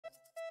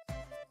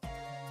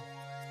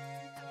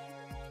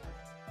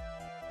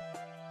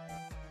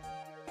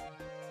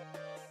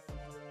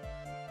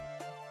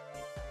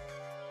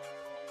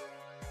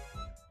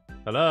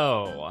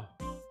Hello.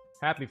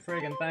 Happy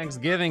friggin'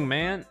 Thanksgiving,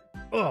 man.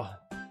 Ugh.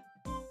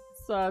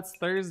 So it's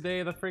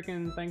Thursday, the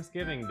freaking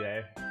Thanksgiving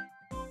day.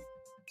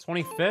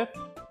 25th?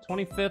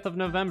 25th of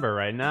November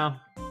right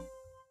now.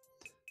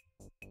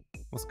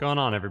 What's going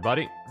on,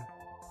 everybody?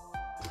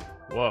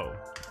 Whoa.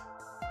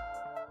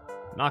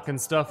 Knocking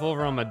stuff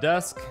over on my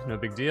desk. No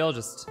big deal,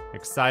 just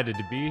excited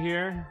to be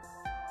here.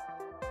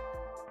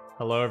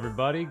 Hello,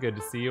 everybody. Good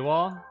to see you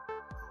all.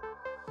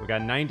 We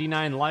got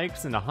 99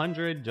 likes and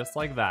 100 just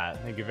like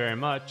that. Thank you very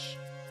much.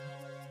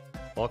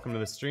 Welcome to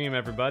the stream,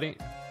 everybody.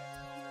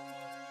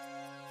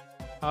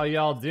 How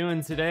y'all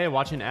doing today?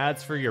 Watching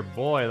ads for your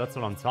boy, that's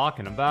what I'm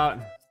talking about.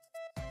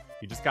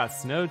 You just got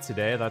snow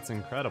today, that's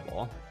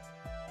incredible.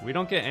 We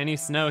don't get any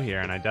snow here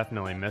and I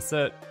definitely miss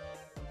it.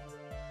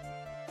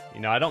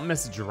 You know, I don't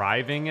miss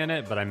driving in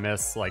it, but I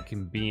miss like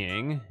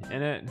being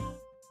in it.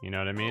 You know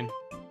what I mean?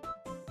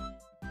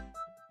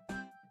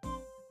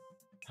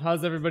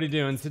 How's everybody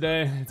doing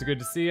today? It's good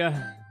to see ya.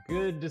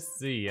 Good to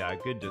see ya.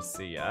 Good to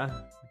see ya.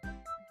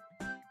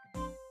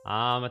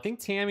 I think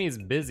Tammy's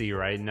busy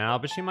right now,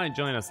 but she might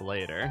join us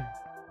later.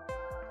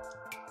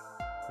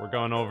 We're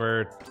going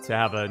over to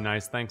have a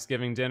nice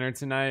Thanksgiving dinner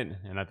tonight,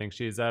 and I think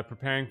she's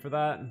preparing for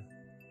that.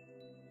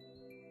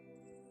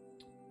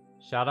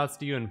 Shoutouts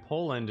to you in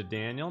Poland,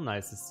 Daniel.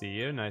 Nice to see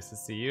you. Nice to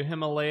see you.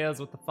 Himalayas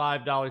with the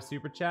 $5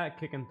 super chat,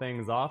 kicking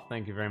things off.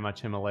 Thank you very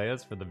much,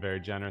 Himalayas, for the very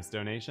generous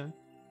donation.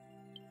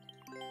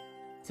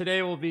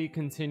 Today we'll be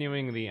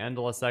continuing the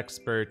Endless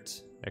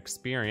Expert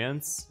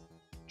experience.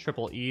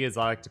 Triple E, as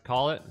I like to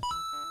call it.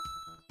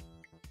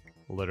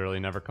 Literally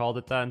never called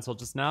it that until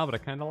just now, but I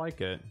kind of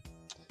like it.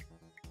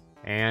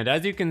 And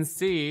as you can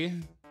see,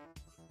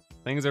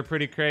 things are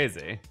pretty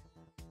crazy.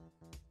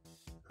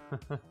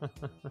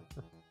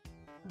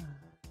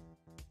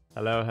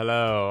 Hello,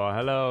 hello.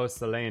 Hello,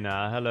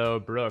 Selena. Hello,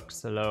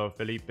 Brooks. Hello,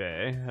 Felipe.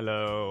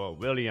 Hello,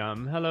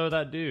 William. Hello,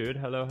 that dude.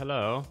 Hello,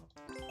 hello.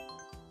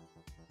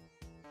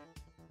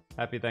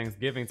 Happy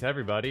Thanksgiving to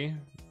everybody.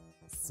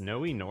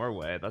 Snowy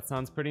Norway, that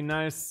sounds pretty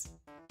nice.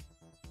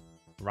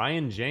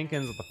 Ryan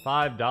Jenkins with the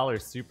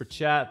 $5 super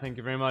chat. Thank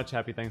you very much.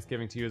 Happy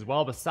Thanksgiving to you as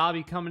well.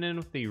 Basabi coming in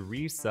with the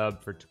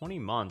resub for 20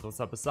 months.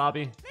 What's up,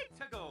 Basabi?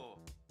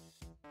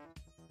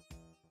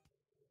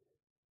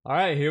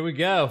 Alright, here we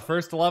go.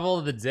 First level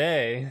of the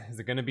day. Is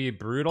it going to be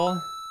brutal?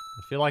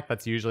 I feel like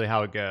that's usually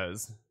how it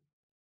goes.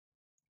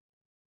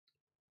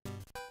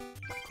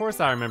 Of course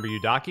I remember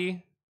you,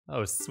 Daki.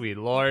 Oh, sweet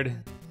lord.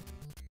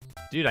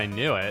 Dude, I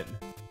knew it.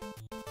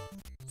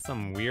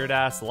 Some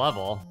weird-ass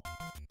level.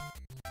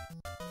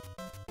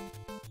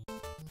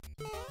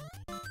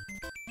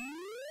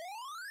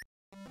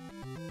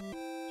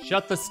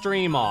 Shut the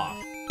stream off.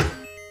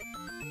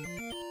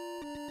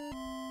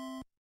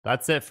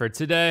 That's it for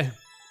today.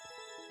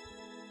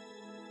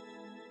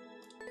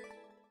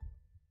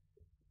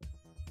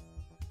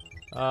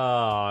 Oh,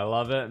 I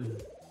love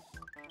it.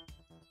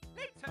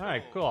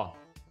 Alright, cool.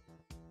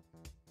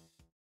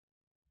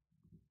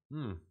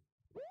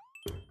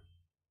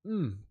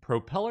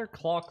 Propeller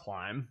claw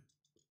climb.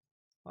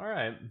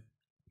 Alright.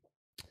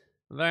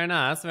 Very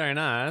nice, very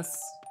nice.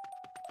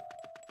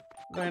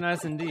 Very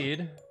nice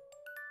indeed.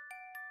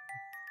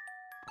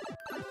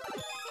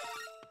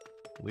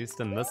 At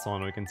least in this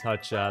one we can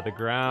touch the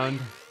ground.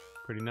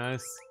 Pretty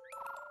nice.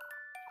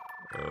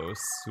 Oh,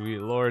 sweet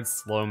lord,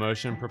 slow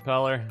motion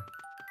propeller.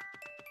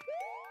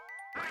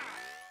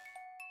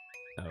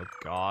 Oh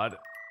god.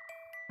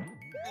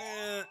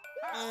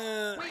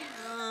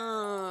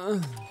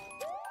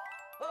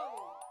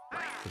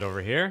 Is it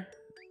over here?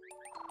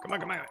 Come on,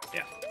 come on.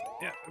 Yeah,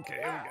 yeah,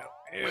 okay,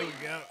 here we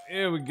go.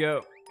 Here we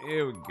go.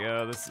 Here we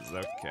go. This is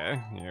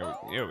okay.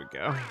 Here we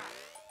go.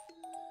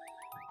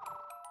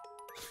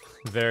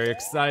 Very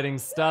exciting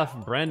stuff.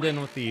 Brendan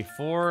with the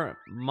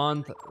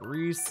 4-month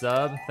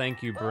resub.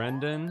 Thank you,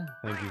 Brendan.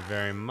 Thank you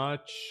very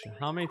much.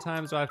 How many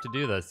times do I have to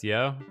do this,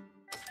 yo?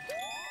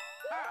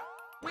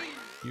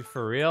 You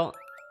for real?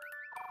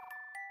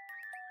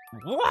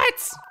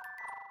 What?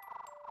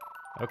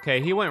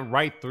 Okay, he went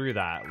right through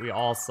that. We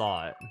all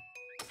saw it.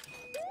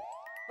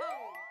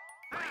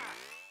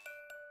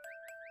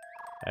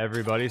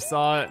 Everybody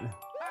saw it.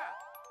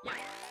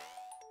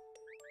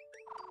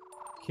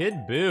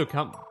 Kid Boo,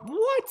 come.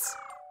 What?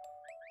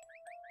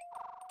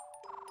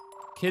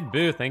 Kid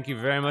Boo, thank you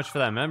very much for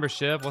that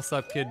membership. What's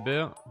up, Kid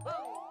Boo?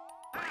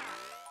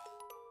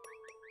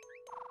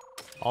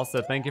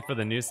 Also, thank you for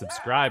the new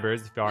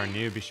subscribers. If you are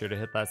new, be sure to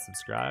hit that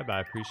subscribe.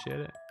 I appreciate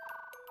it.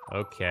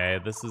 Okay,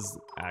 this is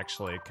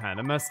actually kind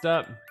of messed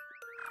up.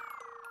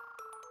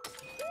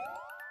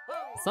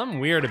 Something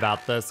weird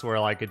about this where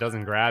like it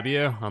doesn't grab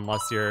you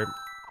unless you're...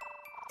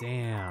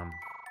 Damn.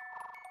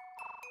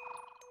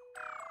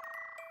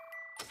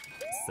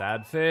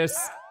 Sad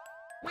face.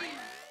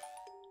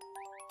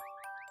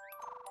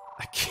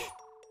 I can't...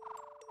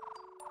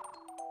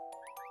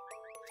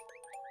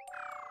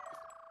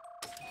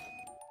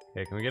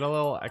 Okay, can we get a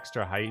little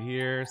extra height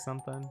here or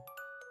something?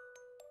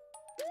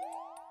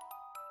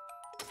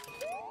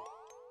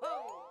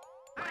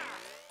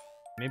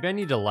 Maybe I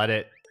need to let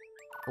it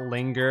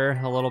linger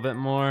a little bit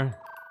more.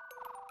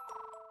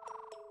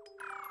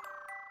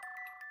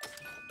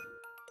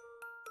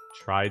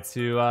 Try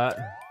to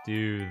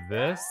do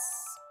this.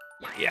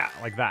 Yeah,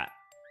 like that.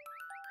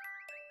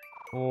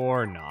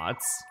 Or not.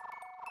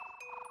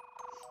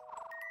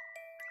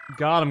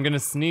 God, I'm gonna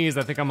sneeze.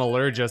 I think I'm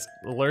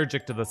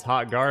allergic to this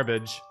hot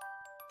garbage.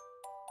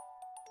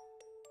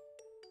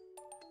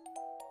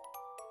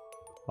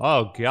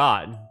 Oh,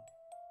 God.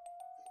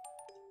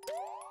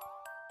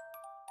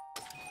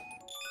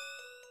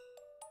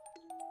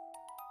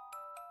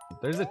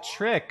 There's a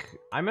trick.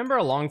 I remember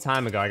a long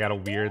time ago I got a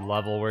weird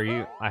level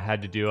where I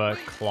had to do a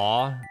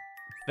claw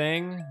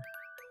thing.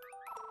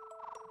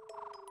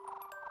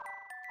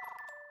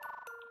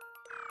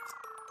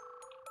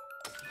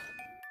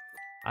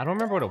 I don't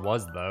remember what it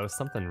was though.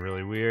 Something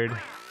really weird.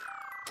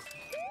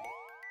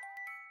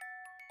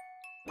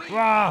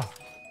 Ah!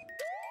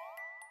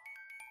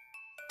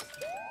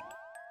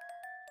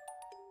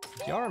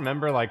 Do y'all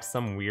remember like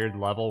some weird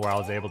level where I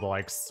was able to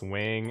like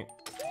swing?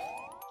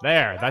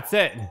 There, that's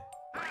it.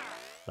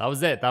 That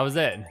was it, that was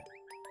it.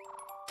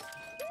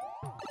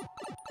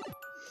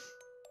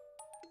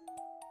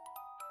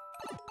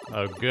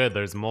 Oh good,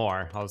 there's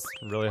more. I was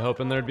really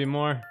hoping there'd be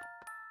more.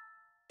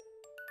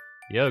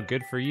 Yo,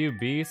 good for you,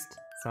 Beast.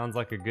 Sounds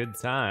like a good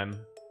time.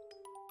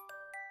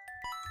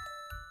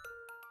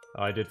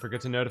 Oh, I did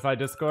forget to notify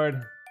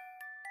Discord.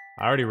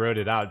 I already wrote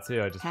it out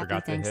too, I just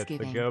forgot to hit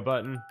the go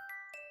button.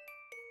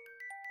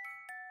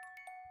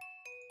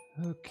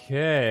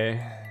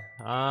 Okay.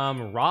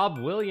 Rob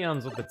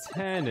Williams with the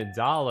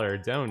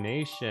 $10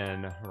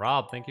 donation.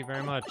 Rob, thank you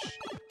very much.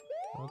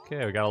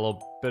 Okay, we got a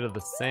little bit of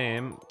the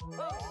same.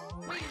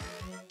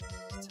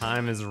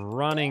 Time is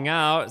running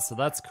out, so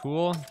that's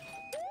cool.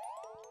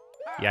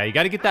 Yeah, you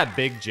gotta get that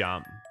big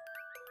jump.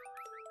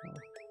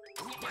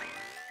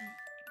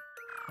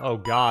 Oh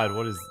God,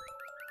 what is...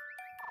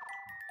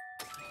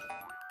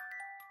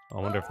 I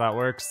wonder if that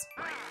works.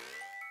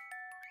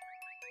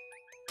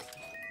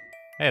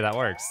 Hey, that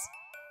works.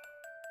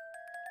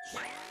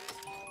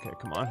 Okay,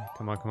 come on.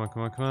 Come on, come on,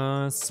 come on, come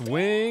on.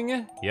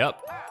 Swing.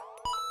 Yep.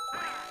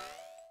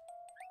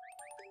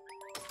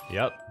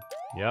 Yep.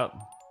 Yep.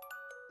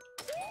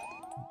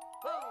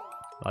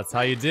 That's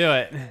how you do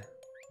it.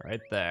 Right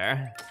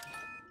there.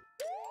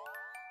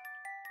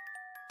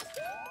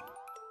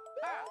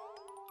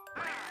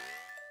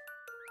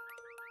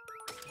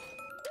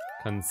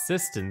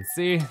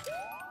 Consistency.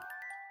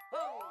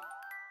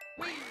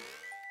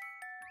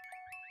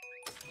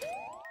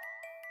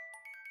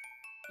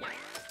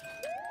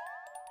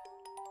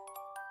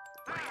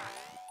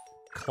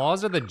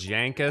 Claws are the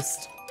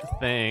jankest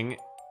thing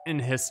in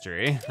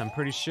history, I'm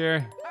pretty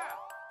sure.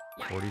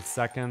 40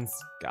 seconds.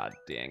 God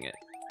dang it.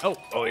 Oh,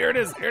 here it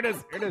is, here it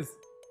is, here it is.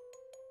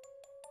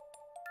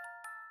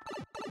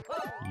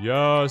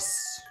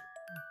 Yes.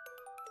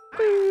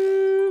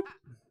 Boop.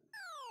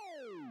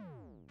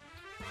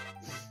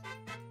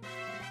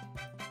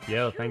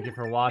 Yo, thank you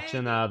for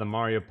watching the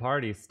Mario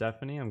Party,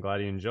 Stephanie. I'm glad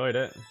you enjoyed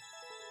it.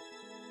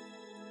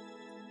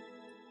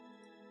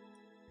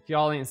 If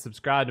y'all ain't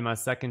subscribed to my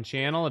second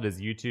channel, it is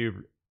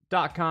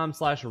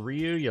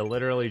youtube.com/Ryu. You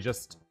literally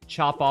just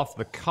chop off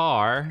the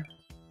car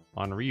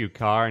on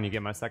Ryukahr and you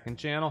get my second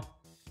channel.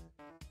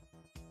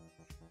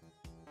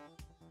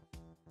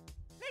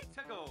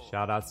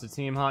 Shoutouts to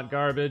Team Hot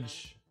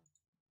Garbage.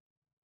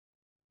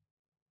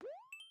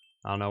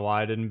 I don't know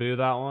why I didn't boo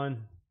that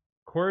one.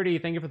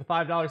 QWERTY, thank you for the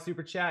 $5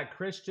 super chat.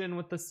 Christian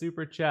with the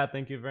super chat,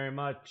 thank you very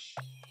much.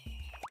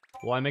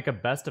 Will I make a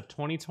best of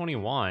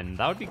 2021?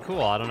 That would be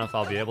cool. I don't know if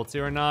I'll be able to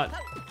or not.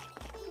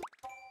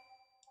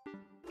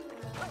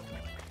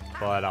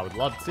 But I would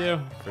love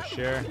to, for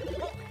sure.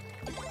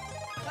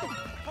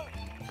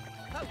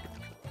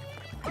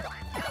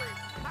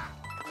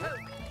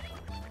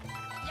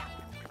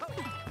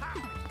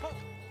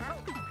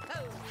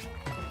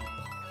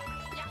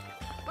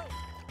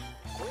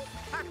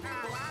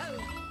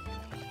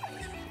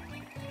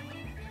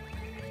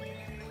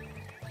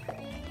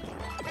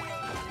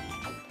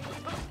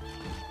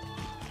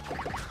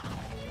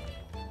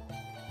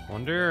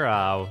 Wonder,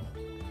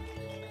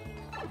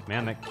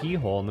 man, that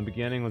keyhole in the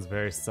beginning was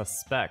very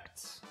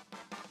suspect.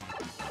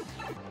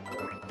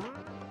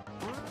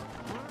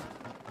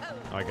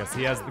 Oh, I guess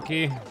he has the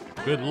key.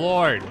 Good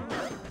lord.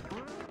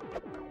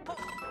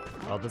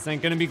 Oh, this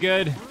ain't gonna be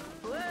good.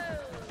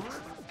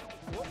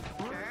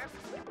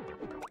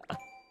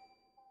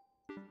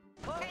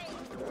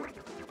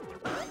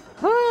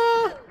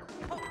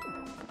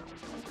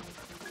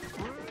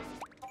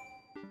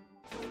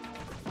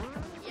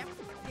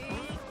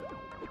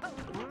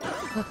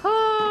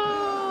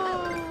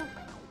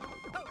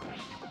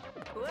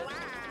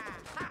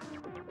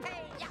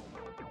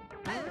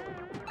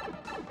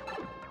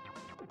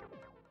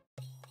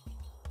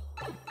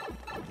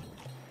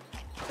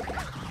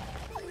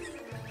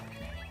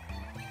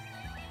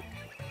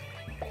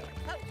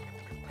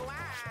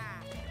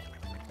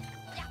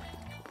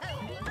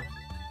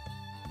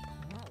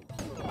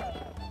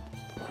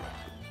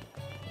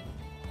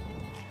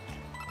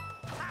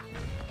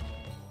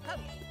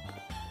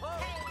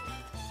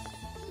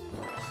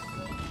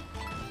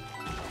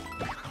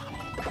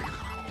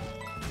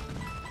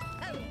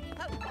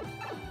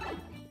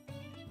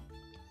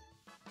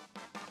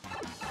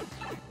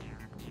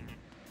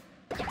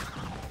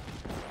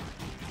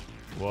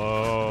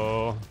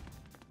 Whoa.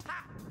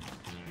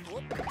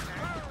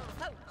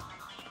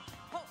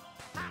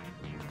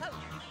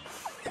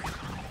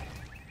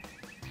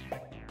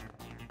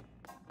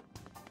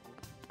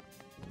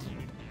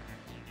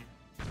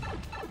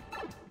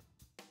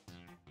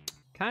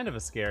 Kind of a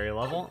scary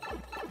level.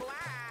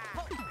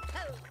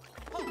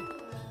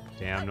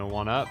 Damn, no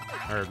one up,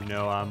 or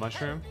no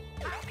mushroom.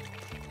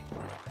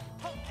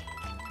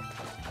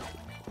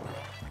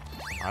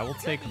 I will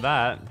take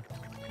that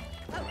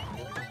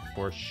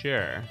for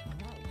sure.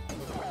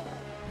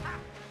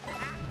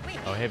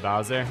 Oh, hey,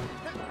 Bowser.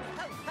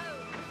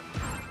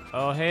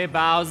 Oh, hey,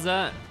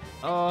 Bowser.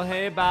 Oh,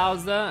 hey,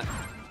 Bowser.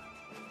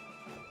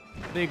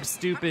 Big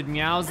stupid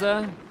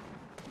meowza.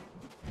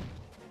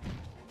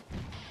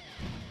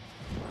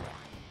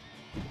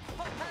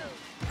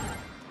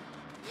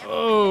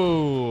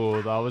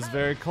 Oh, that was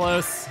very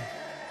close.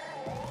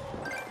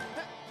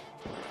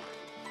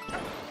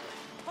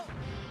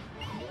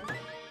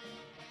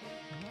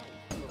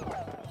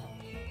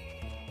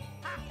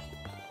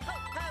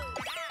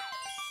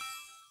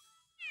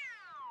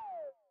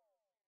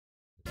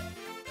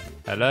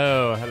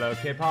 Hello, hello,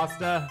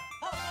 K-Pasta.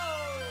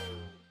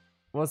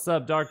 What's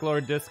up, Dark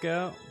Lord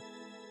Disco?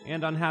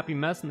 And Unhappy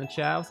Mess in the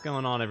chat. What's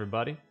going on,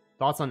 everybody?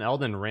 Thoughts on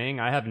Elden Ring?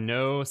 I have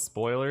no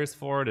spoilers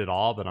for it at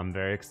all, but I'm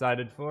very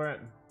excited for it.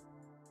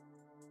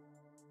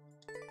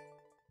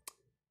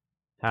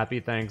 Happy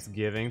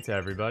Thanksgiving to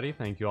everybody.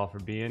 Thank you all for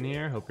being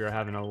here. Hope you're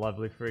having a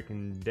lovely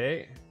freaking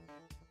day.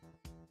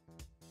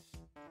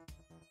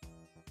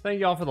 Thank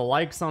you all for the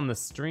likes on the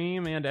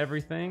stream and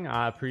everything.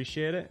 I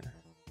appreciate it.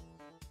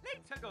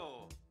 Let's go.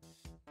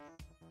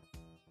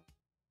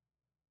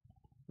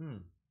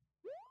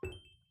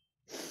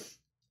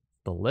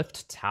 The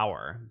Lift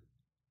Tower.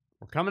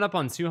 We're coming up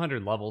on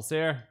 200 levels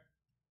here.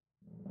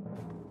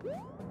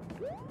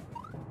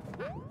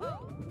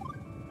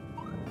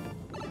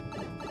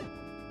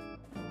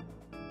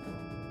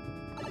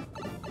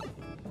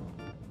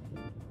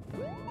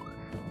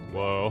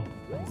 Whoa,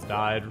 just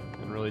died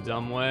in a really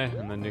dumb way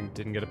and then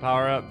didn't get a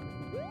power up.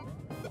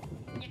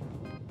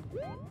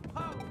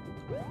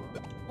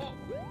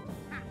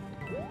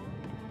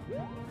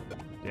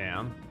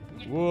 Damn.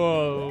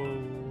 Whoa.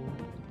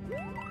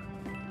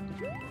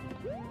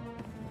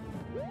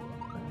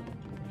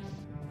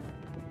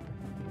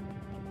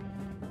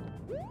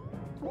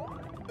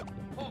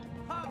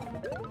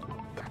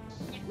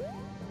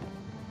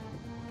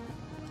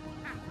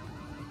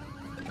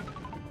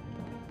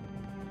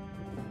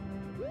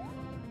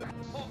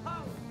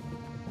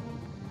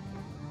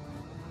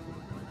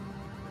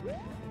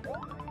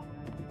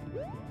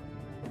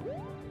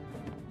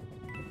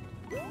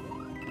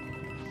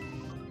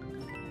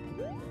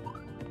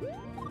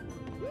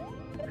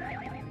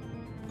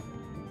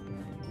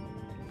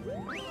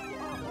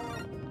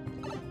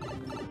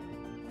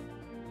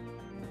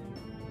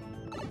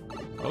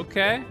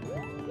 Okay.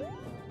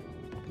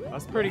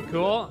 That's pretty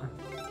cool.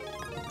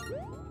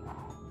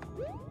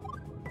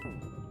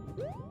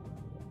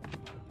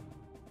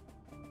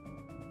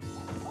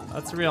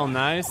 That's real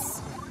nice.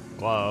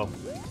 Whoa.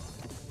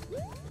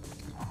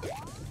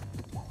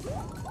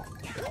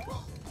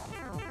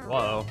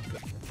 Whoa.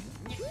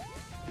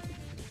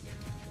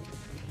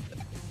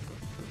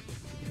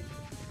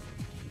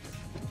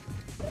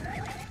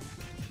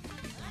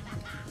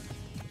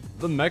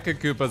 The Mecha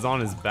Koopa's on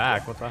his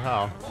back. What the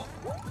hell?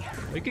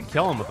 We could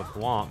kill him with a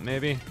thwomp,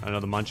 maybe. I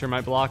know the Muncher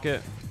might block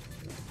it.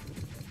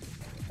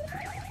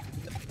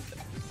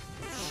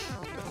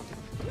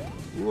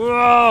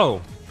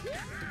 Whoa!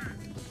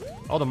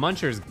 Oh, the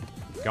Muncher's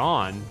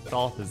gone. Fell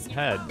off his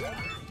head.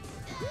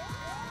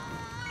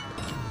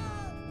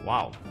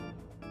 Wow.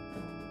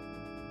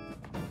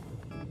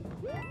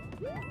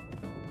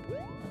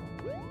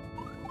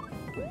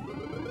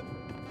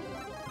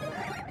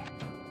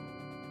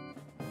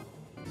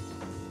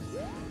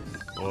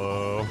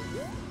 Whoa.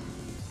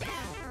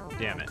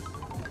 Damn it.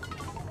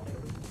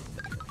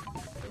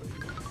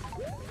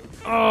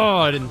 Oh,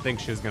 I didn't think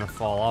she was gonna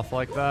fall off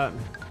like that.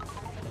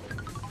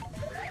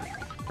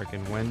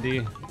 Frickin'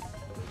 Wendy.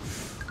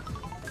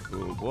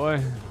 Oh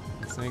boy,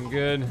 this ain't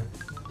good.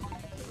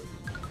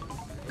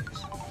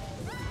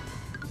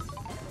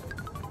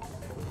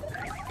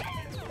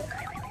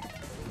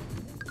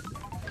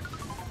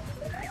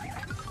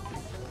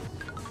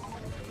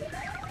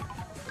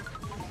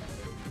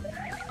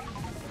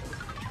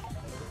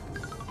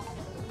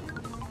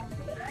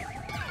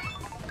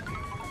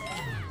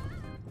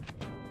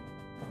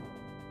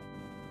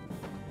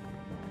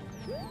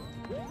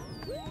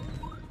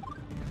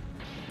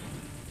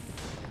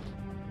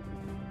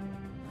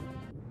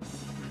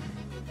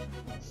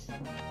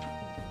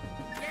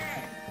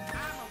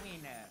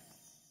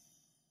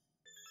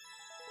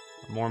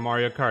 More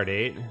Mario Kart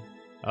 8.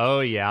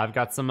 Oh yeah, I've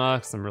got some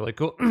really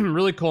cool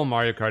really cool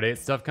Mario Kart 8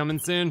 stuff coming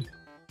soon.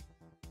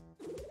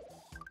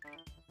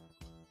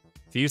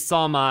 If you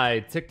saw my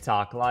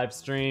TikTok live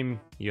stream,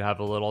 you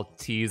have a little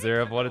teaser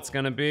of what it's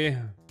gonna be.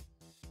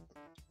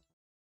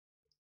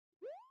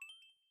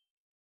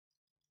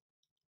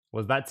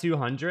 Was that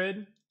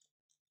 200?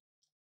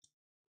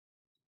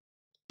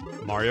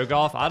 Mario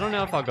Golf? I don't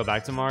know if I'll go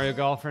back to Mario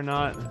Golf or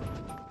not.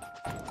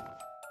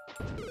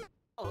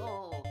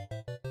 Oh.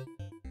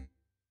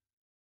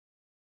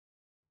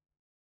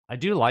 I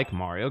do like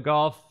Mario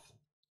Golf,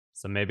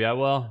 so maybe I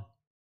will.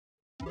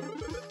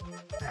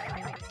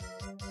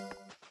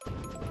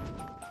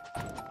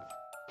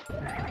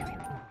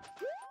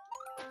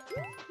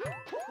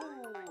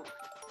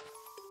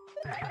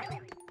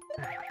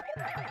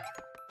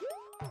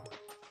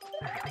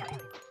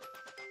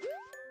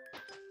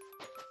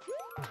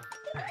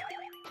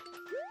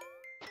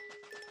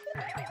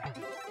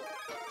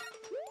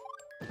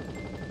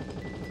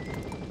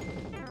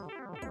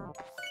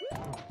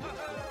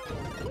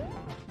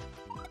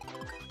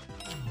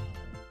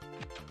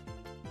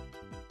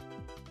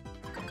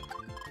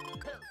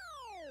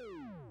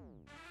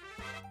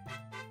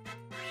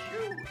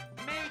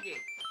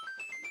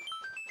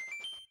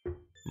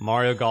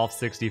 Mario Golf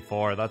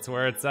 64, that's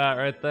where it's at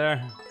right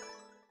there.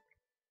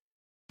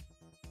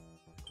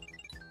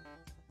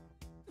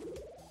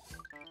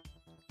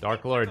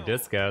 Dark Lord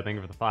Disco, thank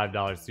you for the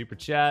 $5 super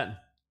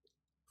chat.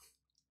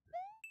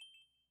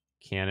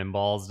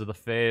 Cannonballs to the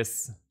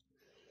face.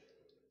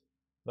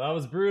 That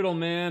was brutal,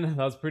 man.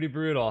 That was pretty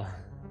brutal.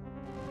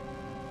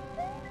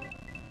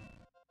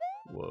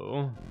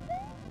 Whoa.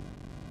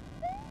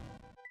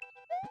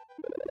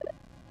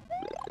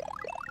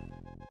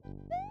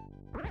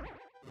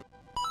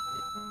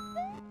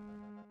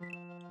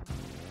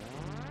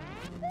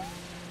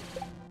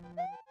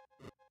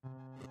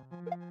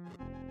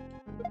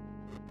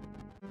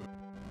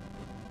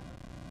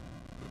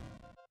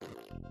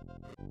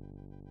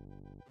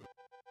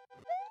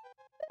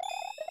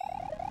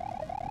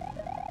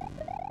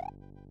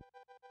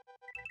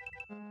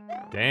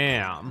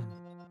 Damn.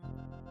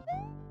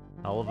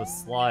 Hell of a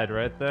slide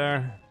right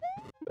there.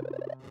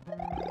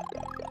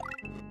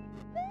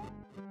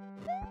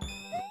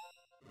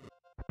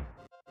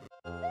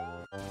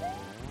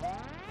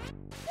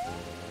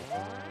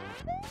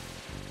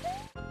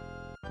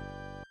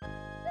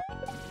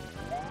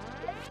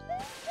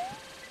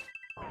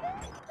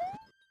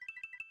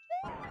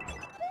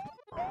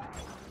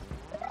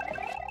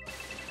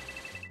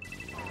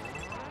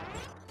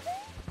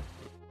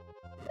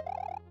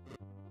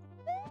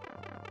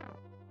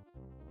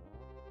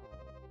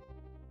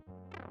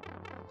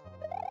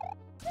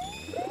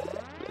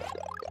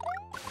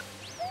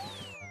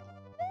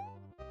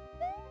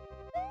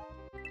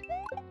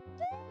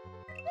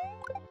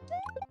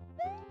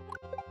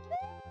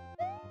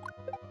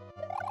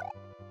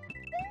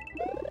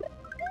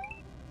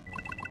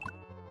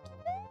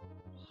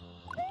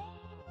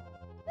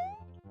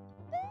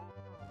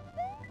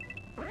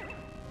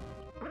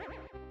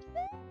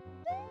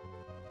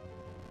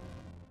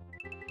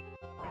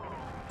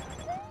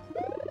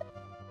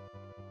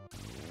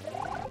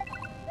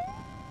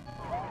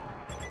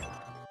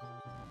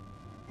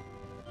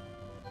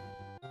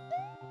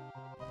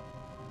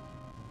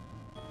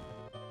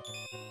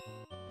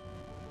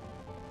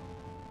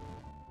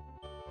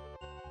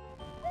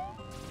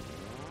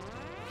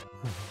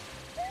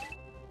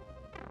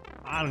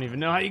 I don't even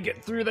know how you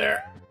get through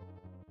there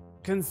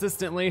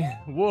consistently.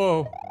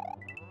 Whoa.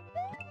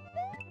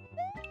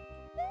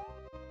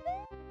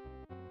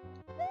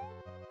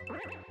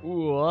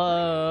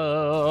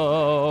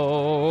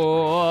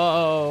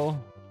 Whoa.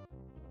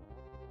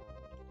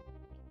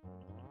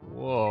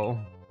 Whoa.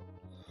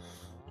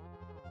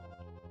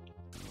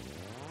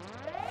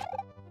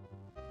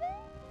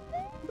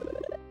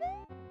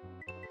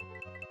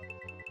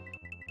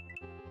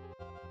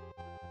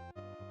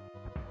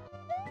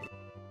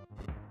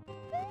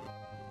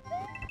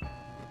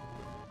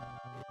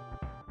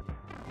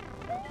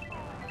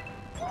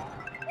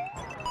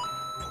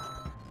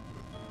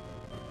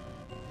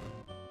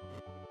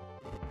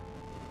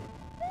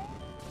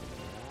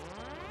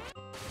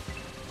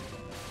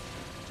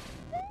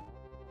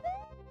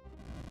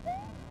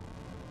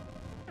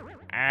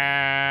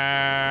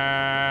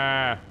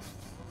 Ah.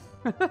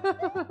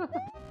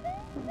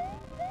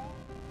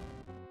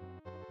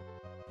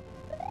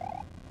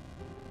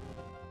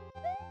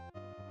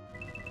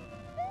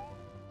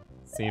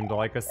 Seemed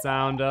like a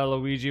sound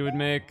Luigi would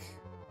make.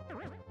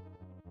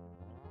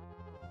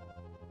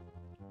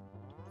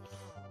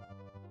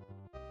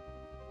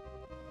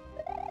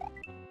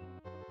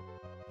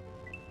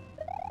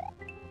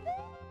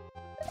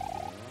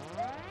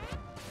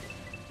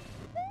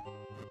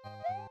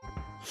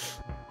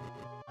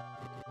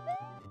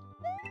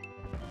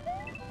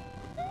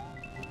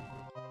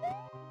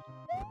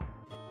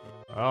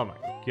 Oh my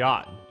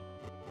god.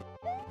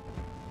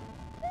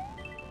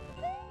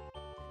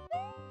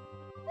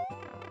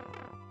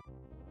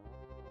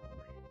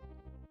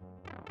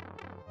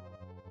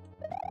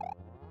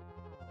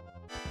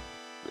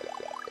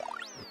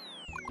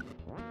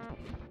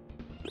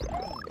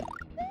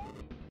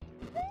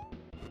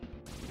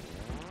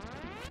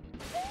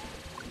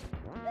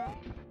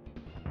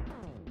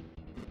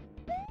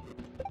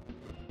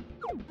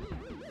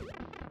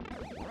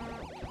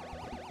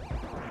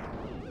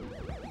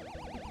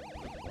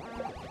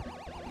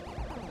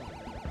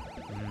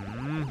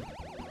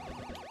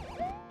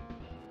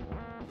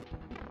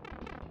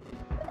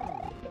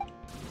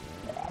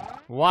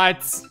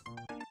 What?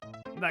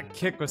 That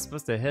kick was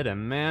supposed to hit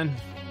him, man.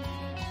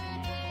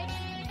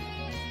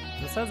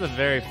 This has a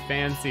very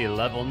fancy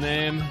level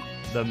name.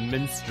 The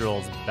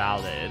Minstrel's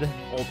Ballad.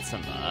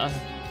 Ultima.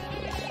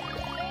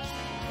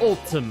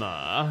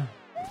 Ultima.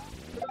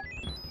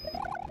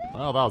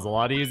 Well, that was a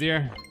lot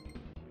easier.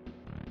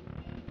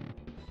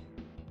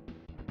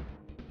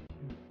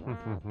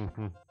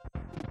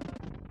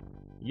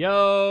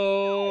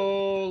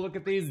 Yo, look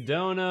at these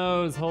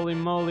donos. Holy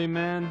moly,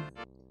 man.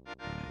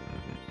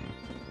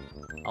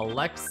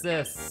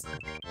 Alexis.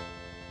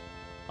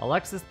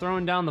 Alexis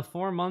throwing down the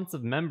 4 months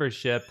of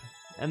membership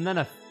and then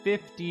a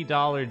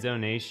 $50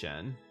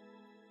 donation.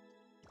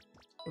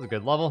 That was a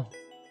good level.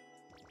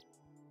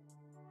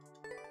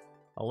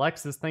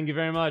 Alexis, thank you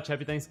very much.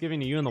 Happy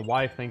Thanksgiving to you and the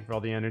wife. Thank you for all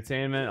the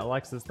entertainment.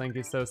 Alexis, thank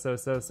you so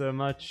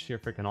much. You're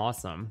freaking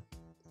awesome.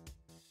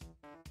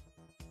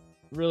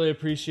 Really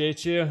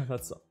appreciate you.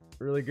 That's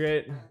really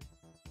great.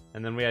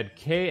 And then we had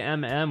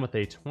KMM with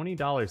a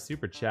 $20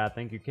 super chat.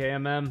 Thank you,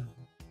 KMM.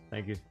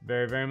 Thank you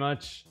very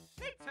much.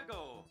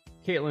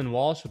 Caitlin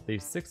Walsh with the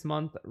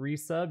 6-month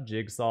resub.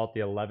 Jigsaw at the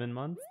 11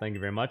 months. Thank you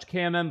very much.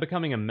 KMM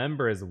becoming a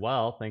member as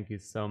well. Thank you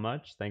so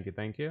much. Thank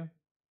you.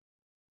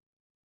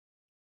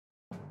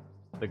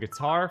 The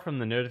guitar from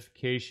the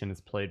notification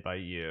is played by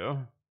you.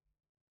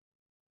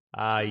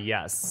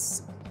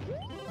 Yes.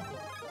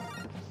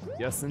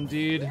 Yes,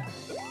 indeed.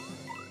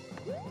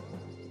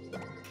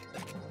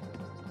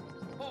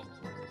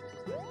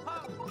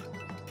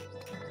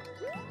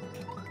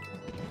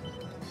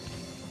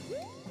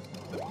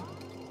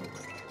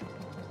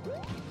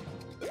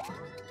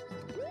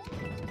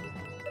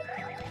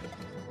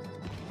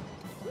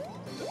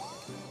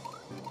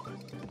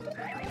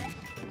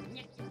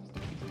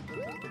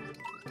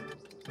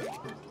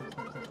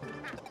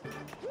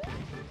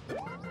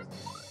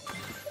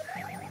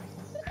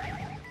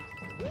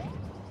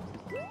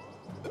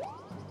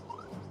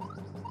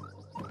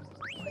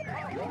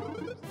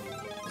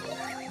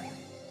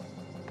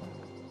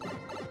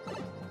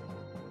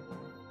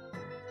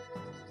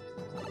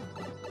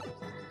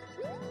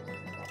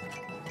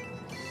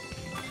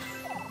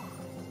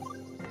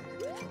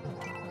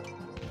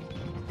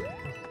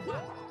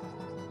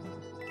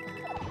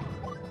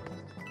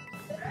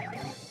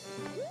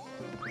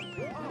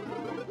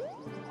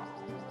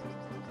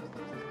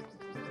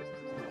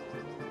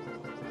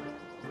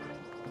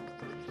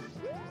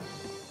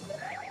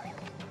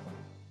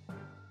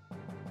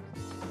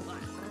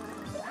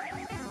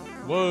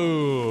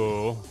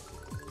 Whoa.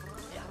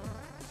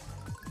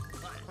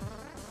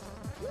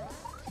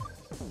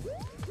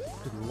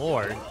 Good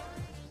Lord.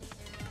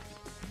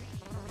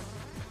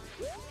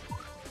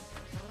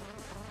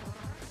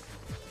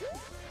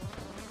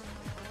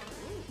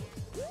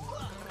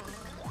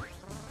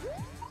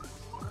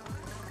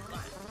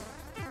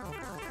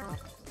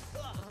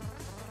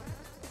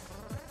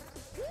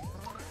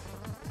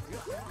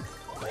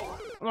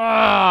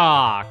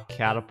 Ah,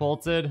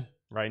 catapulted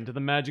right into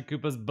the Magic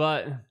Koopa's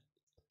butt.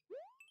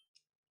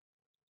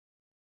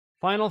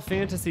 Final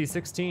Fantasy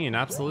 16,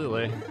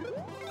 absolutely.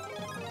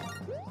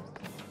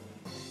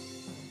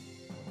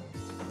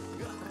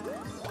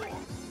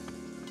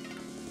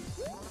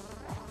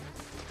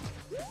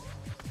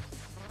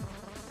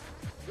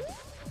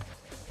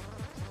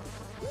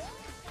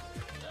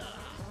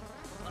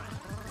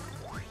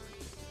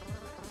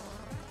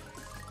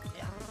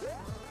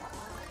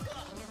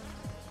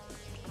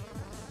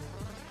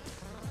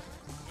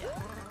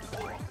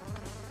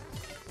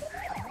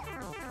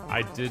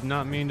 I did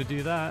not mean to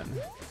do that.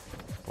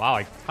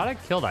 Wow, how'd I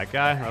kill that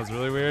guy? That was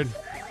really weird.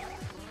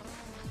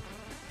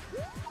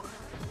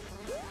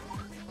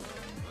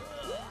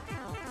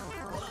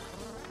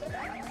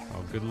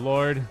 Oh, good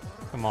Lord.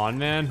 Come on,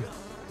 man.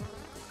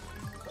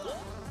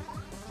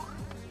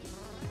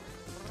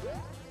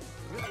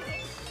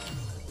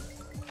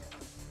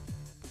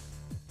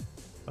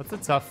 That's a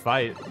tough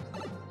fight.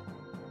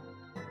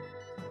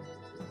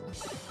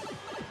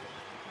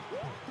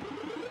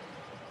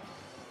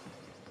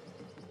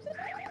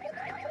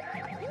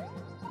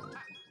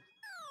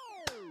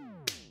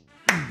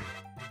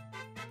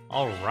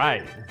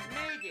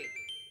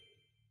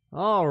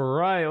 All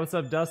right, what's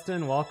up,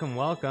 Dustin?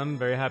 Welcome.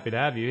 Very happy to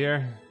have you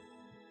here.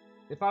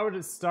 If I were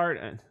to start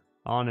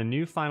on a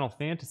new Final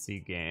Fantasy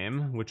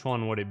game, which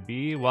one would it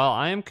be? Well,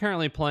 I am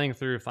currently playing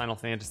through Final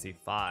Fantasy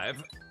V,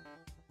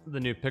 the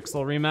new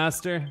Pixel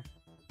remaster.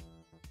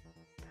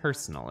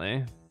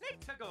 Personally,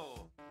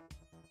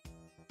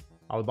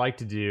 I would like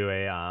to do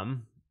a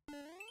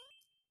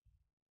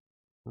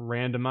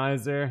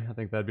randomizer. I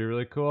think that'd be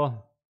really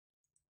cool.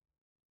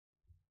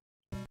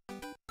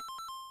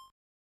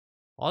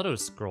 Auto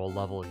scroll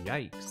level,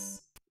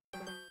 yikes.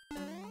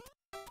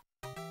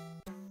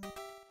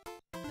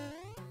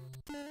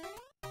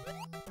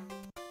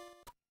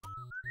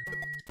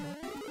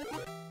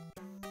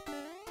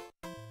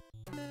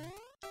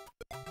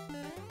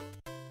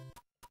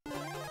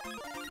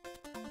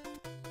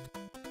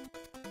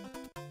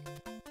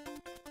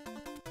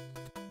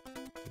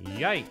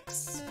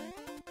 Yikes.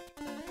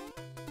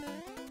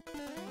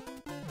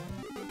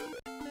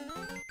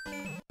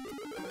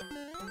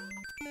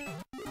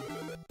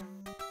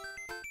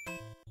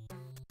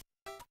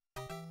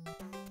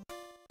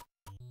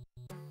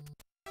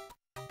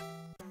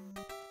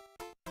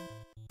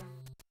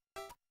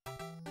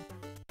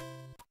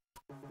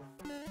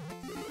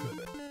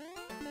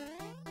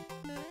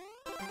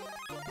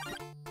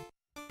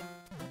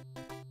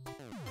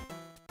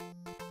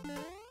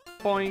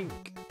 Boink.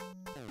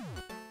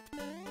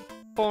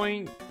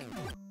 Boink.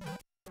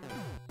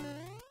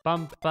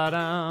 Bum ba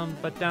dum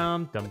ba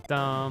dum dum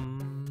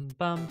dum.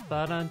 Bum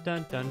ba dum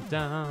dum dum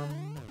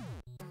dum.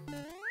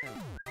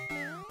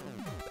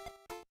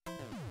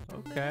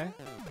 Okay.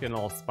 Getting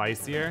a little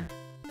spicier.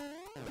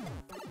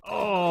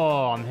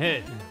 Oh, I'm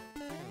hit.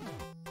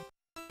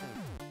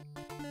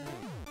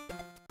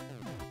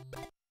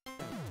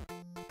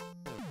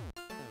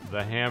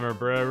 The hammer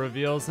bro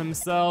reveals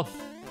himself.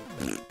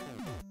 Ooh.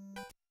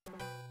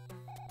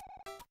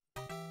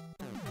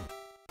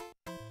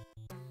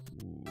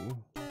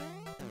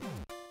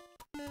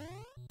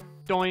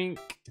 Doink.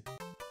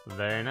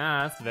 Very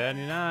nice, very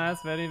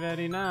nice, very,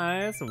 very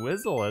nice.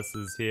 Wizzless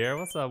is here.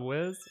 What's up,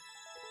 Wiz?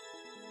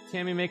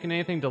 Tammy making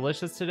anything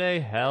delicious today?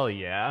 Hell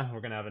yeah.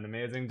 We're gonna have an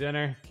amazing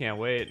dinner. Can't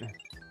wait.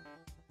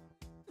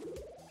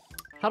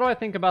 How do I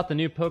think about the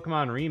new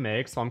Pokemon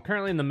remake? So I'm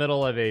currently in the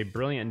middle of a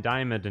Brilliant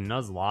Diamond and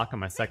Nuzlocke on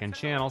my second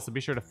channel, so be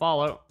sure to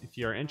follow if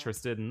you're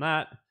interested in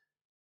that.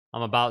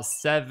 I'm about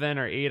 7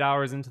 or 8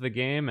 hours into the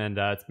game, and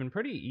it's been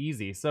pretty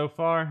easy so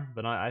far,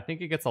 but I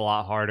think it gets a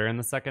lot harder in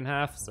the second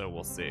half, so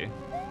we'll see.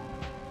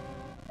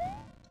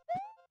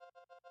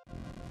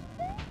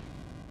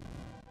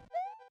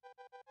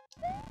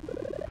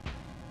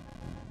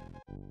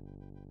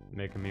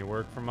 Making me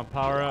work for my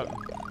power-up.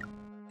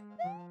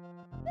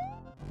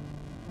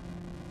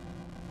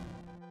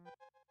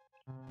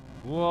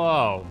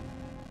 Whoa.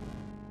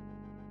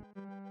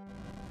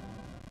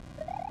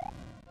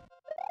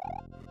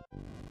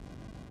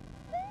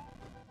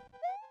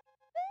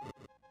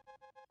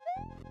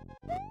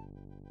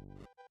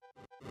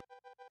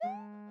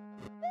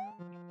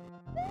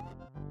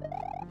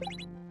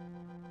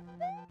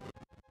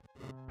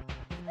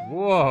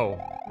 Whoa.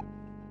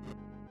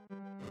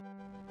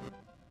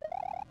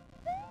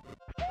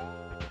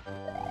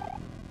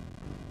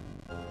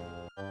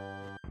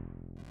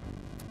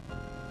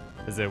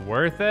 Is it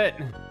worth it?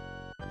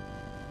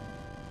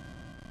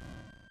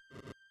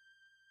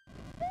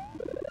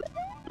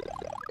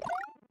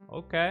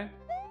 Okay.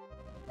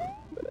 I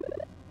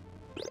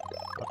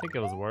think it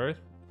was worth.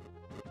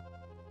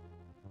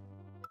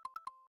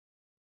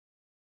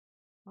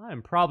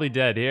 I'm probably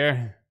dead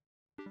here.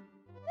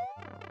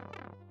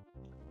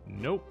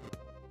 Nope.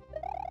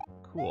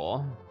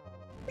 Cool.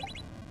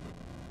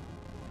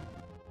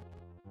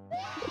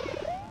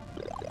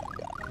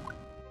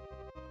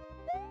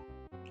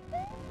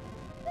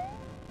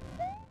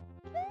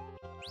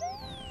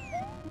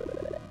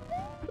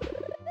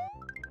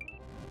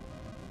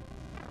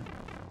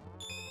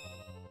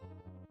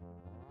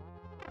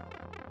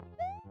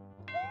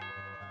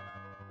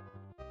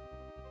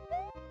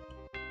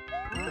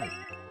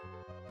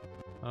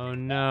 Oh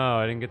no,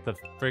 I didn't get the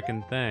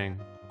freaking thing.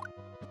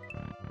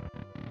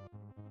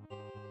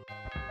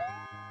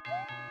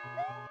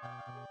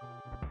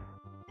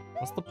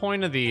 What's the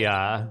point of the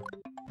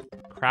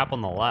crap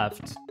on the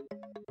left?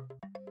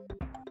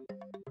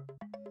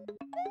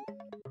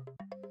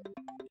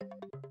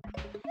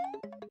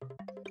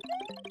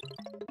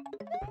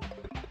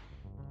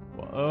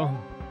 Whoa.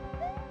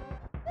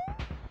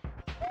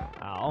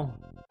 Ow.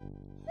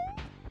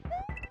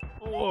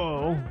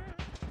 Whoa.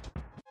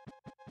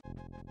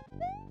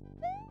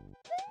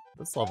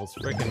 This level's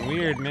freaking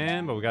weird,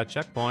 man, but we got a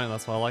checkpoint.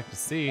 That's what I like to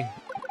see.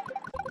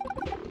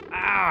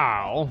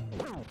 Ow.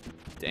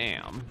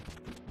 Damn.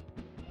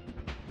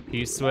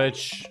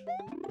 P-switch.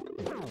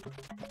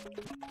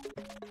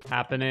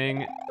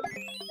 Happening.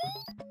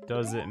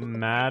 Does it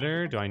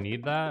matter? Do I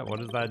need that? What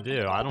does that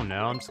do? I don't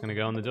know. I'm just gonna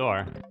go in the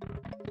door.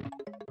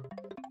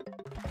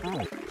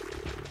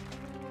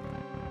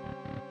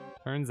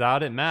 Turns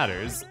out it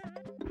matters.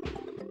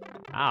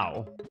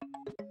 Ow.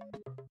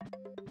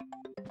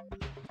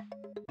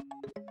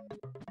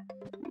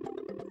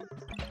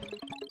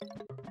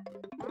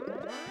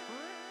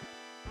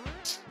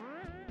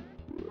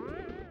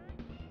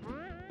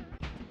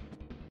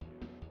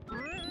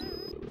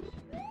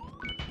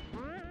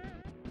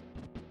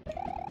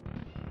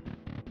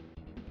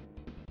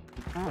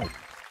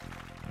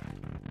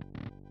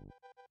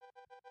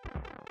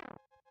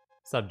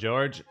 What's up,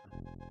 George?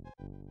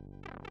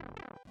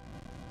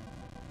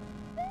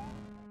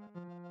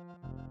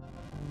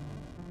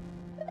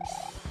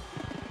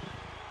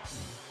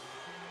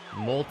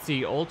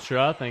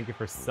 Multi-Ultra, thank you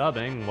for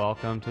subbing.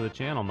 Welcome to the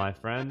channel, my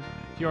friend.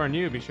 If you are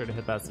new, be sure to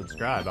hit that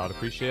subscribe. I would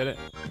appreciate it.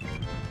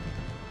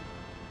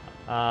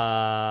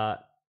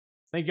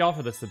 Thank you all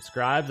for the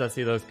subscribes. I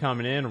see those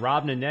coming in.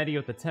 Rob Nanetti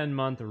with the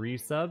 10-month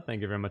resub.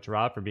 Thank you very much,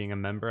 Rob, for being a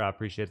member. I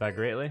appreciate that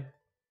greatly.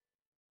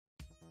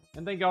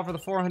 And thank you all for the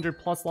 400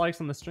 plus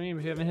likes on the stream.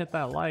 If you haven't hit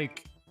that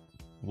like,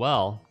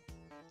 well,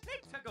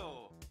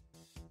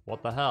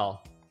 what the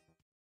hell?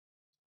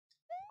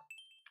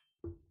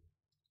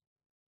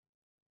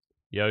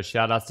 Yo,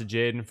 shout outs to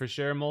Jaden for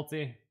sure,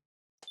 Multi.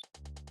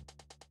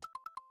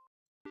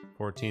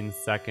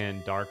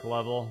 14-second dark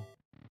level.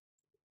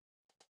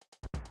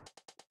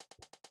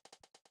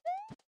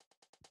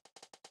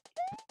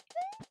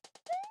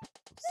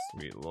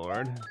 Sweet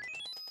lord.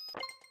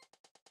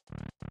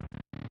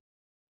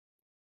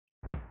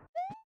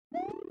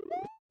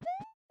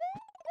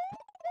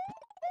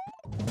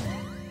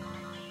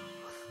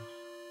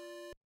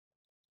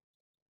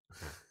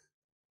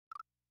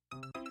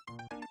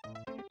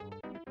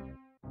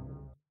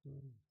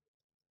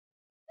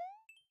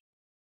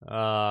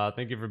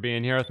 Thank you for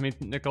being here with me,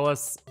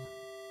 Nicholas.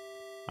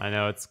 I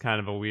know it's kind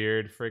of a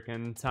weird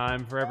freaking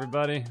time for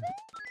everybody.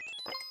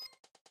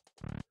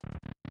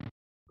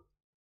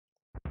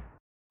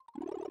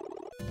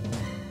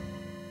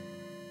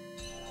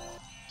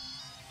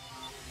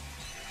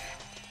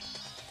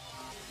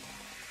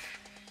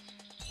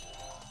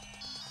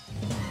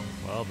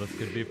 Well, this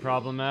could be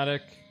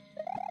problematic.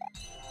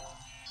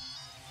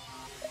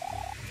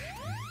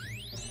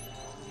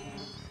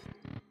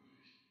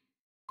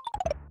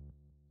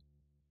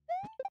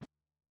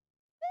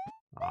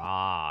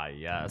 Ah,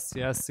 yes,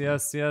 yes,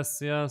 yes, yes,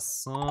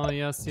 yes. Oh,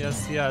 yes,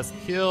 yes, yes.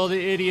 Kill the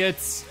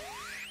idiots.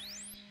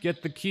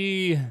 Get the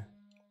key.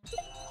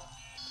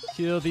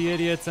 Kill the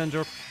idiots and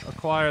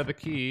acquire the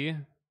key.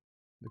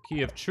 The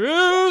key of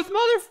truth,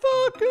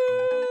 motherfucker!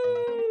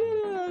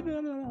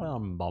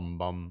 Bum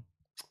bum.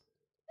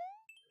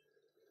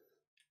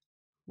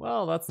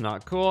 Well, that's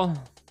not cool.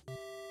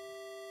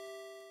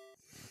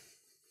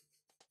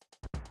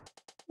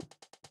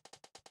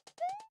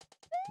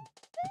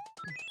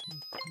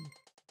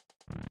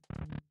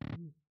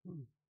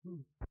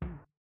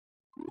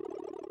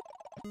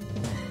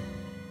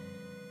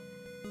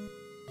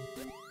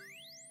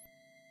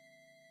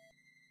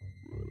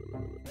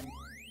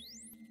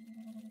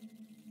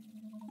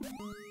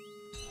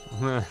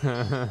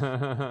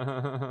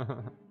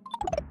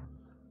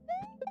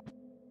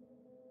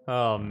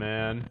 Oh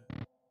man.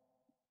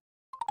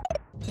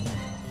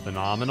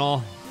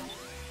 Phenomenal.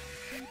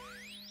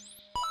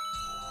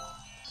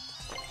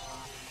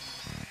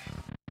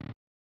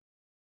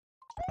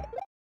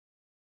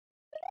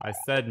 I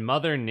said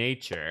Mother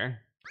Nature,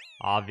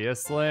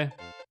 obviously.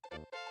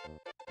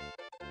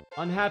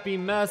 Unhappy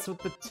Mess with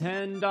the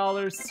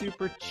 $10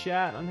 super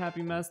chat.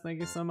 Unhappy Mess, thank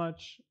you so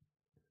much.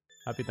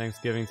 Happy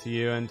Thanksgiving to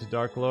you and to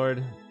Dark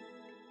Lord.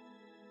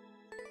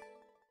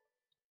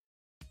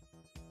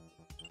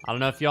 I don't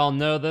know if y'all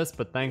know this,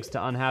 but thanks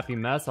to Unhappy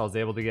Mess, I was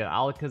able to get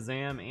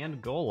Alakazam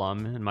and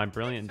Golem in my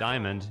Brilliant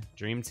Diamond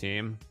Dream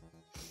Team.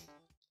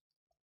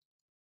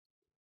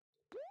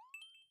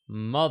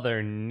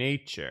 Mother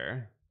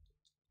Nature.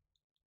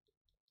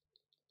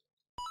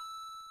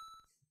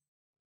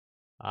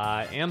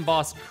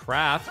 Amboss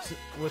Craft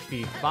with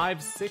the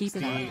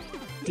 560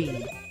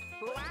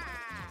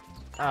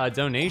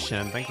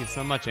 donation. Thank you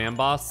so much,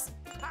 Amboss.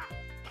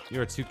 You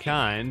are too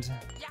kind.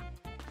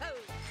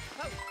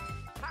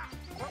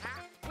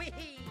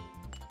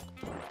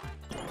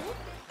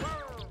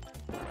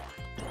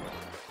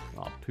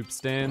 Oh, poop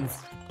stains.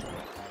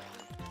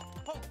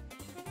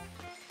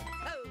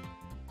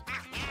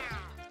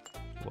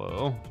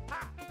 Whoa.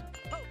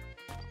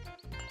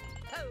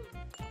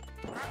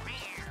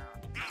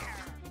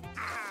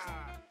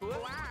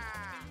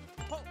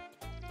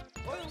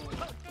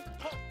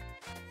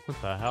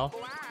 What the hell?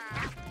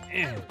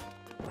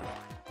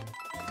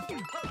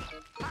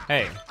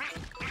 Hey,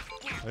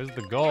 where's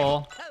the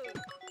goal?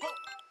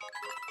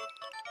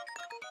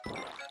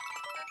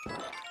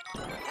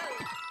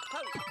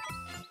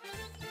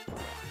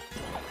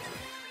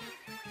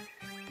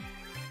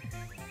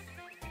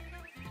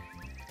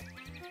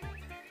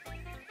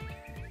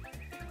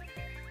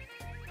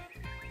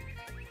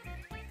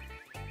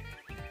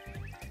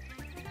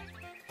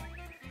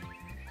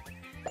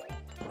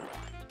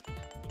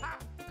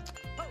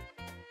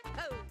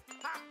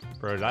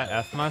 Bro, did I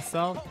F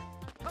myself?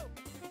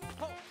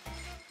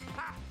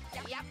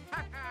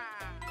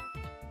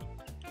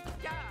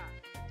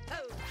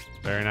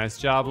 Very nice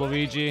job,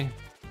 Luigi.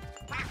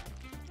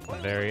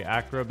 Very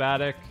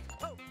acrobatic.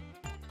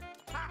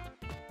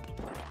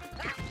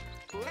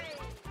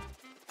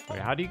 Wait,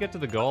 how do you get to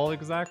the goal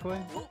exactly?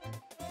 You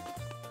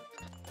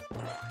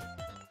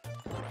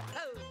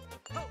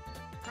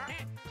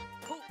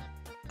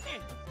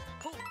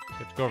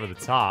have to go over the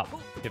top.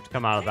 You have to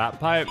come out of that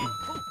pipe.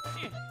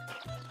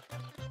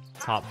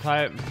 Top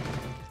pipe.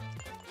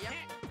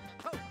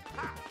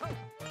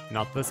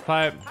 Not this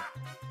pipe.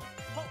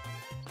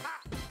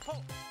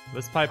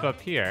 This pipe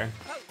up here.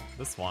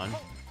 This one.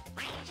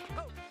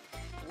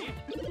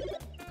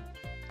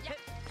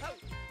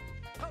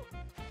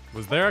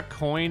 Was there a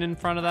coin in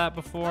front of that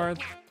before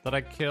that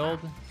I killed?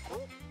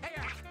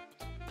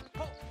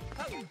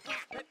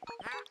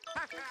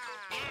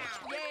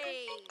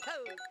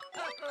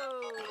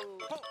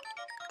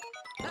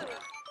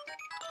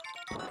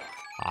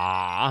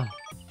 Ah.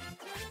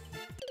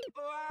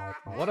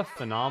 What a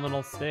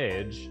phenomenal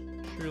stage.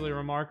 Truly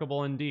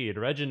remarkable indeed.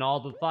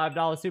 Reginald with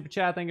 $5 super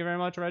chat. Thank you very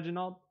much,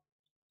 Reginald.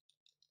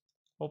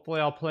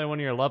 Hopefully I'll play one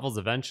of your levels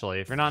eventually.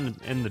 If you're not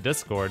in the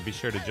Discord, be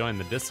sure to join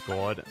the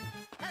Discord.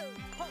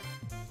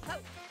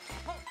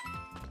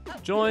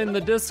 Join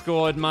the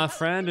Discord, my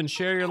friend, and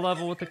share your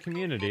level with the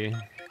community.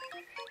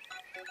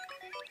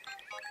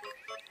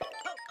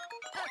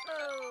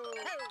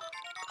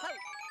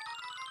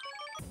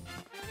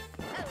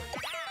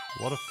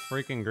 What a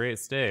freaking great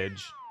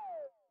stage.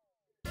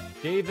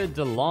 David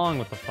DeLong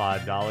with the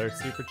 $5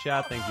 super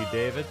chat. Thank you,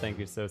 David. Thank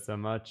you so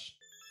much.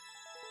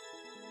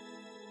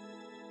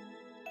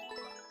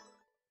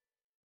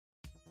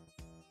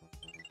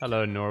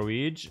 Hello,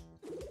 Norwege.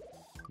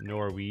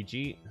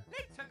 Norwegie.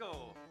 Let's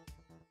go.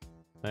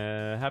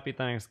 Happy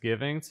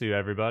Thanksgiving to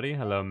everybody.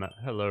 Hello,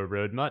 hello,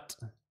 Road Mutt.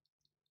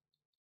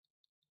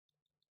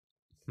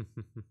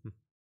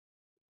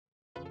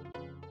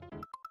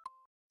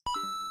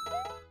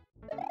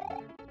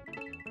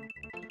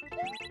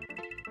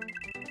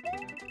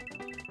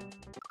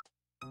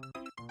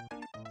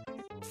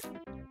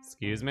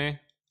 Excuse me?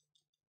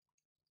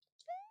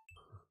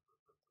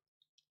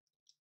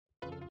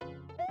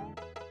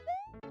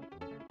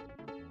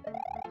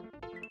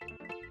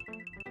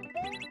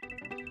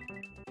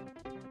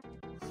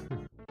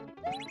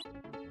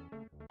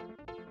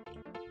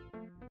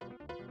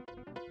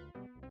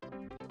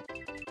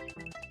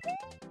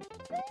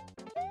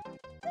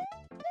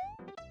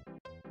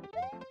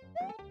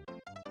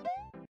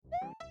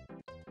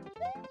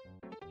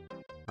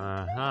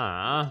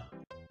 Uh-huh.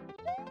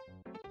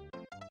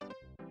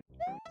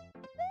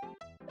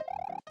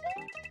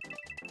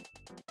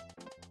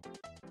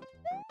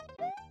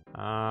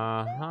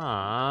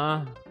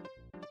 Uh-huh.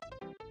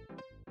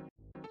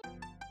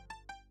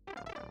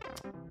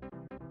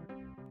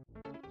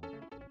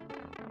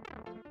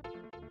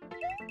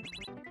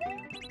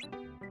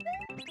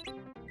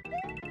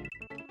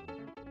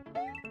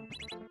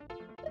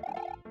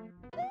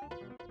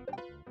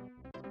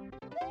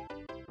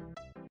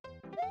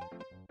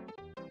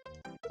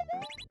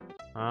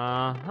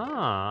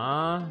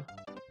 Uh-huh.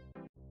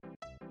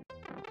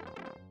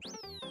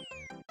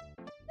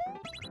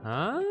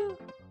 Huh?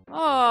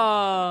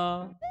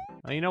 Oh.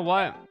 You know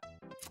what?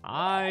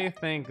 I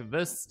think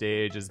this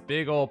stage is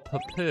big ol'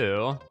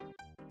 poo-poo.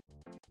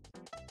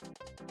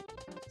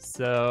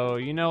 So,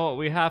 you know what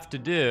we have to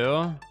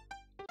do?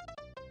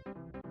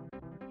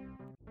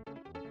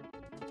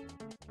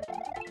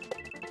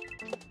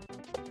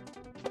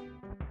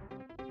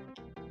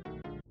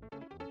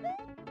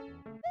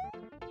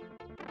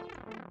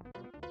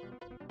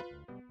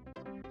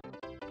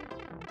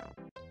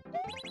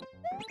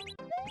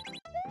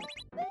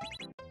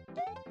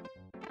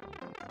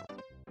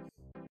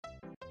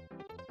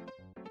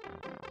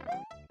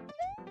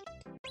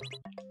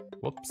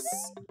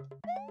 Whoops.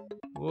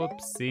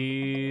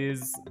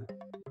 Whoopsies.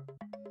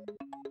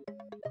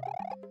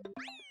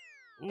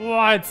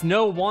 What?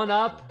 No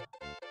one-up?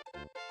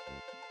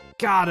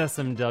 God,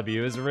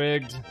 SMW is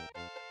rigged.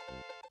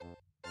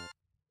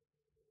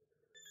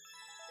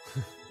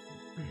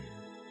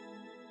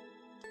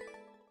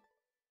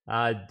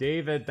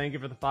 David, thank you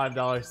for the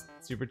 $5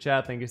 super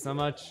chat. Thank you so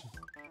much.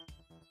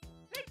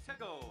 Let's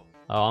go.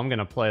 Oh, I'm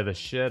gonna play the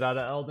shit out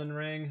of Elden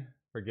Ring.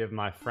 Forgive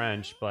my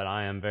French, but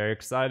I am very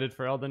excited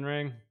for Elden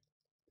Ring.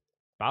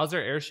 Bowser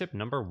Airship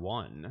number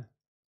 1.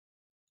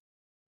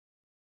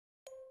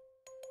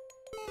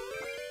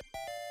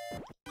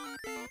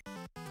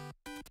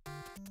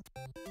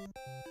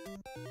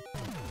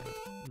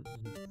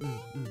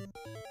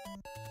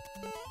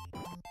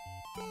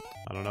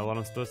 I don't know what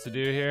I'm supposed to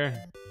do here.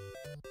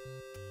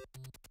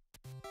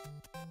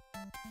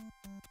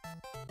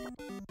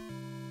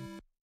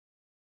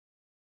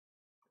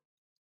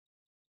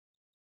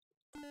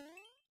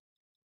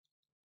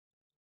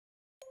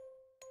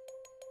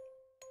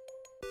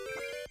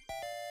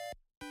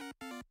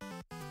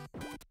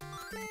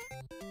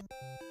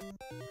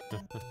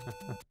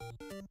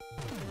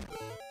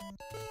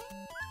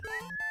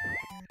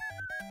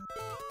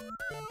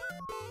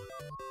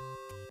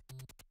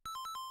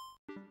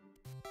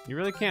 You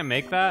really can't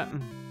make that?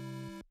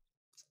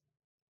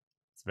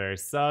 It's very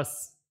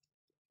sus.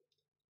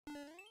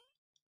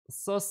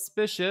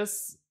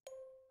 Suspicious,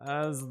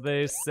 as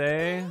they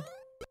say.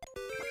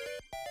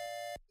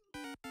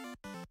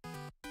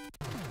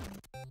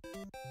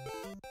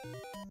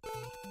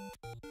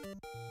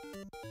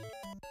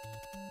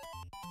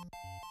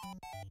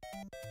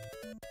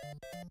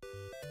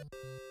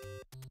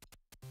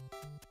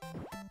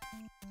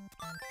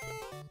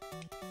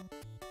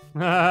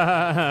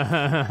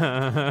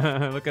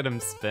 Look at him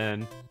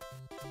spin.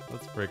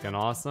 That's freaking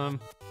awesome.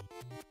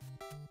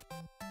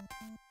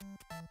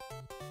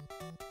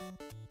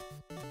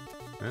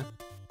 Huh?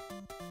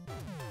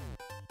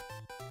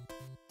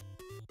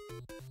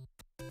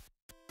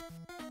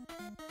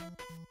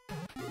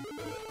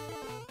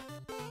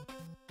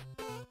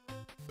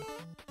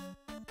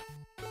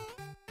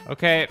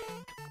 Okay,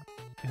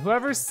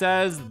 whoever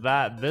says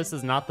that this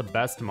is not the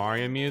best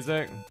Mario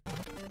music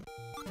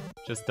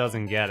just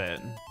doesn't get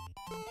it.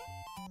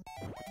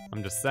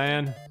 I'm just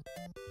saying.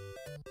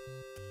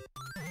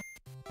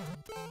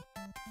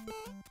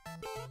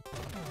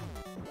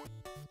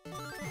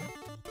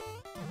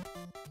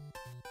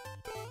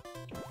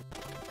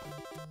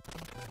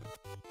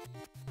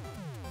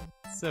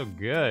 So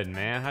good,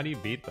 man. How do you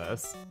beat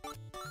this?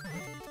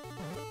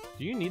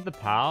 Do you need the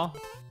POW?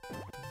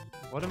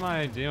 What am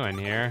I doing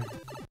here?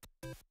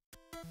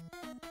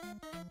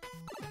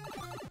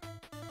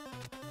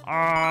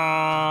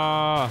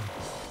 Ah!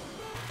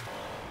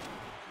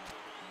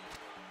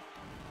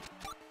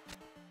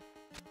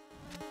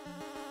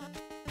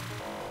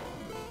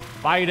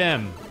 Fight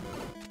him!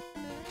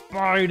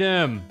 Fight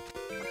him!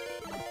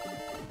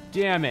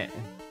 Damn it!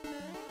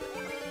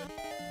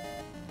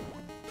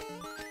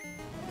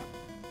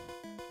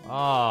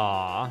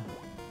 Ah.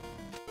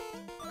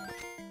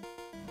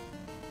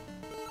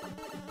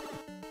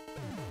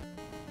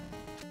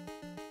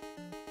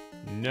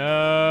 No!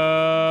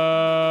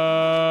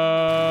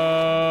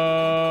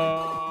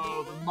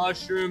 The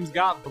mushrooms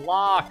got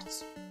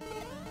blocked.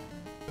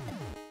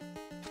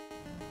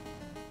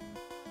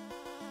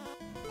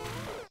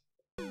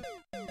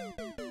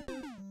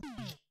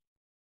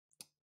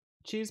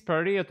 Cheese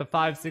Purdy at the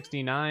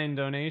 569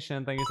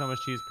 donation. Thank you so much,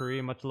 Cheese Purdy.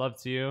 Much love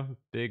to you.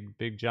 Big,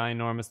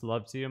 ginormous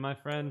love to you, my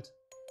friend.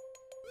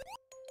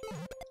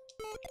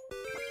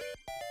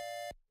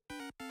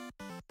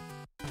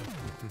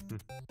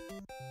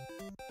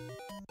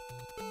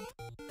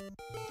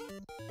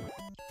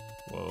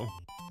 Whoa.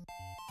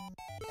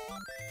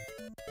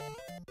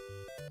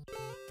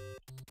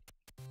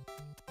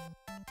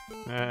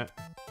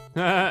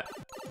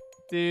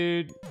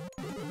 Dude.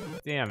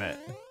 Damn it.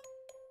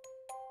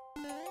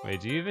 Wait,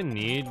 do you even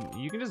need...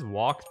 You can just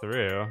walk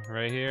through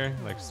right here,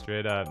 like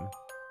straight up.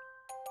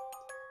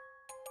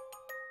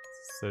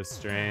 So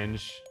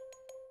strange.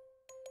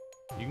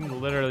 You can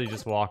literally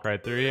just walk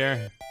right through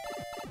here.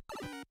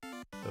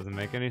 Doesn't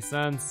make any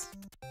sense.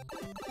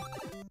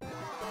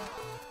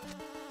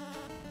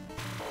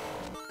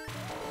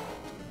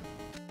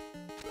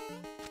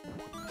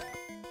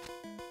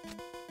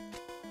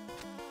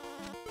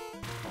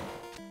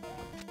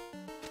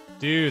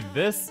 Dude,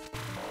 this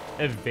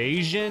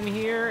evasion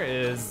here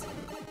is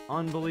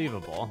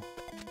unbelievable.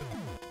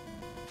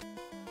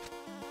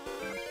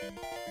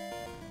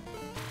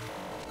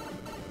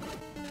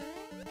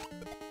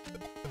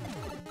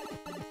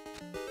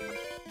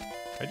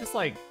 I just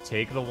like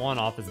take the one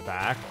off his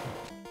back.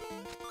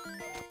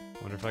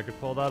 Wonder if I could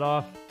pull that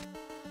off.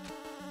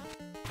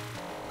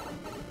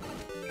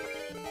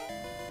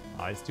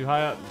 Oh, he's too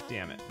high up.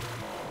 Damn it.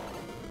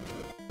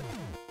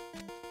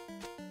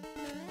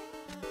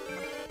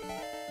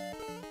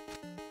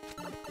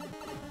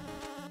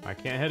 I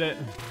can't hit it.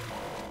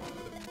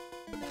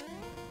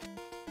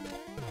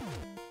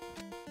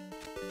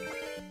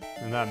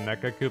 And that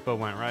Mecha Koopa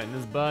went right in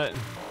his butt.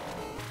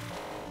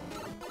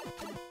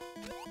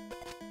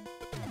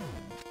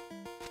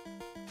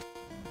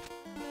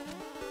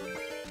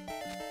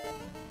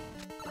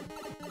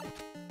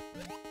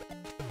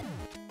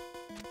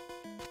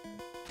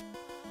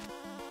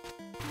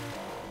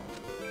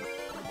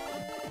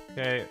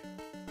 Okay,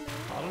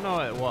 I don't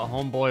know what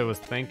Homeboy was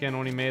thinking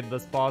when he made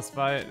this boss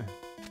fight.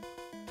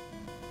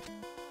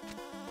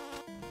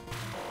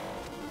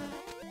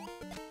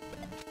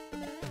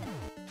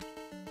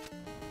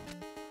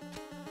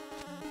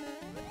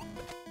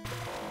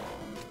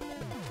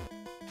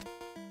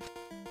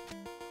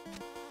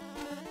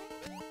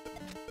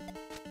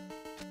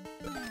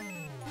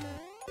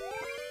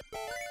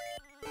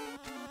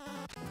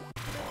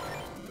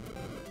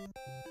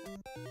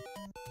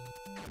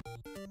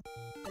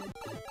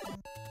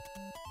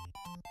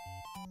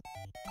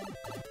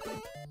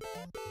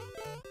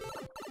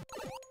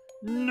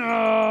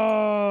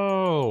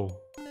 No!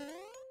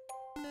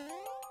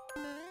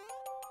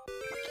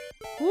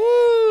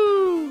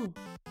 Woo!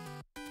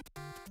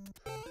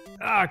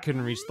 Ah, I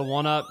couldn't reach the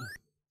one up.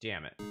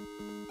 Damn it.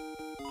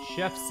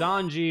 Chef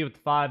Sanji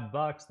with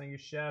 $5. Thank you,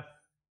 Chef.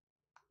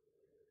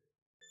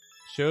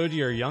 Showed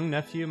your young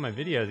nephew my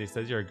videos. He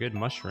says you're a good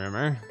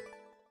mushroomer.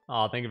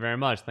 Oh, thank you very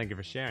much. Thank you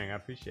for sharing. I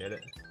appreciate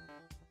it.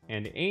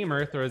 And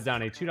Aimer throws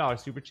down a $2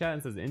 super chat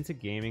and says, into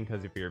gaming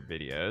because of your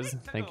videos.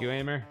 Thank you,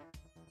 Aimer.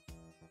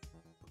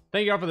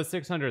 Thank you all for the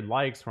 600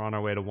 likes. We're on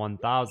our way to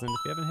 1,000. If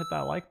you haven't hit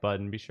that like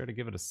button, be sure to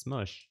give it a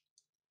smush.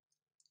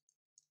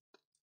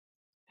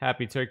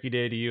 Happy Turkey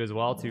Day to you as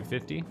well,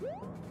 250.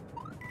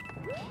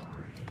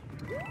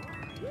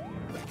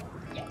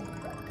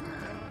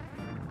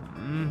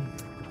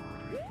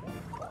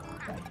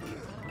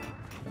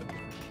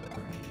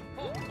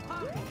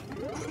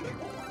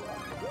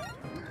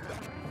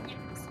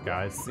 This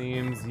guy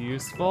seems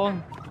useful.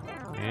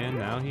 And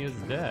now he is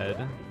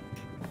dead.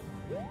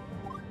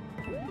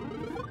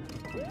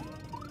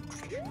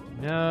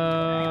 No.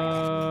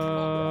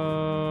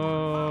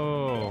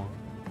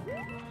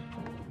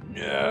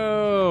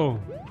 No.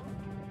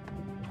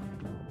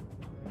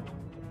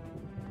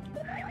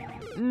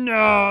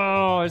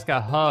 No, I just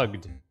got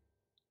hugged.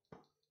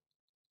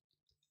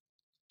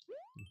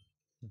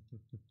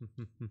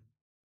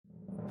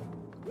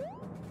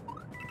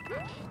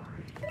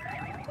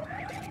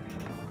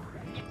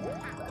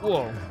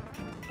 Whoa.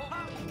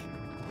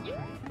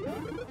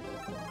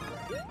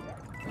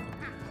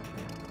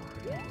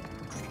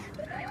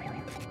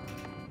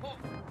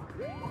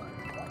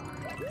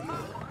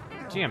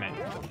 Damn it.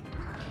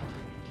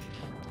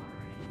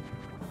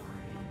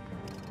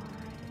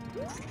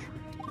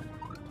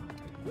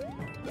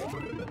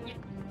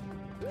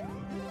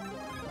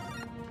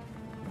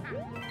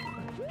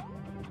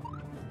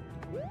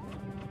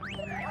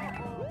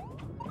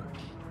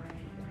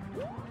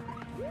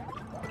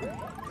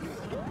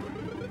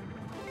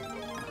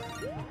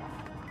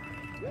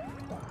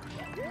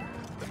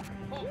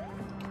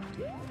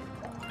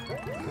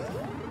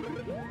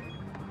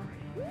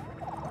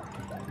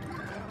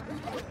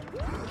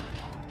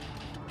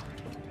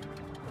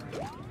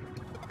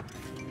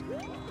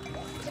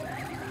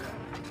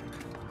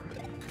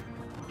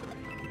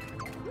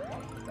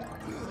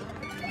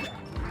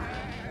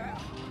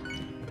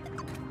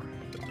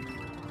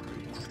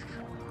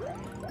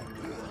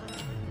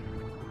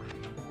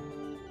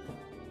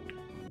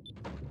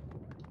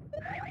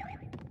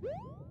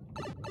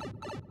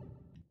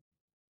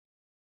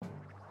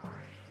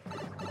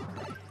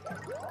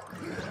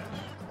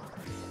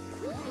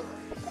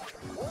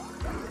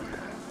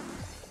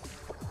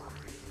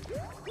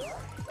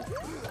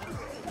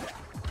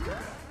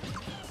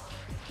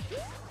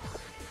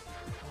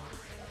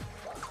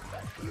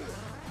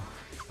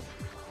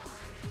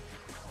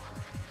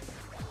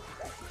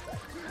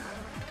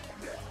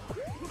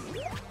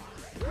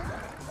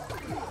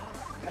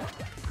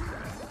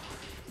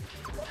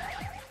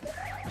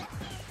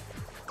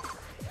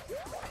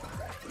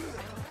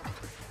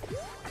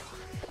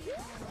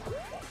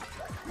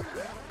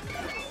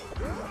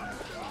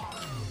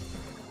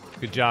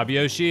 Great job,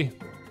 Yoshi.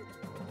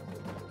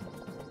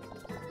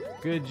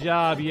 Good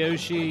job,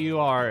 Yoshi. You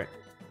are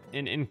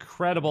an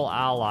incredible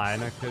ally,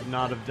 and I could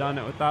not have done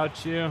it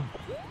without you.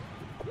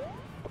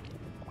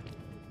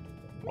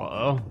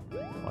 Uh-oh.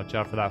 Watch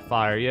out for that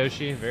fire,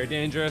 Yoshi. Very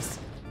dangerous.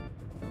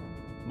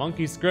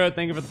 Monkey Scrot,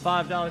 thank you for the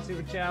 $5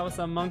 super chat. What's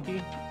up,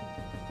 Monkey?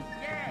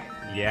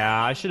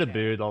 Yeah, I should have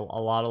booed a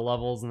lot of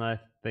levels, and I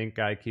think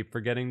I keep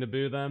forgetting to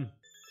boo them.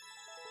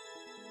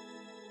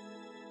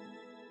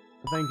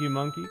 Thank you,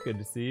 Monkey. Good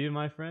to see you,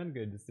 my friend.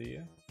 Good to see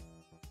you.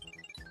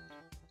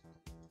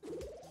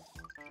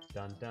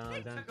 Dun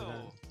dun dun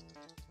dun.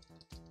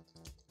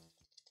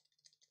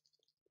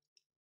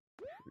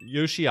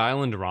 Yoshi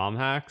Island ROM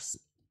hacks.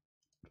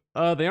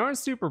 They aren't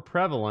super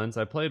prevalent.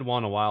 I played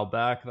one a while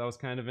back. That was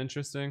kind of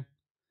interesting.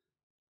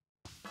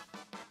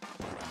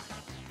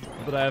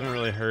 But I haven't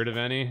really heard of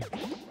any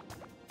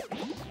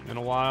in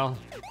a while.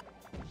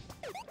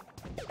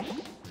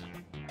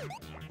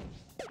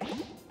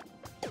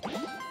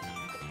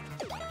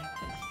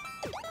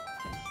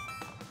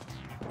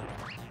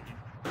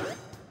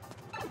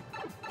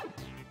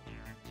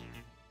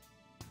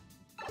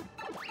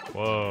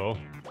 Whoa.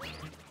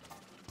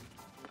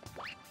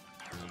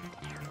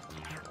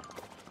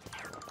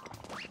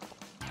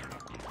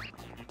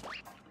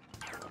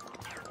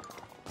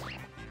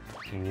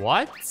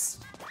 What?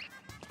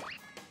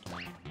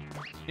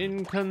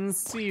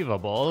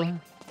 Inconceivable.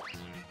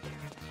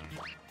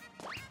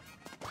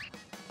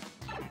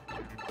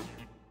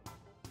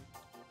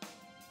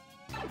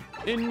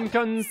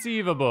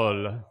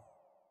 Inconceivable.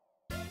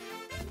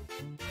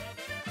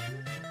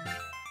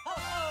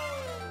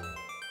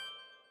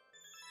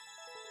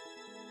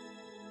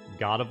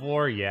 God of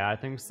War? Yeah, I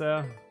think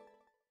so.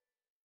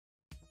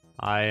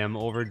 I am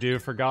overdue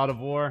for God of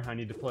War. I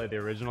need to play the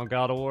original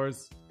God of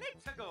Wars.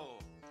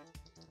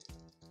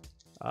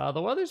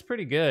 The weather's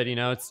pretty good, you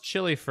know, it's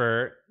chilly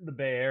for the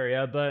Bay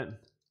Area, but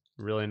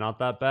really not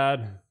that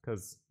bad,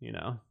 because, you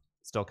know,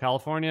 still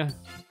California.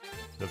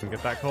 Doesn't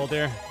get that cold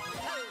here.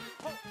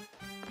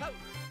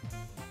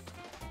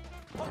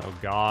 Oh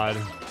god.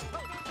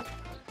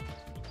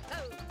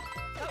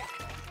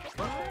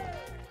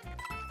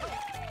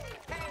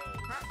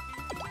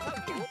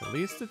 At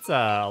least it's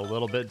a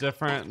little bit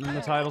different than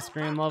the title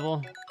screen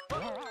level.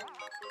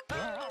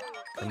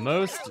 The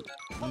most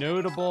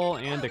notable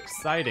and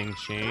exciting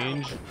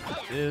change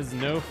is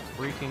no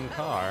freaking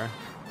car.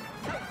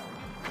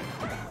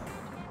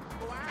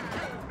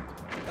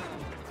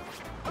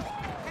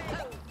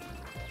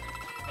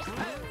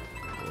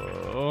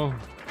 Whoa.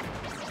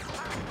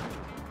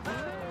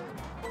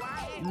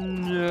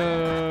 No.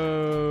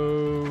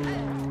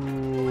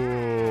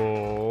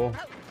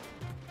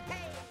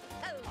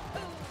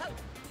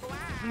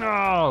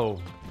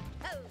 No.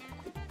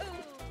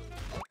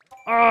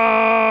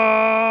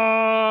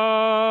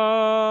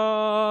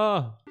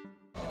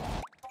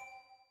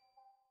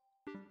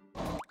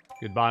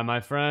 Goodbye, my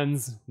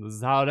friends. This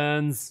is how it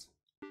ends.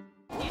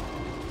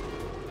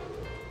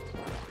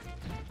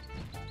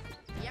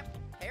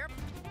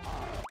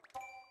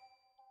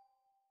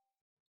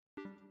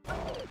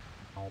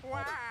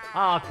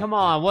 Ah, oh, come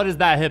on. What is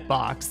that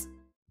hitbox?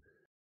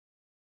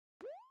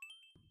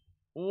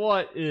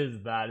 What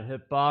is that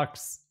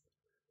hitbox?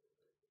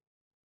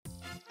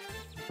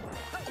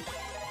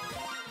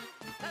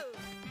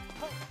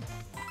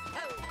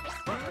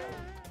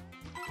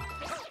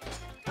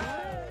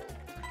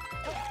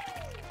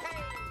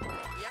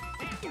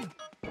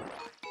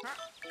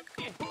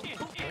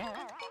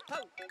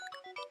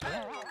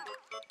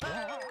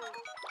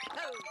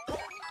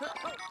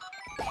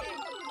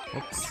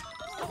 Oops.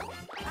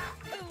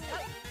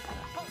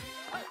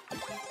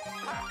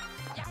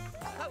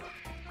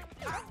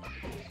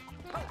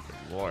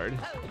 Lord.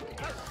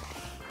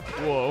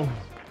 Whoa.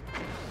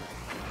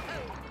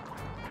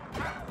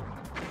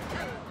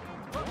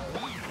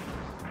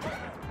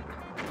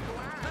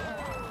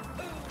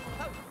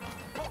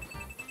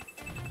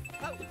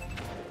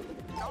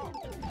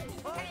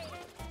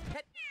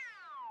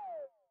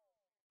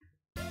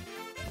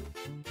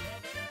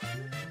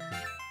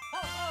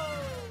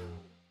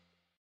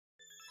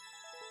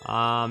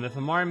 If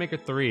a Mario Maker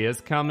 3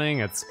 is coming,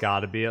 it's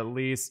gotta be at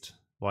least,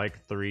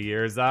 like, 3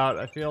 years out,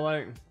 I feel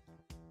like.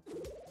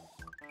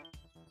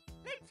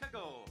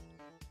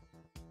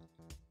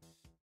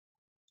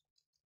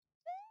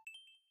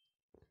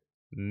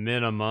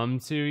 Minimum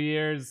 2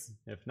 years,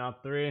 if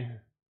not 3.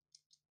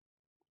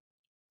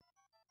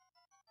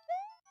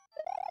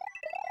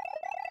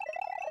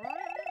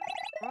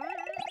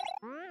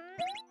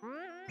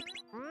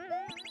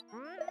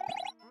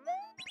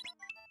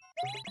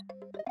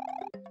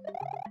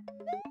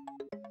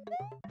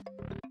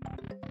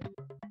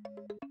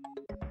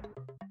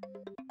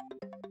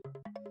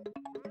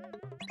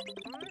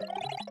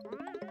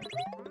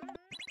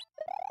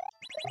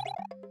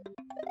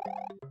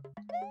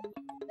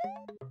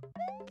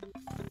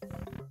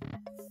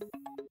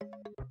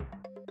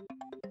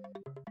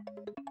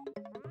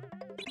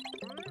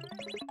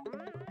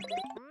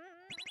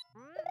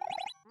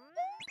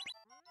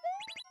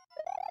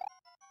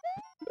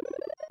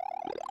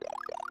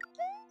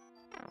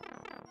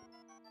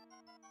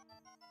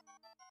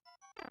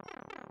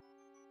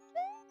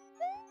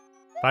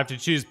 If I have to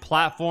choose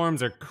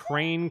platforms or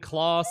crane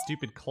claw,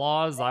 stupid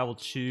claws, I will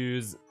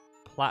choose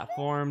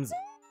platforms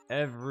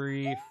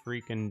every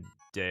freaking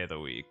day of the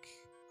week.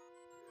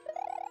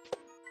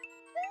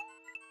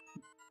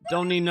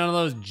 Don't need none of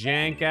those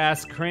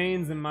jank-ass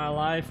cranes in my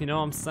life, you know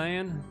what I'm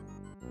saying?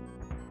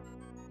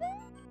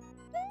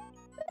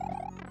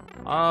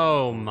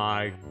 Oh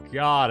my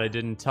god, I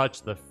didn't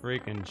touch the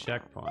freaking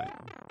checkpoint.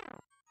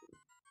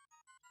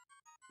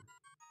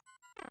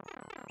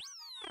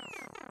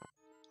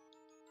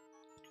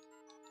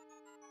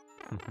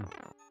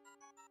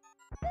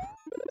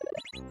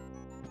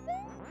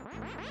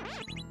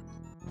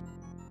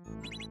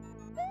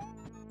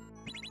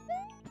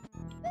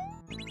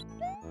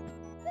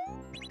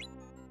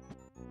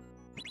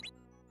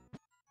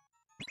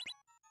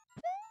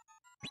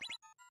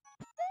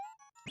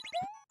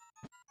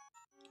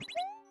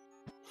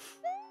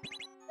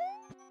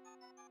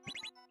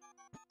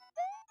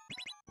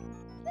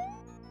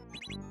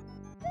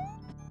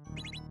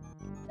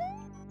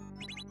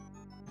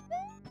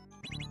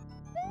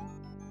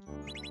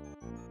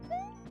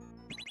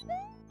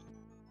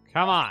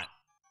 Come on.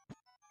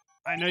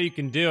 I know you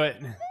can do it.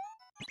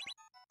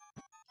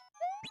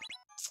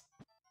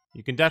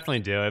 You can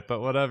definitely do it,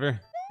 but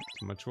whatever.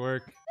 Too much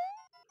work.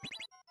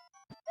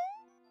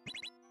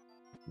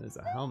 There's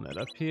a helmet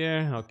up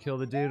here. I'll kill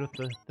the dude with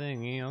the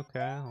thingy.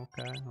 Okay.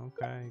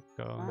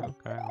 Go.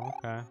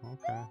 Okay.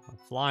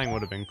 Flying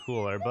would have been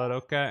cooler, but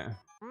okay.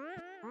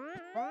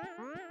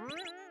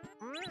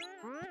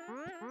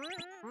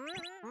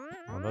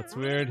 Well, that's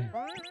weird.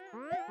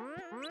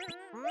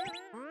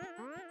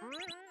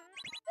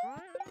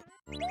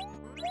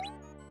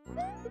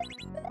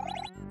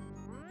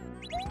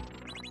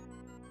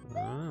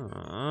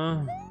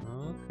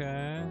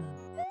 Okay.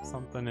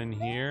 Something in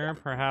here.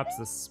 Perhaps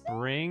a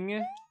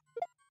spring?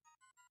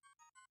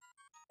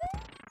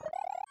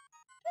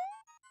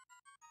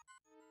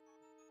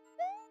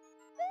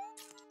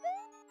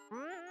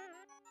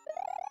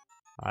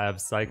 I have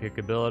psychic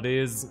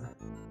abilities.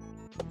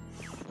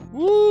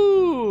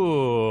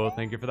 Woo!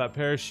 Thank you for that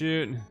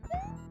parachute.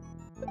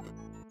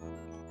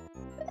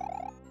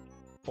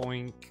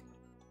 Boink.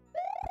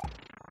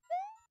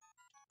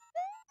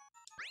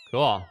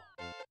 Cool.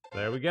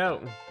 There we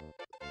go.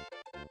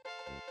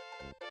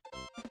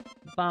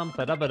 Bum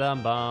ba da ba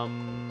dum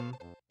bum.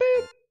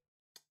 Boop.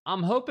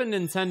 I'm hoping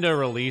Nintendo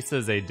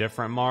releases a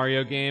different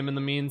Mario game in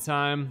the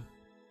meantime.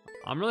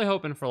 I'm really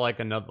hoping for like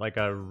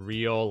a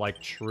real,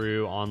 like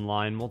true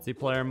online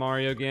multiplayer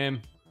Mario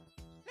game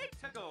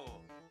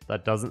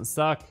that doesn't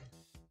suck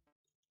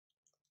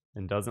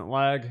and doesn't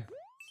lag.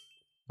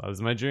 That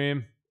was my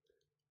dream.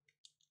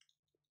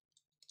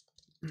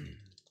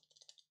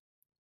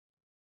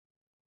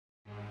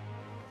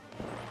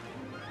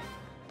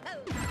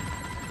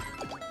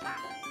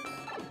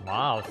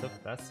 Wow, so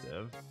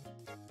festive.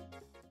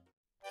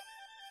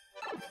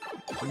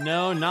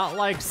 No, not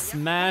like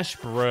Smash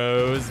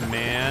Bros,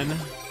 man.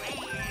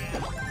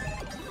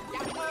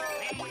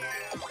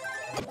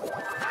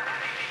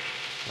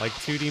 Like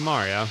 2D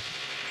Mario.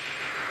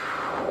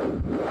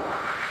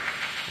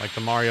 Like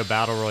the Mario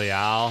Battle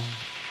Royale.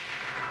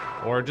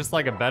 Or just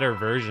like a better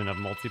version of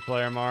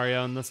multiplayer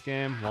Mario in this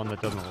game. One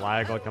that doesn't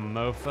lag like a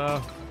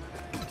mofo.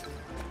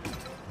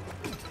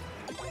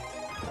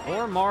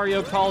 Or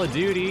Mario Call of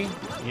Duty,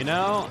 you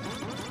know?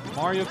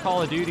 Mario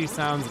Call of Duty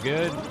sounds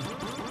good.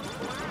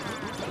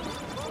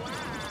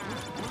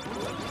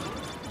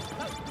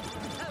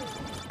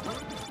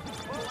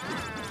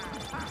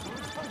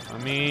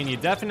 I mean, you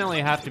definitely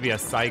have to be a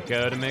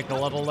psycho to make a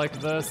level like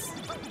this.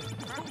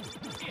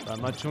 That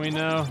much we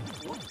know.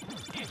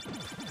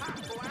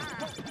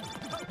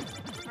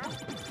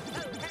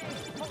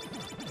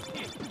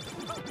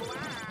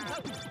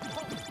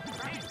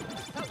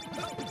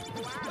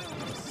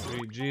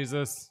 Sweet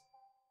Jesus.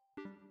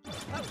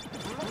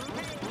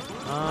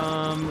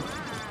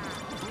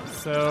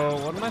 So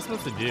what am I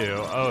supposed to do?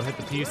 Oh, hit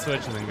the P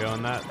switch and then go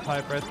in that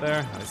pipe right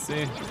there. I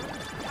see.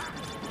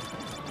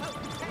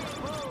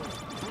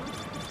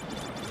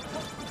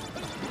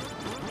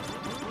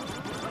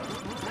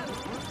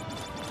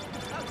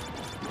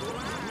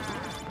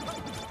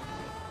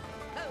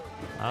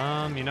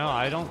 You know,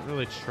 I don't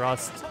really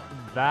trust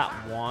that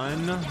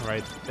one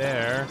right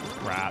there.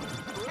 Crap.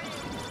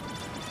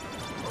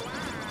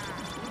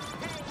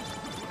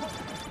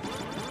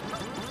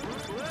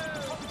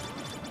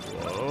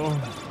 Whoa.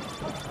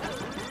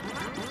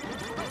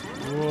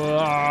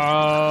 Whoa.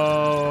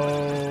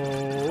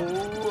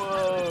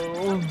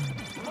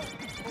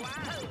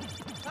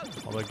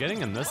 Although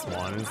getting in this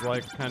one is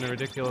like kind of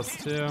ridiculous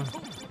too.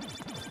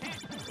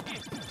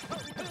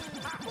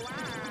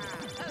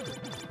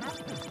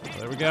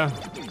 There we go.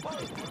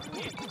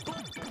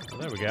 Oh,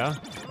 there we go.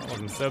 That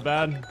wasn't so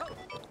bad.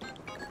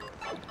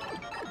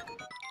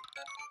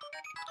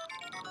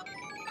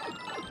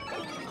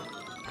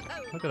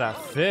 Look at that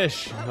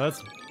fish.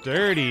 That's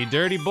dirty,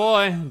 dirty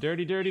boy.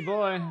 Dirty, dirty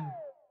boy.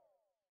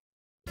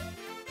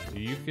 Do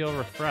you feel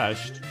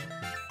refreshed?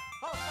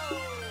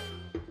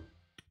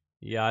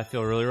 Yeah, I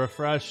feel really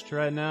refreshed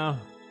right now.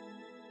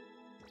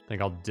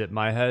 think I'll dip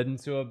my head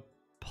into a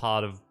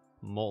pot of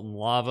molten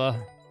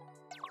lava.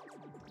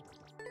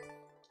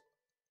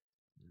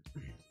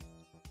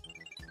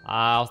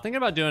 I was thinking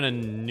about doing a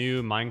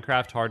new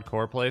Minecraft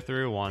hardcore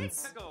playthrough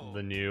once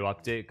the new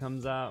update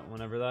comes out,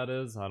 whenever that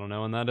is. I don't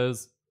know when that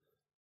is.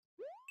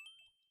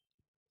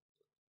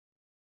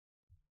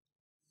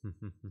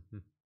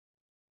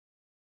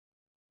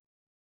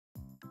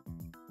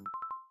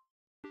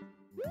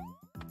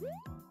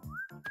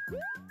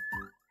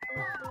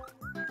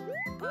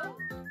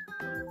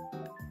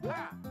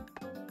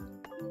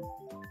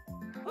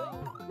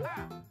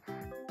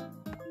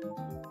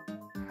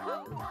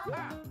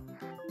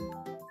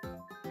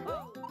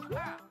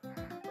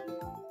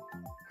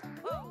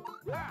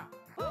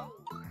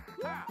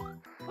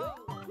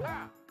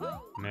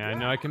 Man, I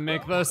know I can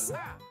make this.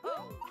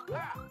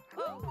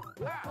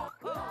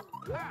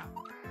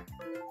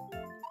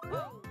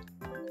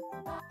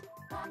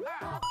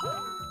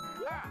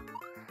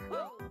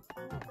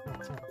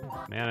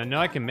 Man, I know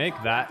I can make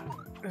that.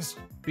 Just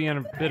being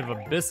a bit of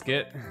a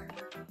biscuit.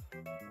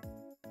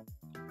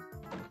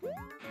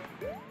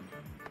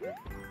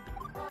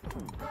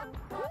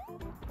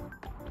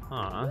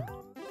 Huh.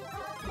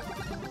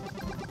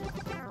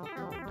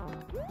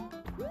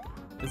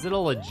 Is it a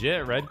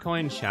legit red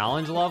coin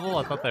challenge level?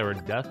 I thought they were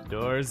death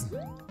doors.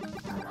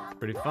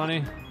 Pretty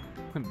funny.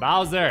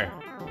 Bowser!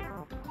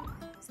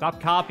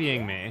 Stop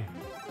copying me.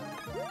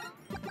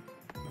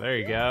 There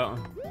you go.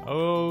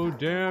 Oh,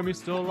 damn, he's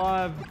still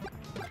alive.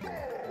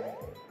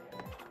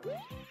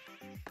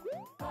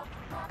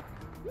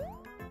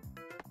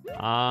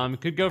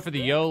 Could go for the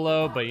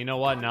YOLO, but you know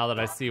what? Now that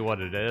I see what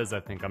it is, I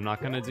think I'm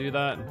not gonna do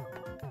that.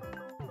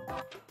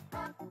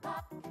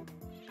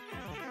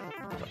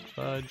 The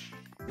fudge.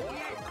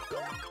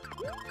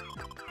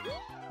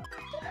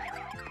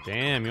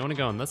 Damn, you wanna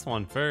go on this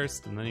one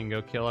first, and then you can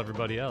go kill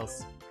everybody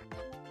else.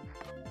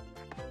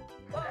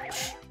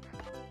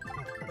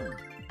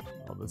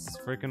 Oh, this is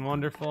freaking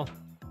wonderful.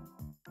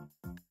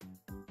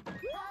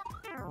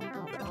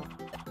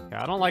 Okay,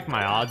 I don't like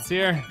my odds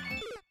here.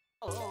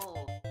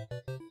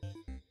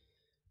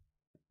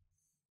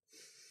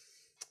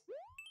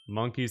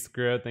 Monkey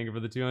screw it, thank you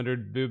for the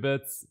 200 boo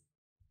bits.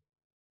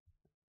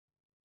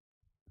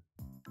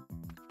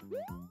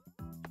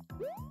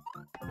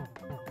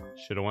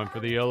 Should've went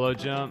for the YOLO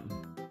jump.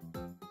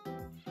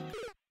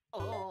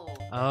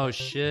 Oh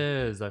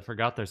shiz, I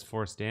forgot there's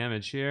force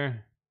damage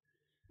here.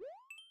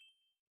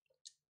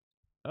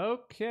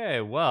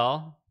 Okay,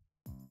 well.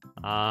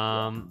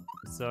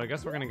 So I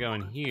guess we're gonna go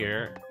in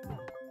here.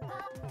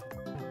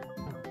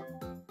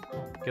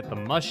 Get the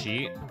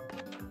mushy.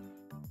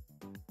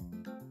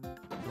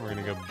 We're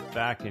gonna go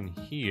back in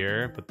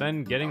here, but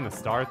then getting the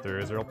star through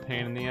is a real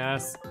pain in the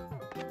ass.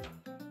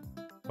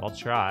 I'll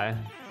try.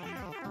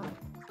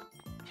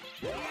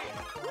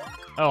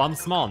 Oh, I'm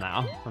small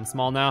now. I'm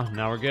small now.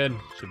 Now we're good.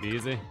 Should be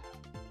easy.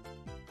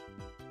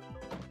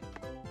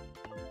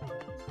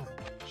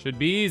 Should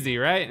be easy,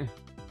 right?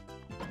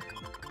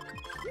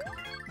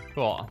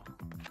 Cool.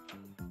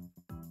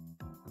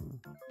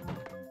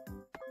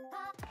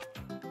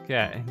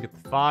 Okay, get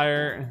the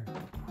fire.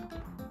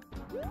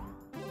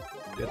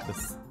 Get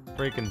this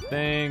freaking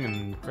thing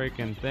and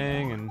freaking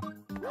thing and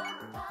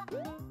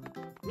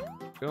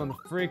go in the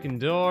freaking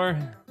door.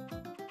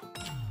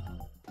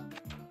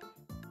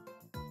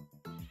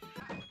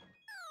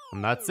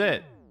 And that's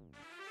it.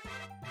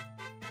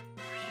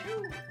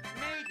 You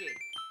made it.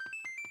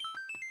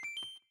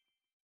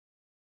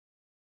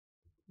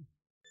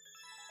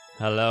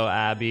 Hello,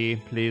 Abby.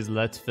 Please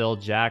let Phil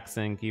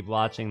Jackson keep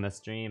watching the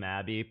stream,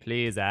 Abby.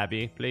 Please,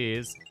 Abby,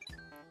 please.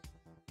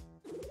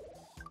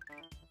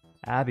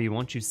 Abby,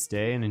 won't you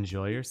stay and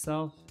enjoy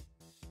yourself?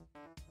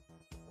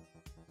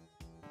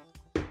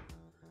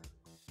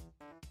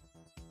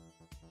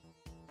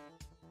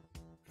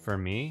 For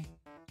me?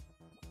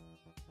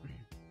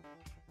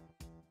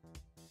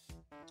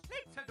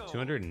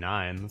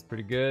 209, that's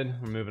pretty good.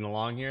 We're moving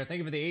along here. Thank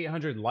you for the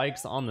 800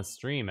 likes on the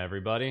stream,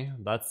 everybody.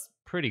 That's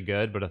pretty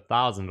good, but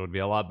 1,000 would be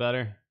a lot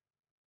better.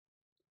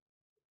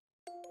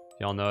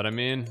 Y'all know what I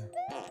mean?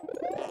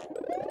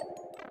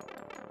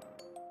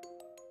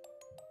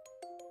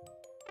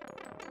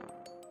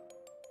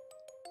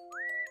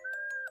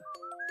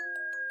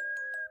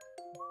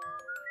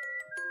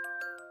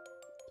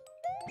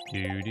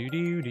 Do do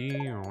do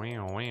do.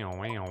 Wow wow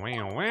wow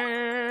wow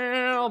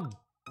wow.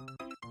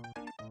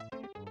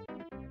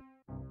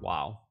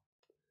 Wow.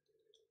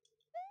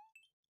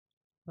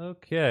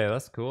 Okay,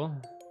 that's cool.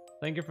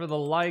 Thank you for the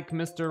like,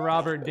 Mr.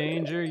 Robert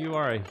Danger. You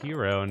are a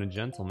hero and a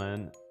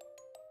gentleman.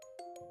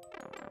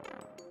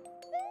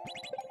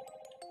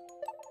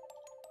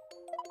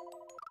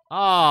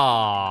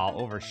 Ah,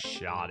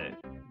 overshot it.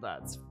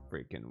 That's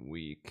freaking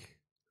weak.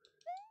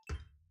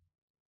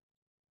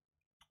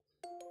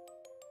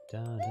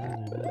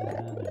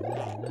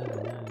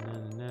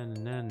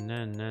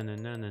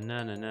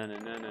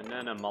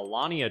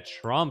 Melania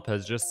Trump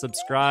has just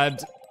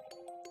subscribed.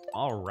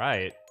 All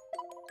right.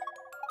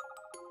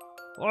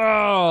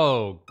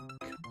 Whoa!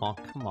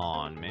 Come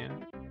on,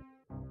 man.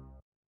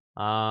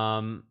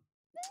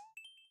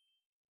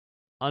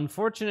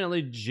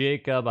 Unfortunately,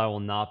 Jacob, I will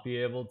not be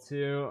able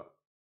to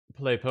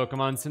play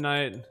Pokemon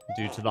tonight.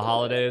 Due to the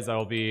holidays, I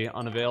will be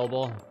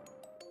unavailable.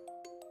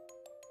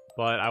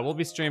 But I will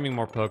be streaming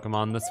more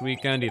Pokemon this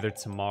weekend, either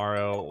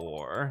tomorrow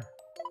or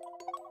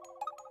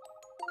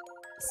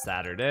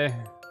Saturday.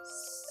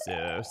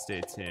 So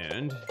stay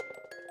tuned.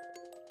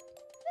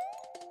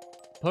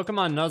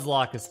 Pokemon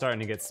Nuzlocke is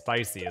starting to get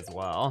spicy as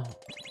well.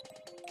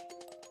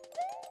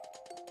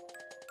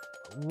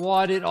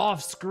 What? It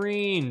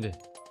off-screened!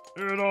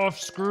 It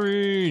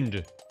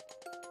off-screened!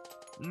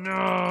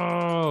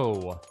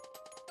 No!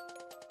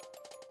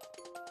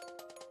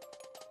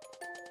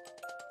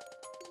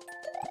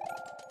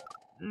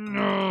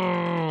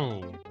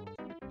 No!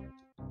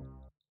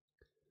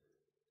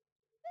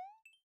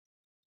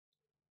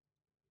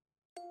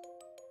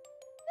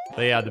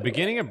 But yeah, the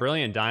beginning of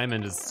Brilliant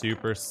Diamond is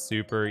super,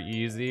 super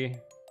easy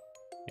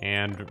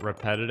and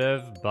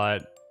repetitive,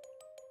 but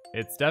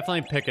it's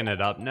definitely picking it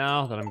up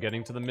now that I'm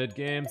getting to the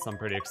mid-game, so I'm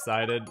pretty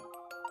excited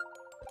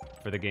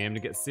for the game to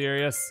get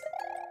serious.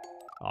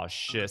 Oh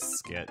shit,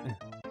 Skit.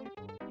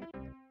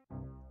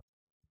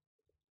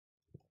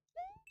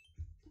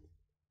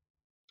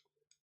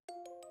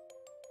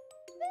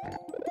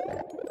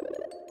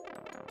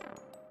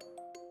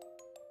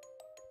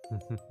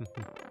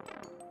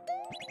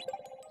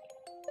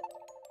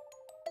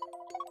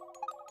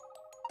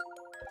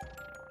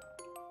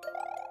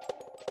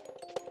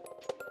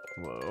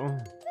 Whoa.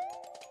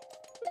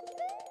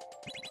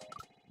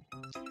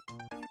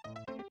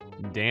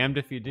 Damned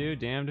if you do,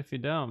 damned if you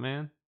don't,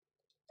 man.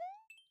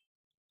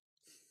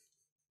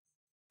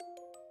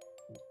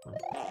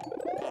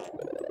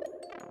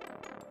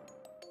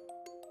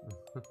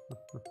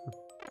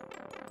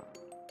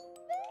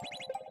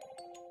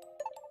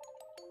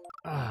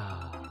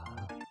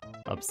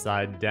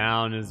 Upside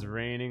down is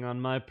raining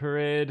on my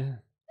parade.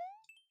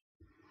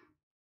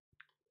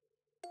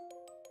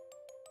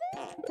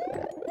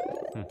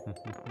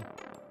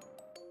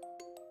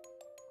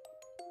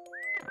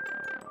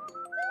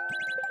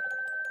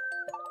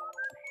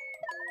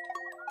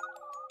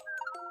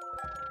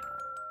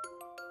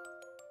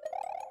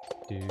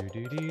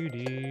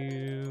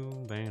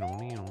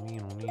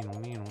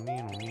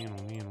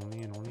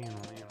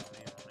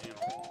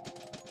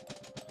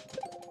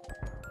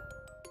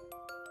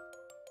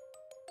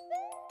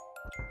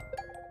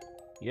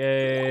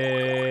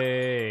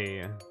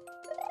 Yay!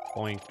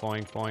 Boink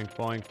boink boink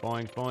boink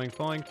boink boink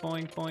boink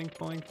boink boink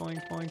boink boink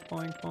boink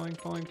boink boink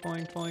boink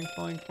boink boink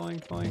boink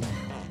boink boink.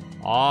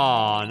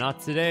 Aw,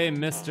 not today,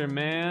 Mr.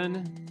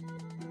 Man.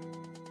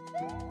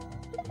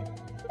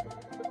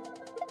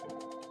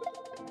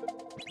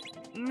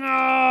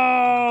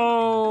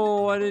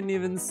 No! I didn't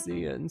even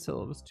see it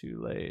until it was too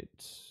late.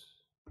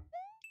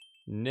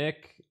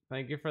 Nick,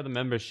 thank you for the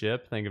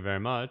membership. Thank you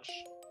very much.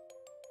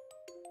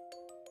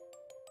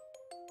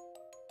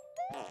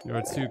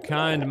 You're too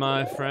kind,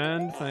 my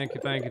friend. Thank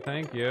you, thank you,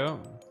 thank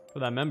you for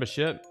that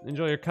membership.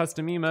 Enjoy your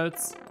custom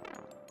emotes.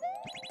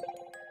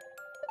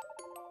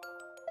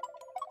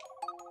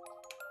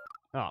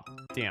 Oh,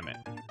 damn it.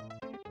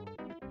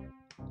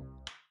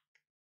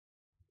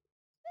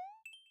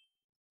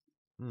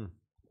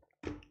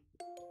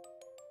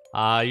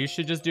 You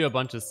should just do a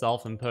bunch of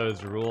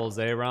self-imposed rules,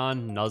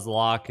 Aaron.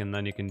 Nuzlocke, and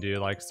then you can do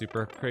like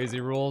super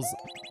crazy rules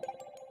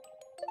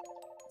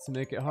to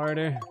make it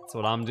harder. That's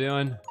what I'm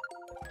doing.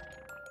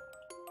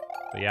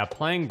 But yeah,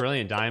 playing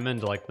Brilliant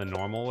Diamond like the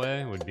normal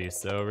way would be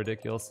so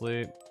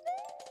ridiculously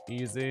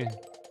easy.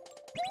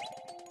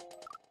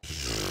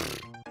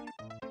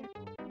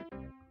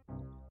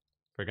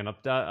 Freaking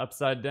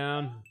upside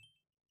down.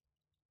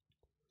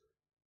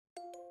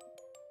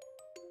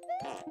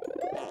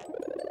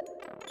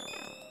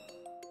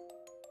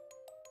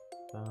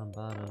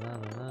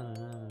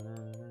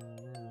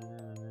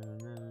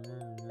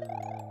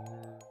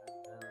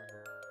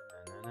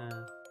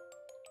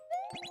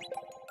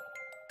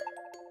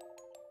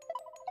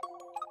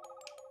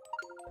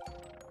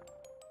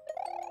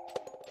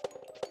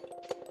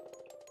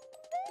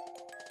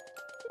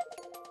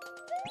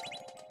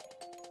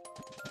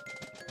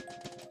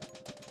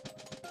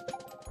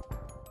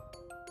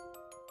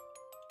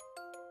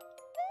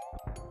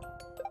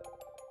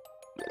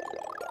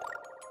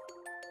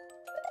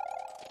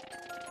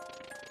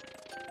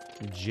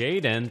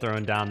 Jaden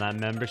throwing down that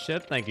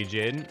membership. Thank you,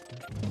 Jaden.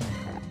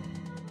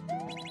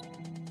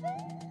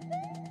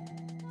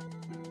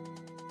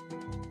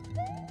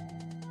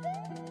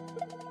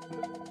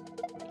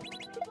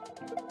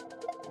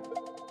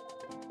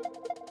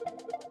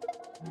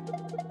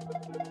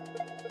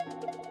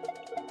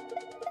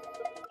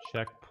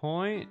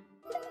 Checkpoint.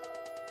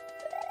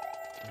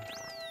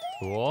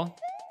 Cool.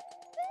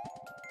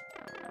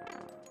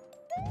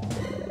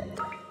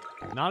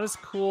 Not as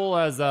cool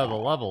as the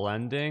level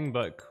ending,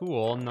 but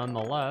cool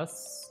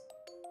nonetheless.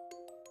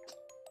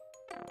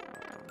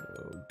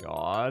 Oh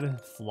god.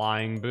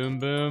 Flying boom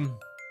boom.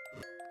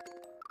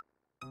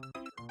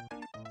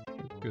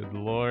 Good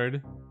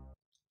lord.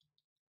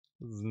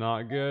 This is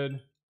not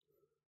good.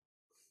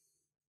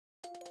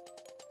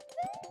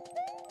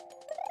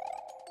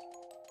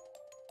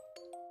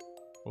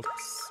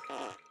 Whoops.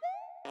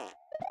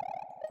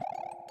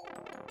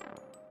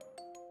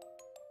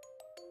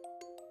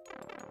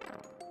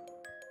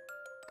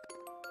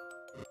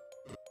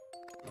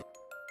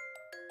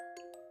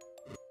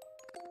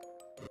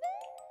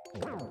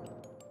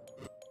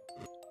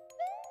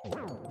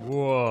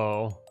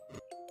 Whoa.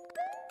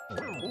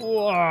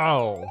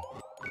 Whoa.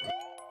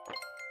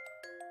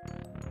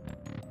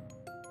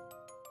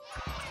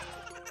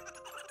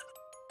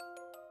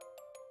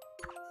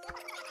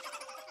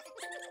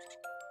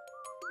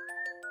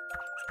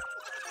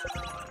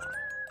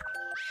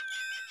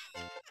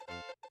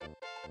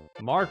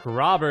 Mark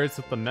Roberts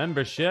with the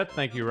membership.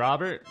 Thank you,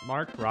 Robert.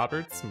 Mark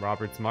Roberts.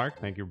 Mark.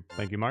 Thank you,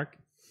 Mark.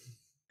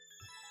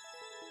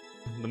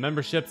 The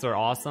memberships are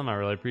awesome. I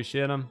really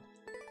appreciate them.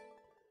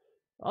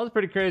 That was a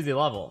pretty crazy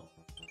level.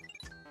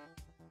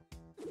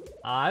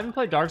 I haven't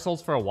played Dark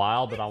Souls for a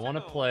while, but I want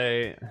to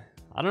play...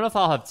 I don't know if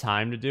I'll have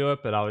time to do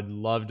it, but I would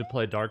love to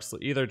play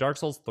either Dark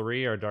Souls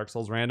 3 or Dark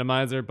Souls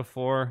Randomizer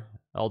before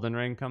Elden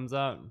Ring comes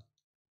out.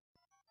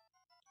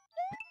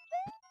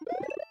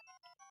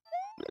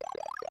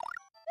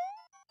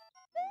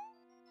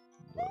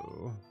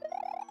 Whoa.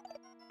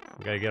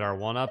 We gotta get our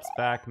 1-ups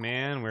back,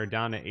 man. We're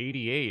down to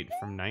 88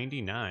 from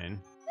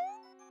 99.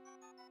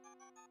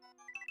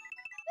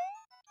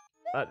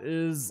 That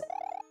is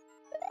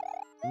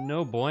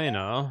no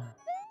bueno.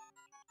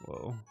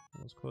 Whoa,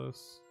 that was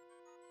close.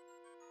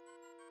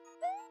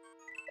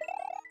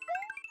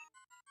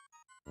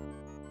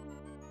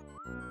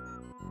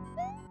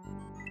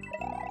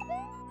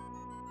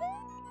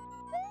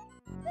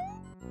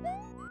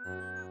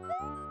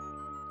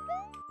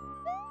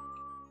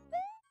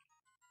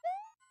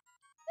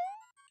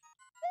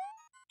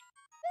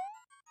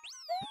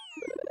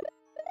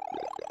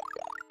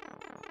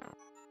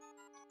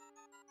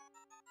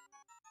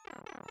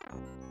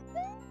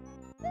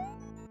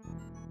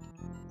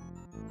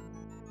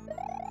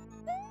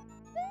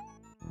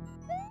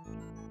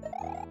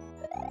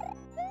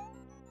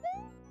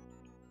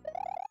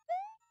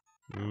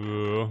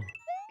 Ooh,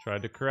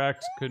 tried to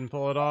correct, couldn't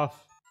pull it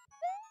off.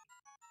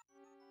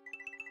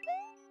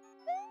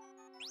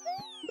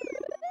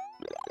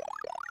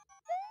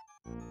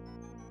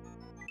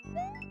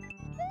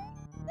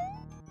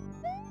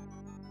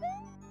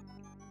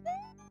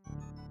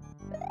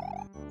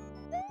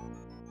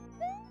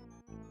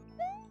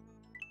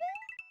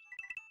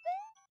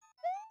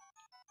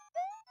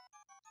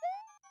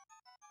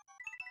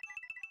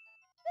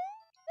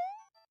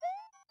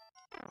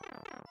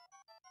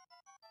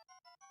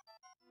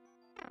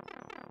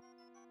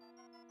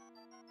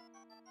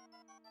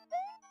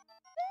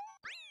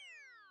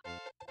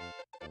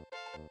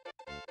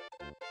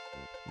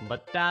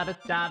 But da da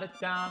da da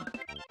da.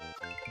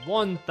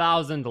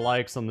 1,000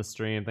 likes on the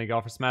stream. Thank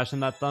y'all for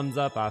smashing that thumbs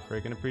up. I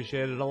freaking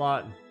appreciate it a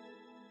lot.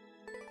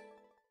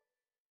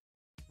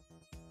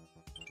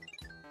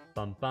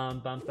 Bum bum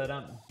bum ba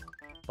dum.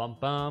 Bum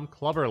bum.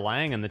 Clubber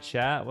Lang in the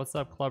chat. What's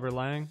up, Clubber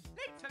Lang?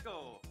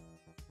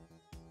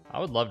 I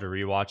would love to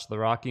rewatch the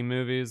Rocky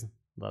movies.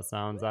 That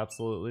sounds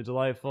absolutely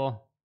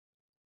delightful.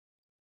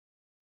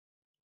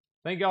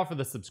 Thank y'all for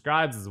the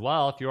subscribes as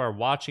well. If you are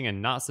watching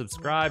and not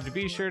subscribed,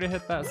 be sure to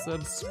hit that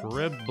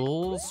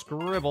subscribble.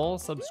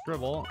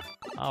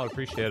 I would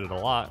appreciate it a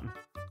lot.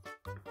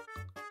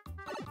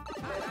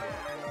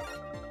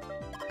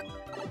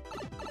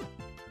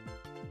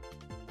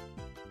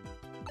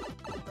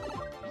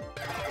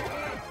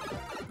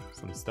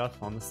 Some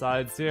stuff on the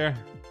sides here.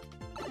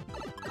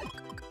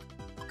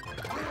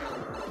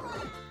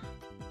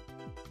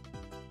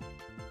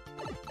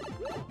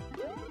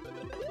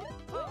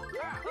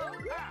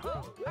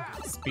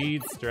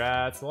 Speed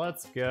strats,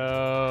 let's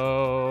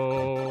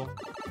go.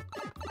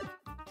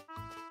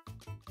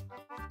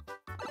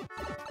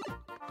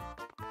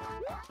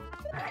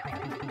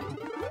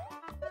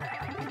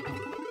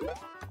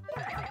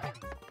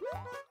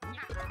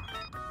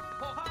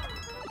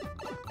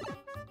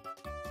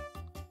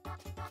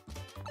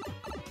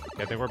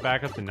 Okay, I think we're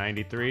back up to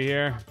 93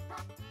 here.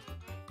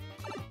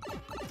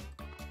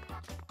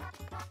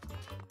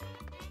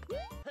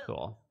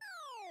 Cool.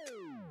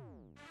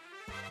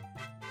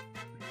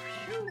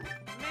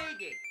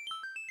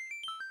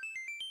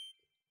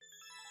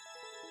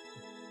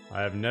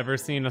 I have never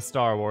seen a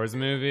Star Wars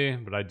movie,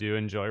 but I do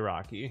enjoy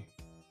Rocky.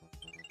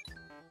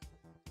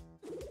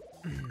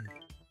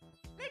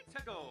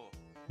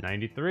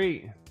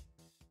 93.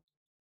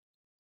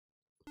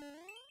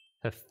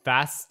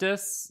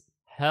 Hephaestus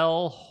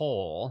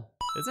Hellhole.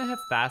 Isn't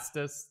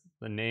Hephaestus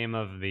the name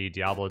of the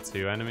Diablo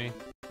 2 enemy?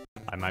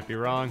 I might be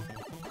wrong.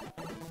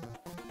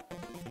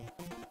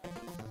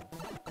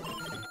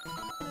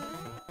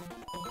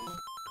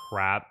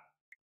 Crap.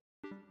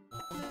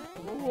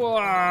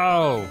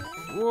 Whoa!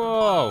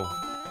 Whoa!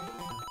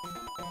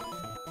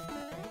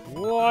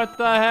 What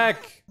the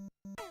heck?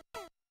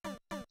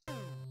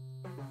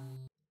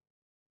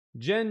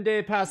 Jen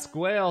De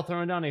Pasquale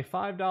throwing down a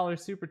 $5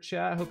 super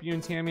chat. Hope you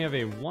and Tammy have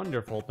a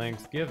wonderful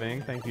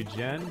Thanksgiving. Thank you,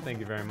 Jen. Thank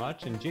you very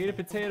much. And Jada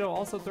Potato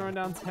also throwing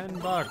down 10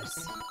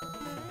 bucks.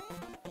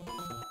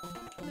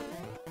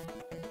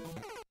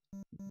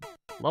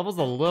 Level's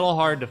a little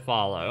hard to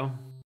follow.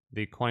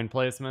 The coin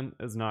placement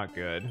is not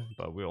good,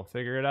 but we'll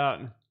figure it out.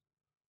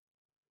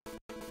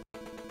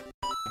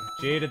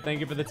 Jaded, thank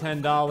you for the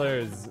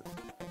 $10.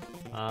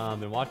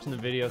 Been watching the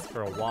videos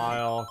for a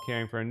while,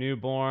 caring for a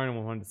newborn,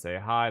 and wanted to say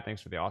hi.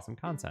 Thanks for the awesome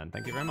content.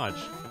 Thank you very much.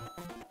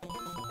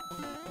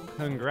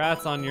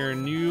 Congrats on your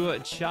new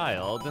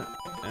child,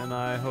 and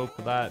I hope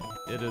that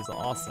it is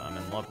awesome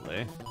and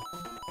lovely.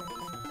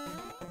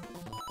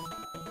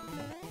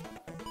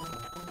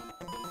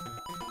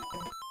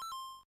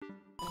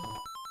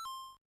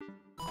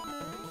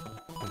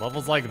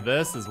 Levels like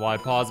this is why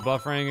pause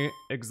buffering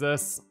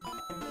exists.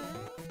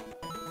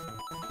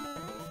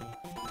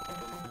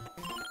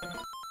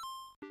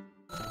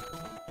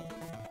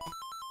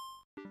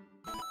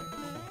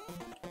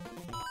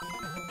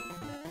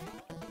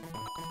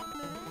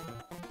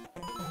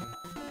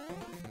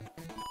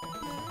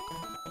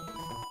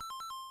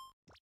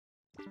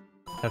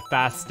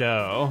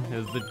 Hefasto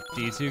is the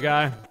D2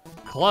 guy.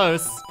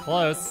 Close,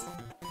 close.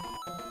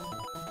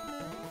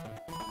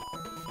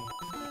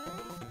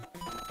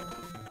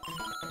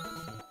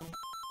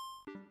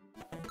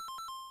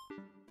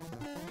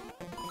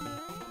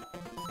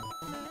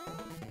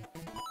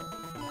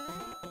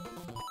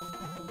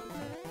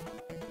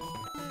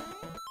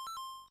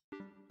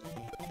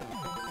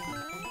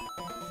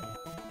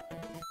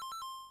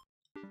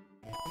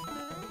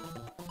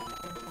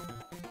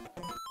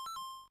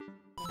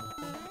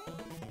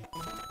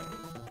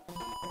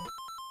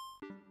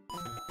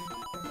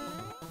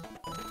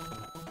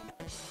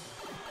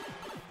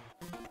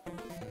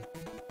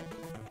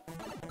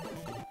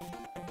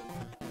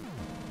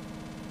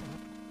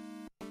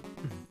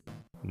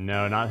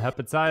 No, not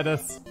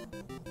hepatitis.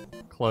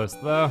 Close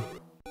though.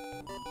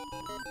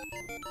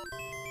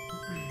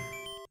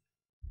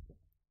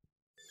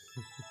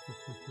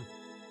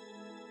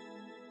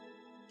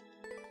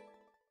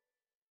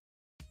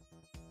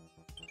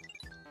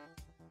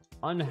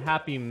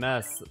 Unhappy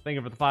Mess. Thank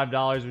you for the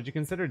 $5. Would you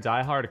consider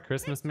Die Hard a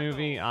Christmas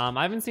movie?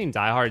 I haven't seen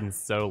Die Hard in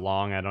so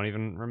long, I don't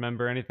even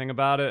remember anything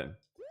about it.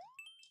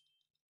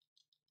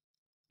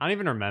 I don't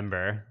even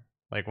remember.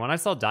 Like, when I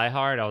saw Die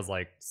Hard, I was,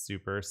 like,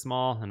 super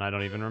small, and I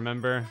don't even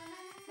remember.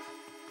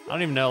 I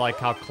don't even know, like,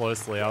 how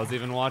closely I was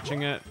even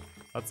watching it.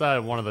 That's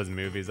one of those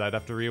movies I'd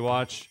have to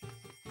rewatch.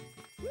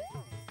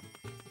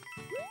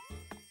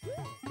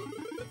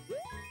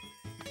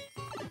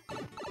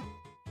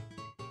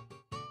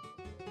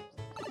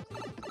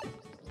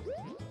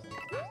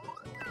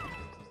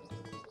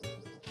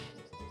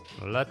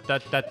 La da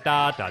da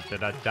da da da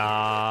da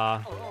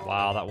da.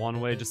 Wow, that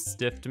one way just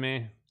stiffed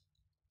me.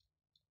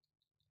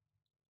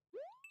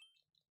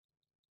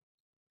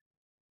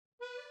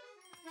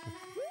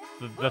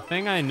 The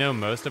thing I know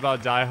most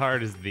about Die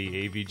Hard is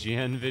the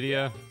AVGN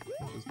video,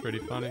 which was pretty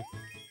funny.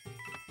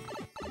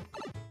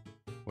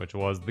 Which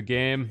was the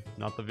game,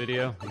 not the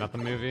video, not the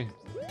movie.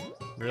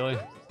 Really?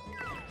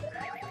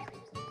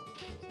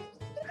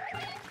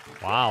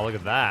 Wow, look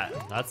at that.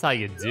 That's how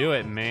you do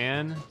it,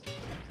 man.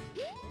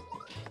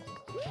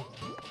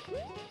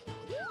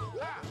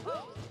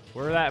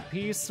 Where that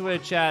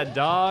P-switch at,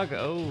 dog?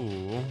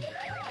 Oh.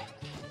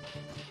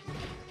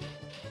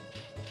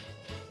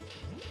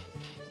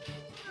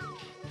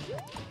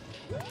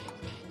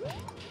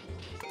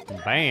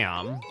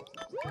 Bam.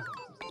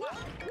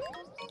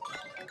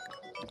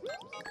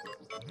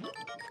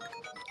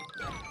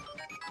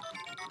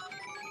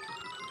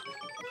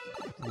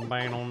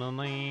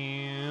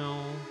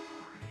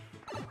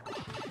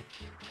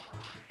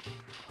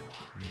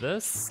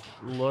 This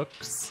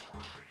looks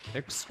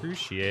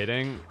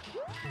excruciating.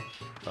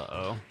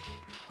 Uh-oh.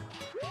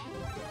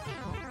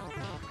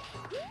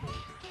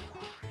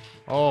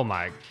 Oh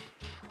my.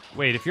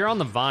 Wait, if you're on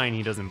the vine,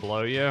 he doesn't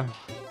blow you?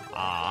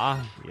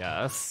 Ah,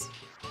 yes.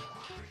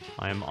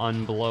 I am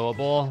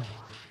unblowable.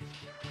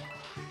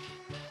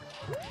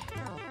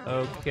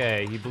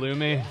 Okay, he blew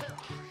me.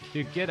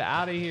 Dude, get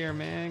out of here,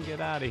 man.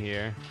 Get out of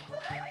here.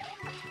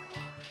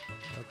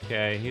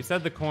 Okay, he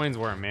said the coins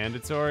weren't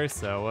mandatory,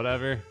 so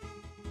whatever.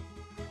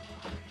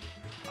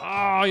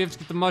 Oh, you have to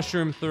get the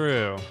mushroom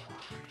through.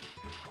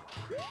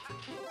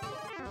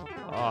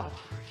 Oh.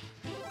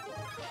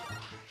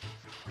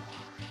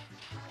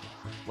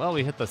 Well,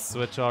 we hit the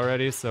switch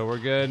already, so we're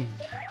good.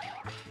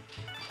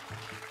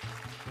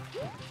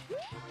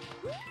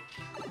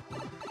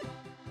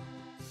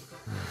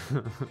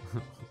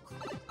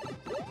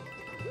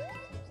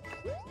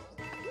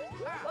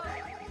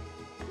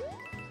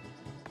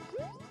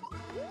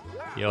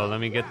 Yo, let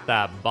me get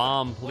that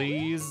bomb,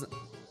 please.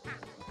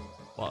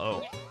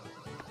 Uh-oh.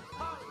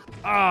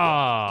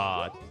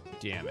 Ah,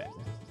 damn it.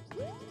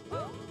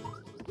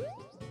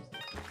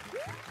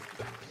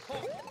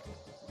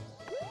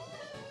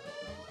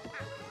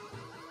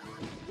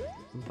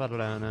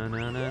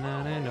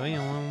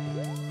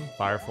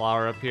 Fire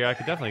flower up here. I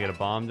could definitely get a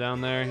bomb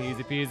down there,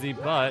 easy peasy,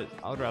 but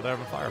I would rather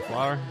have a fire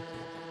flower.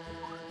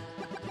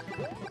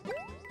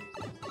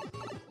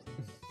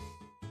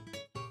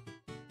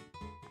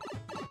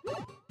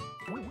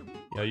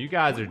 Yo, you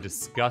guys are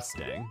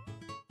disgusting.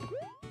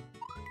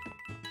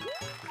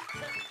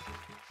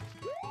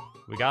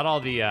 We got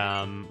all the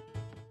Yes.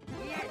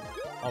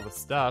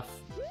 stuff.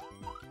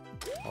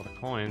 All the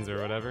coins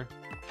or whatever.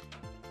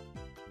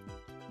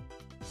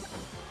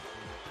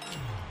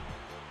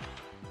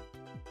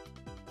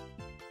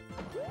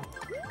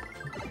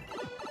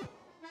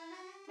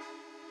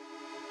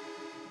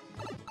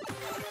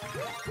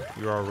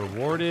 You are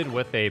rewarded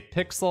with a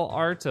pixel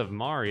art of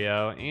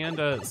Mario and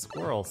a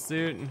squirrel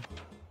suit.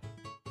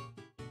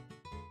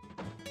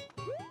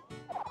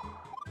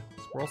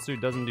 Squirrel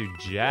suit doesn't do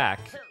jack.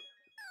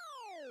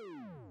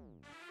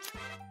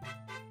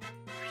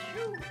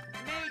 Phew,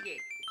 made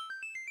it.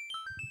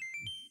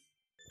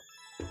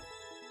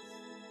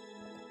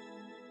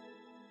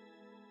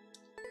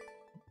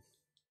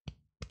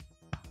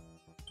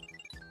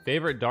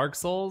 Favorite Dark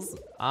Souls?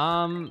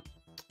 Let's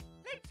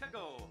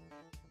go.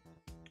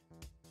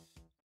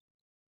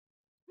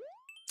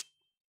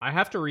 I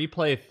have to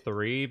replay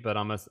 3, but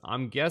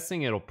I'm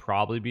guessing it'll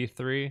probably be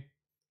 3.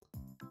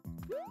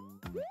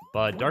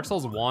 But Dark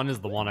Souls 1 is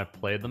the one I've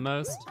played the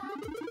most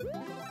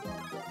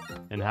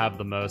and have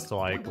the most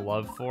like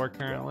love for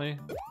currently.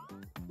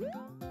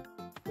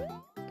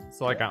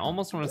 So like I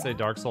almost want to say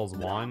Dark Souls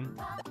 1,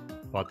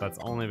 but that's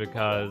only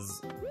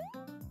because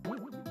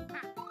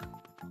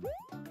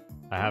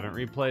I haven't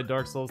replayed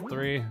Dark Souls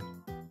 3.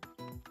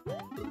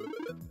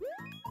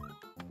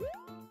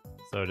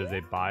 So it is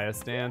a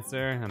biased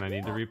answer, and I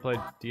need to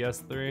replay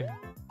DS3.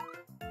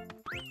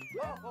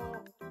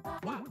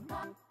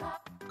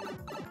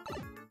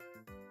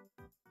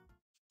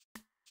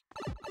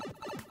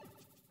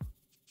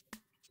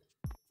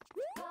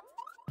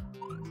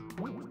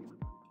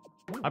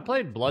 I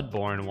played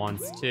Bloodborne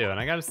once too, and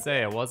I gotta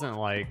say, it wasn't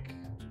like...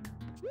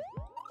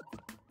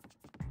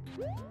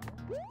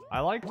 I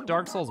liked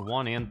Dark Souls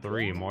 1 and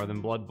 3 more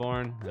than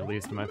Bloodborne, at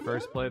least in my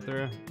first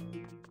playthrough.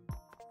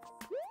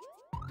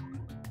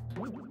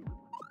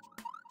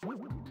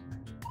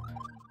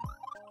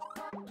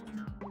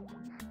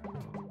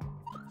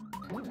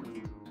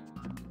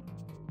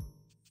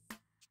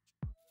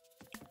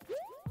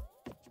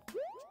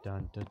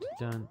 Dun, dun,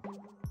 dun, dun.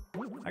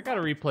 I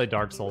gotta replay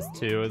Dark Souls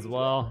 2 as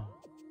well.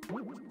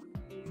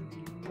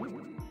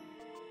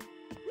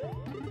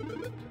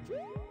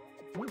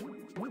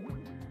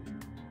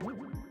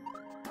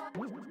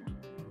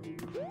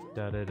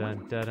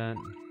 Da-da-dun, da-dun.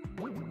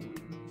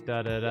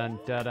 Da-da-dun,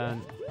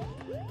 da-dun.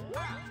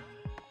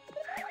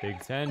 Big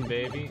 10,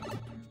 baby.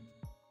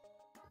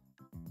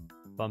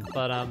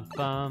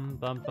 Bum-ba-dum-bum,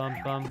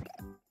 bum-bum-bum.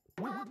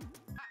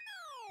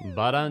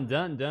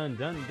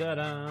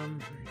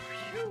 Ba-dun-dun-dun-dun-dun-dun.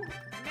 Phew,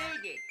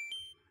 made it.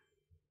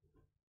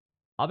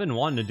 I've been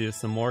wanting to do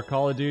some more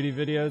Call of Duty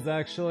videos,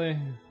 actually.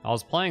 I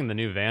was playing the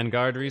new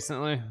Vanguard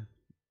recently.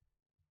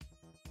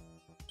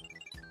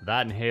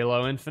 That and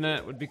Halo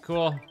Infinite would be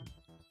cool.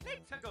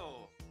 Let's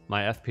go.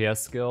 My FPS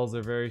skills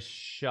are very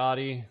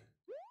shoddy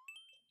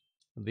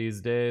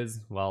these days.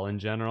 Well, in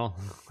general,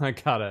 I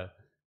gotta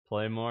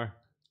play more.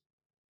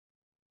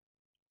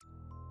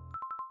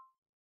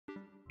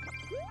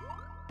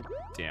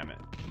 Damn it.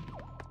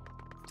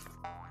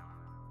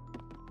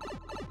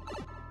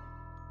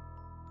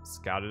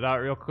 Scout it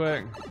out real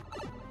quick.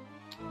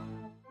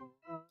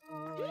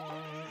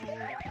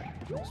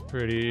 Looks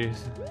pretty...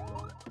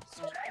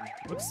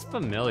 Looks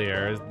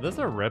familiar. Is this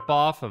a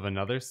ripoff of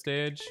another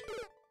stage?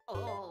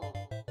 Oh.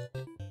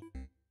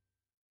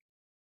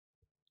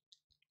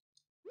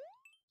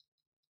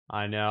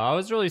 I know, I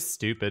was really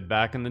stupid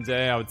back in the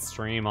day. I would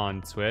stream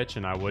on Twitch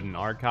and I wouldn't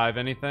archive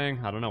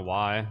anything. I don't know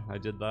why I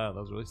did that.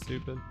 That was really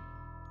stupid.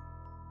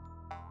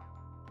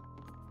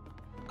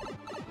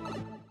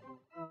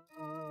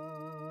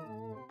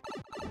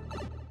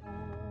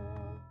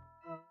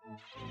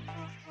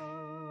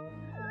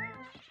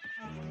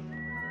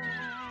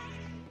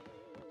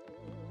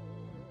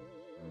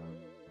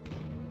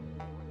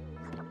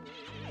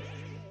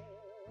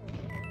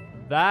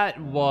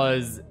 That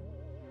was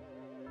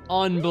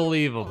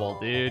unbelievable,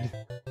 dude.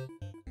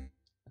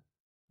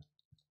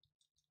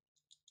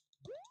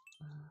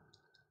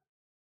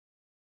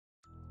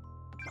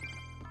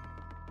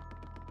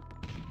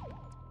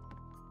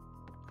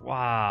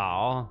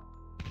 Wow.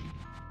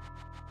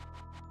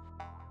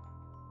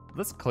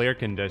 This clear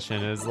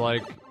condition is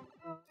like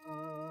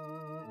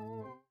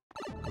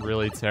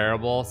really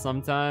terrible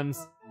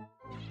sometimes.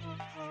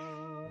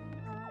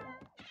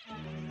 Oh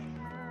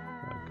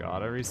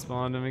god, I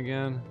respawned him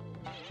again.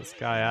 Get this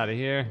guy out of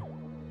here.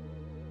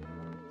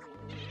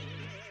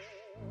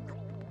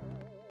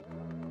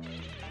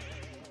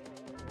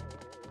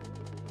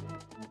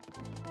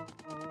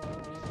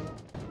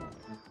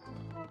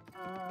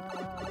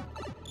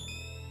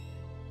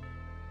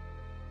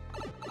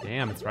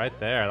 Damn, it's right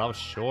there. That was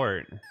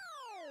short.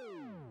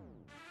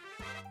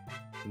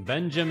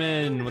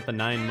 Benjamin with the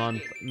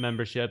 9-month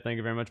membership. Thank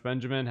you very much,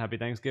 Benjamin. Happy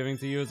Thanksgiving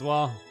to you as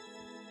well.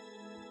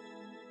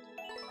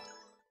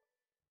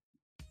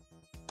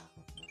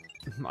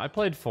 I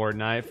played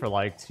Fortnite for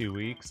like 2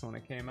 weeks when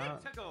it came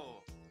out. Let's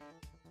go.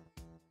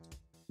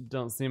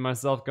 Don't see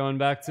myself going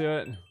back to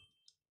it.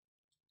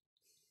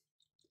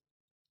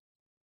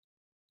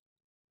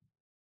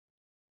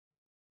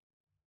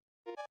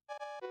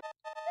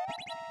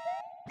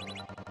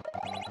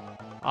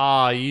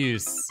 Aw, you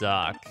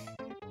suck.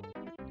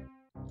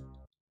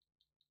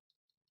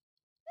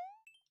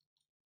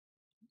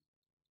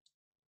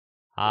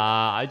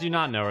 I do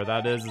not know where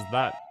that is. Is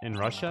that in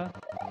Russia?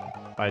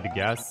 If I had to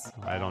guess.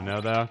 I don't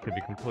know though. Could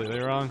be completely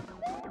wrong.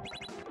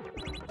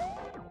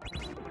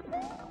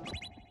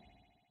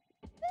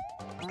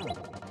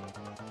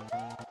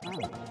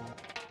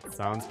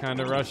 Sounds kind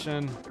of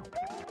Russian.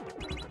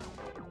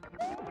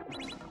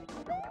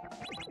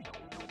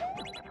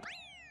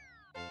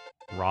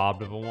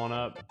 Robbed of a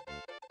 1-up.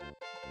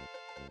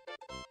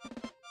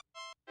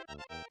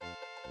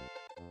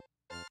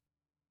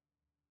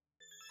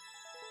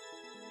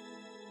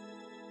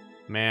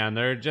 Man,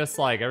 they're just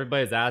like,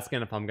 everybody's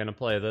asking if I'm gonna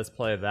play this,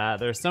 play that.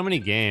 There's so many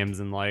games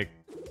and like,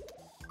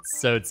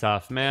 it's so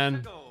tough,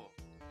 man.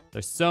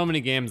 There's so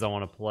many games I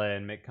want to play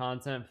and make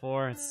content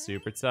for. It's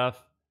super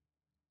tough.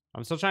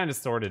 I'm still trying to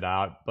sort it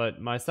out,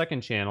 but my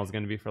second channel is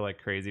gonna be for like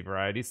crazy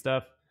variety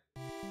stuff.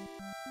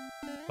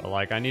 But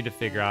like, I need to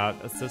figure out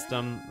a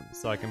system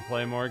so I can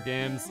play more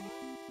games.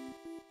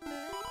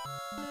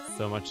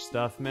 So much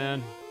stuff,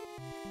 man.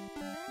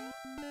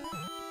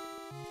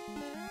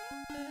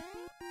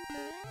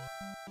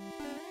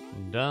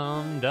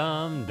 Dum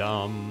dum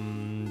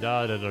dum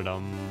da da da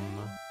dum.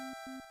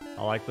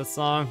 I like this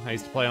song. I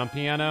used to play it on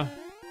piano.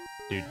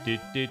 Do do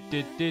do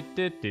do do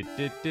do do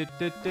do do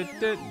do do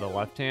do. The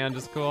left hand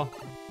is cool.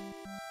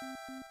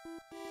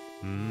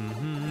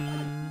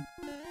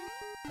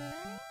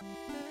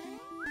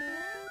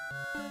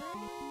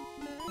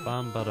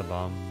 Bum ba da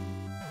bum.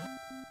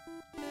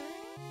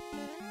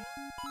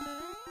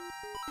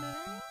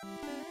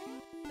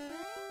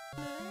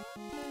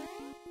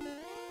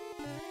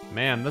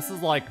 Man, this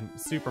is like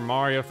Super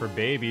Mario for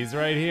babies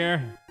right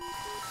here.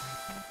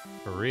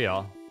 For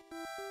real.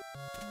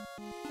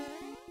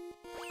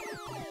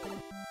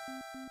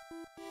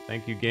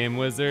 Thank you, Game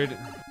Wizard.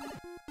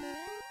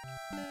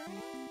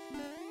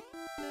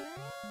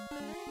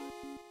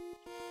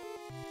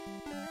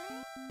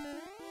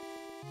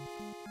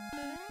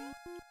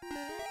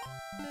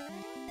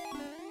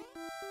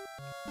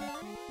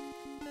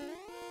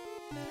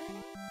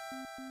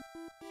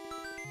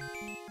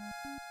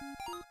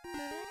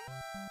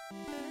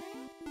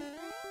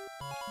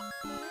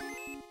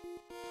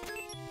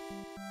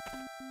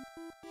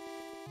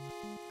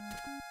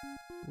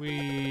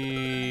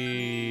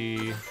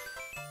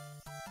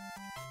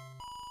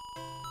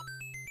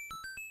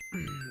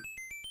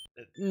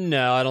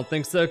 No, I don't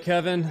think so,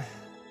 Kevin.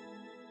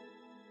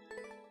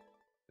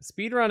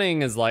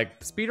 Speedrunning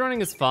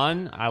is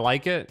fun. I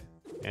like it.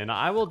 And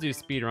I will do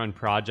speedrun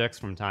projects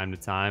from time to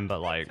time,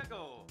 but like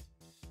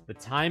the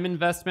time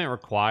investment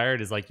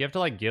required is like you have to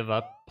like give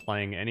up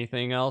playing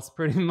anything else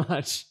pretty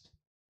much.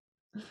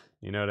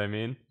 You know what I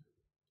mean?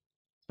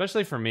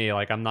 Especially for me,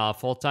 like I'm not a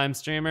full-time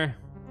streamer.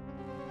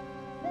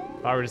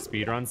 If I were to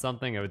speedrun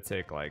something, it would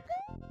take like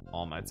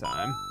all my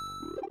time.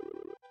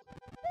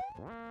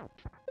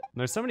 And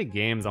there's so many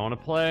games I want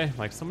to play,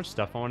 like so much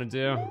stuff I want to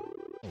do.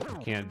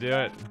 I can't do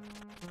it.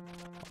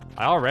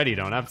 I already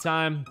don't have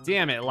time.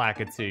 Damn it,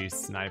 Lakitu, you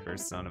sniper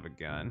son of a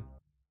gun.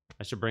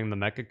 I should bring the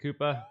Mecha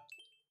Koopa.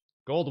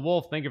 Gold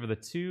Wolf, thank you for the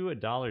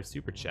 $2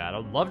 super chat.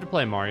 I'd love to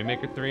play Mario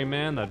Maker 3,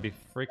 man. That'd be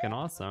freaking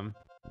awesome.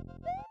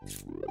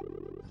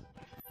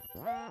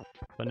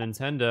 But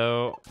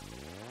Nintendo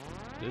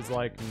is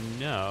like,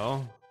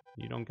 no,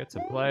 you don't get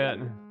to play it.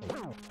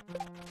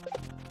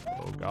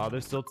 Oh god,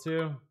 there's still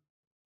 2.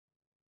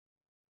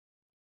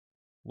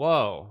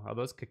 Whoa, are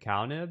those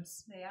cacao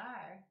nibs? They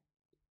are.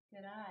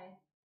 Good eye.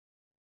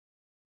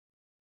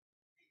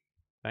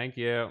 Thank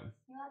you. You're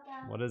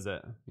welcome. What is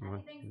it?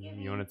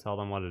 You want to tell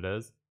them what it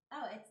is?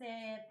 Oh, it's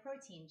a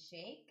protein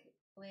shake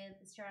with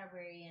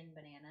strawberry and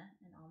banana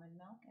and almond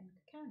milk and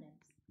cacao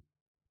nibs.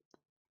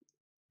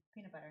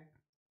 Peanut butter.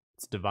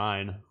 It's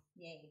divine.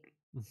 Yay.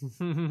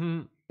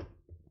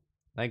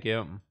 Thank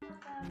you.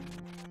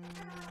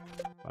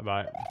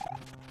 Bye-bye.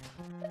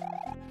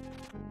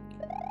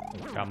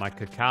 Got my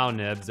cacao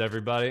nibs,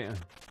 everybody.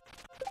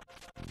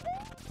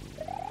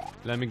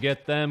 Let me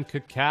get them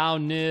cacao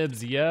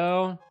nibs,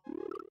 yo.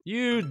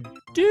 You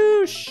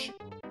douche.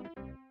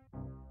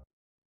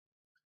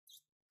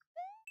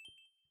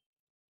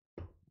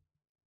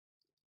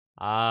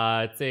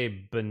 It's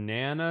a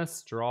banana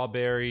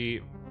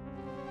strawberry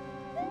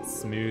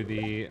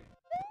smoothie.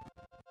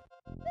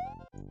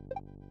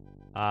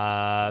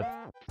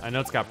 I know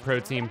it's got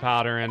protein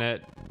powder in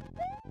it,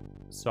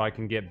 so I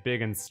can get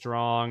big and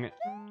strong.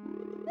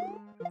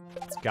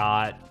 It's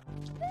got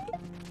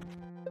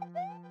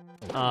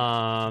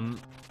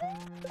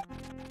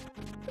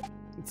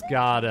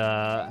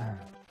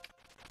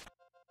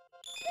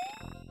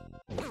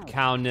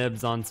cacao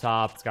nibs on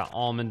top. It's got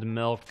almond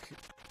milk.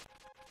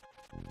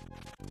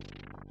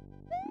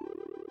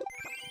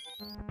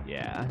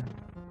 Yeah.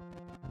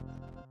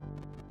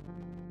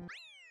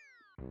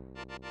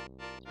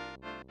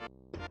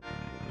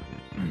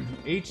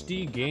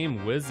 HD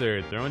Game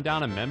Wizard throwing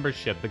down a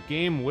membership. The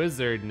Game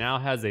Wizard now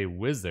has a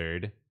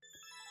wizard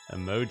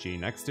emoji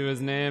next to his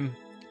name.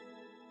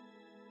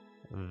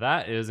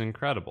 That is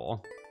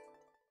incredible,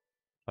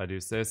 if I do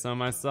say so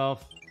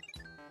myself.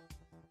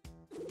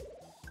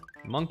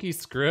 Monkey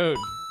Scroat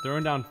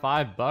throwing down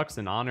 $5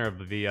 in honor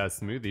of the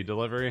smoothie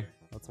delivery.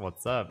 That's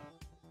what's up.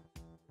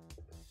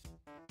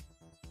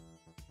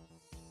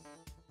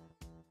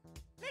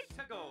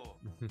 Let's go.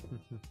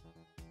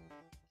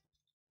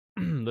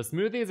 The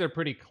smoothies are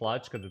pretty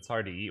clutch because it's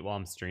hard to eat while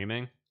I'm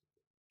streaming.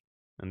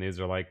 And these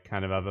are like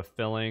kind of have a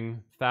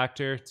filling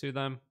factor to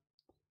them.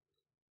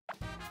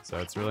 So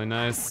it's really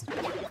nice.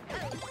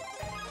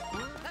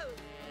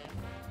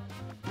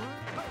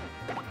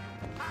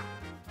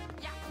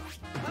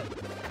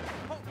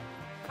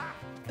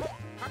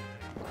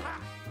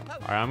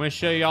 Alright, I'm gonna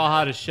show y'all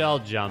how to shell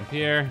jump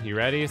here. You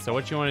ready? So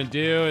what you wanna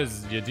do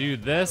is you do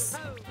this,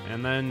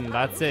 and then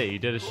that's it. You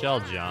did a shell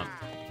jump.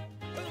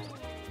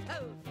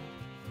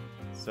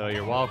 So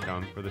you're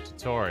welcome for the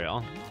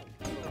tutorial.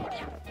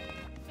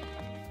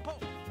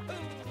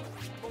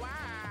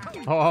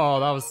 Oh,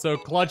 that was so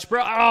clutch,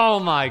 bro. Oh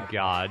my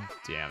god,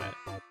 damn it.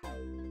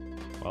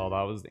 Well,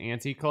 that was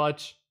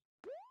anti-clutch.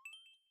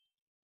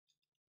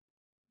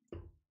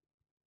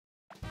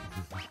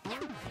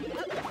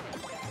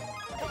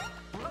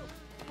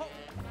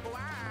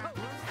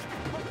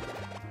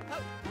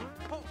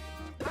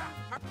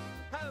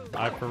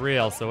 Alright, for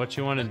real. So what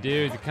you want to do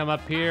is you come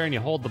up here and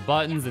you hold the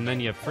buttons and then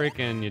you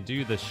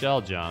do the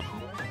shell jump.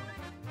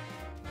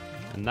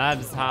 And that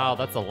is how,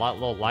 that's a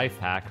little life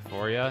hack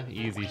for you.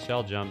 Easy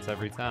shell jumps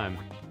every time.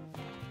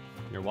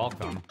 You're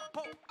welcome.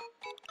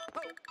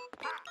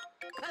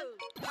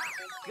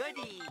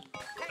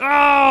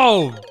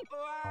 Oh!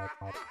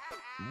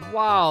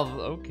 Wow,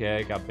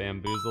 okay, got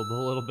bamboozled a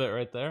little bit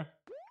right there.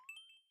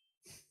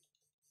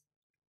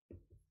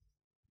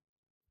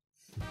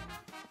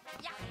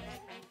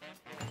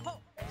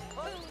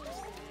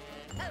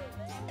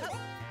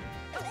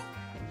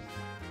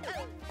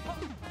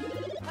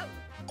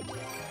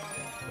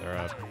 Is there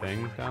a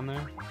thing down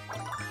there?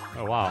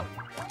 Oh, wow.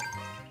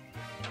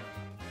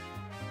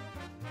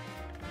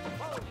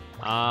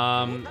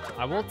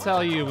 I will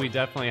tell you we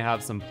definitely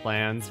have some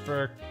plans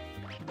for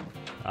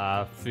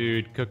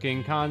food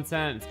cooking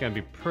content. It's gonna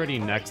be pretty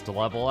next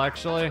level,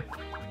 actually.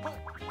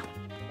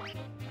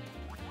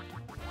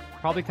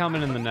 Probably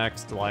coming in the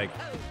next, like,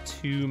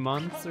 2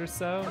 months or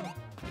so.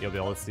 You'll be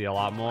able to see a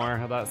lot more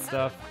of that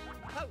stuff.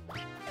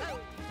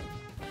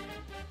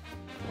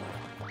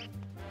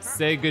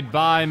 Say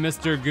goodbye,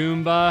 Mr.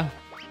 Goomba.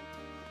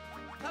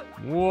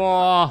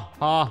 Whoa,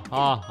 ha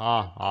ha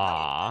ha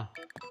ha.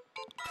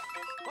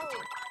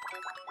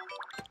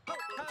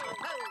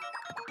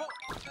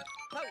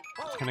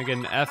 Can I get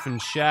an F in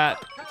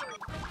chat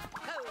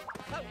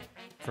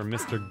for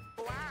Mr.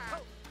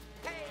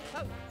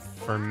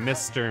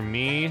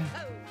 Me?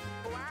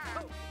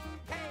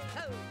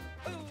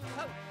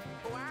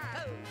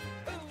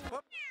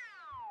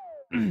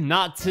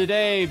 Not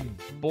today,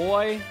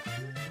 boy.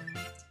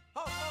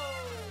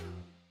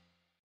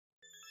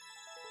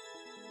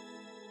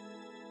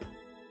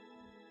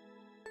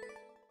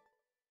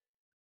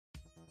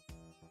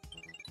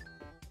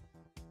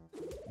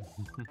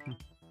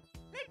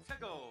 Let's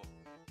go.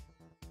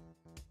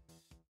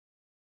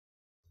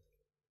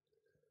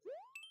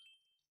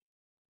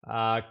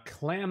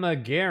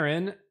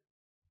 Clamagarin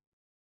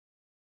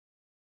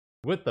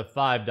with the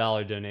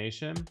 $5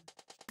 donation.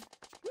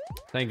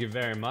 Thank you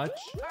very much.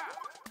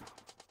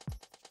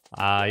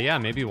 Yeah,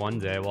 maybe one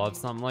day we'll have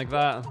something like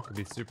that. Could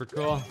be super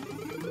cool.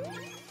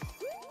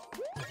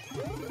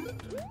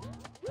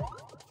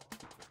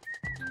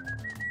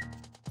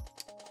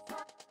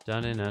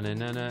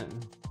 Dun-dun-dun-dun-dun.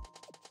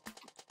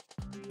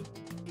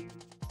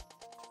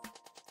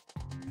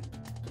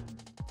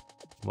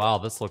 Wow,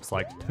 this looks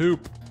like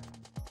poop.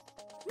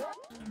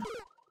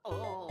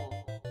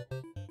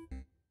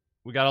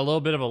 We got a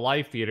little bit of a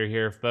life eater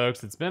here,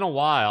 folks. It's been a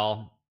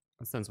while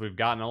since we've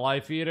gotten a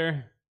life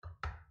eater.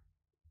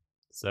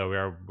 So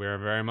we're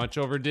very much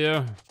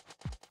overdue.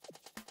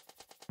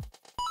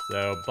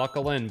 So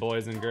buckle in,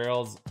 boys and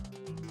girls.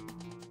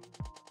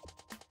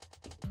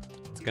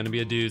 It's gonna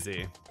be a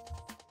doozy.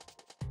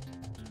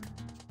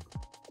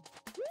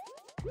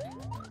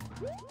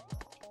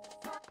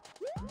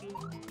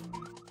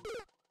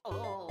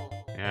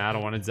 Yeah, I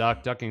don't want to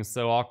duck. Ducking's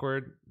so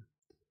awkward.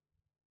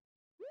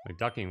 Like,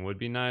 ducking would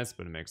be nice,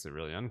 but it makes it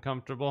really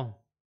uncomfortable.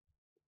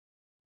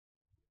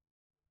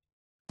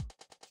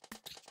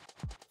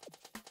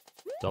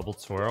 Double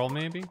twirl,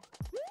 maybe?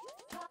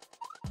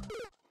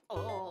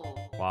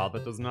 Wow,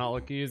 that does not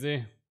look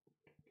easy.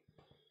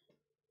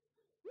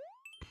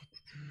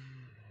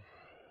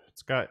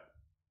 It's got...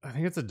 I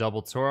think it's a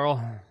double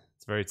twirl.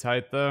 It's very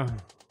tight, though.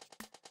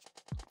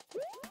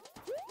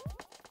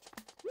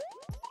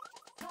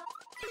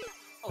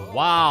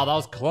 Wow, that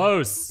was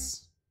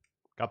close.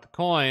 Got the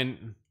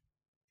coin.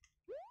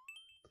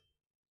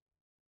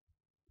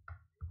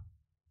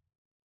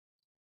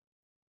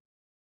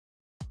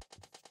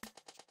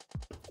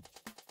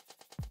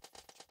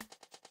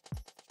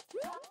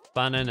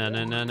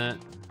 Ba-na-na-na-na-na.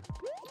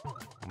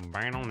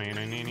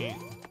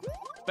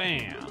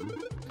 Bam.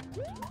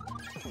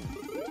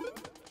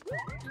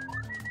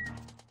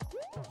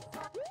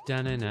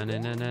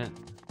 Dun-dun-dun-dun-dun-dun.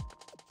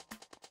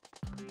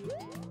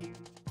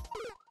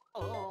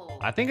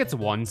 I think it's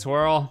one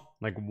twirl,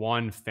 like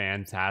one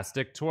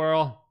fantastic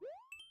twirl,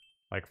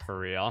 like for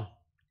real.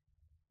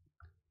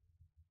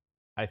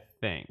 I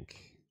think.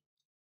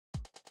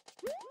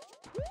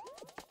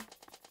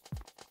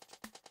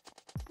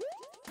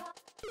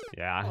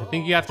 Yeah, I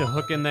think you have to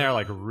hook in there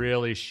like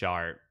really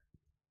sharp.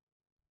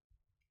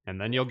 And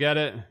then you'll get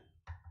it.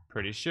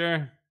 Pretty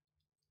sure.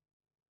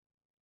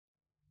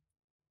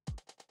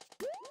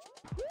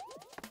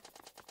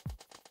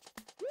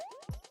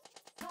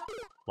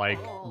 Like,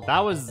 that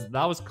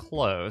was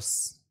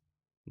close.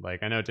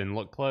 Like, I know it didn't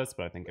look close,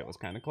 but I think it was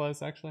kind of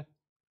close, actually.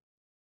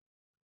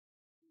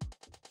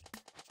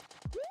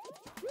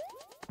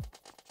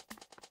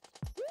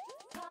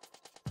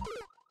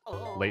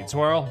 Late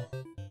twirl.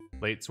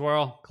 Late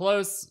twirl.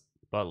 Close,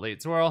 but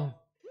late twirl.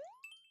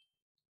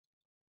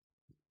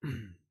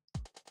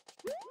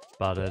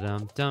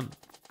 Ba-da-dum-dum.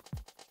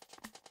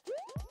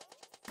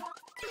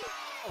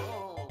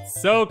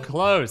 So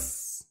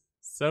close.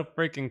 So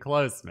freaking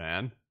close,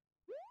 man.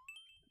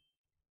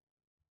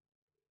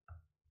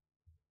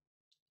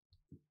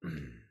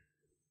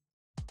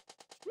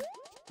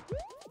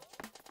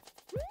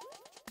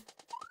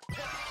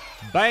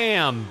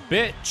 Bam,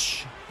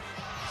 bitch.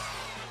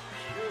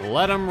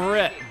 Let him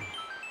rip.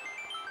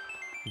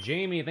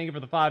 Jamie, thank you for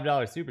the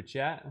 $5 super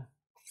chat.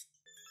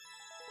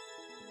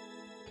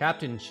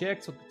 Captain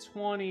Chicks with the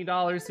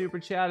 $20 super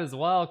chat as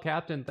well.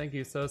 Captain, thank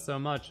you so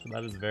much.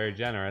 That is very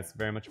generous.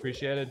 Very much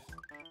appreciated.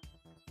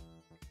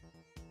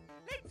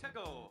 Let's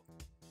go.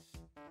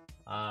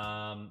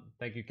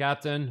 Thank you,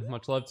 Captain.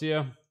 Much love to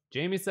you.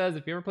 Jamie says,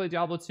 if you ever play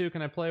Diablo 2,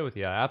 can I play with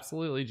you?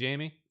 Absolutely,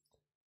 Jamie.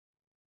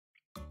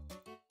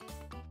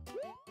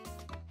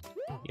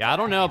 Yeah, I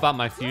don't know about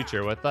my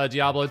future with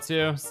Diablo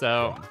 2,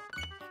 so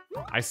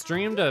I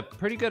streamed a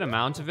pretty good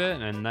amount of it,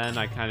 and then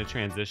I kind of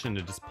transitioned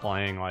to just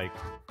playing like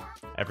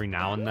every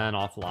now and then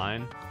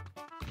offline.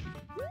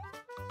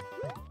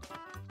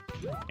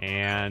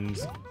 And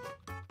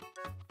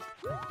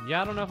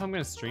yeah, I don't know if I'm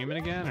gonna stream it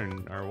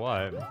again or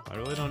what. I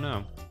really don't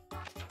know.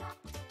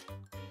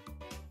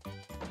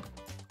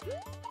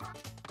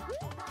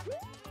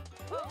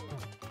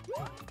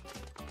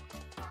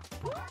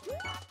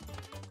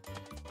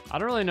 I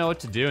don't really know what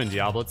to do in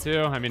Diablo 2.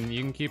 I mean,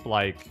 you can keep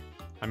like,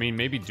 I mean,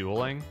 maybe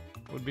dueling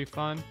would be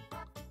fun.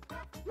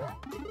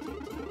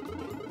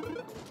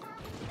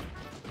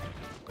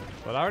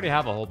 But I already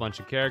have a whole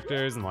bunch of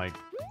characters and like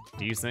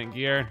decent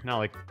gear. Not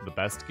like the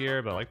best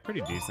gear, but like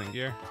pretty decent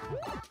gear.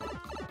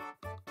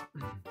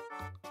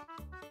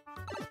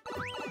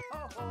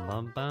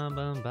 Bum, bum,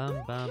 bum,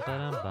 bum, bum,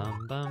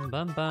 bum, bum,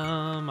 bum,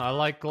 bum. I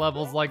like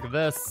levels like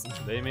this.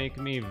 They make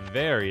me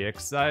very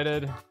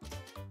excited.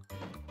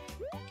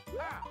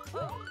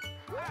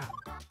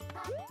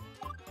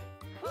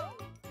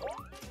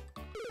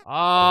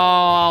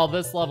 Oh,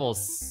 this level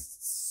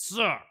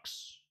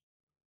sucks.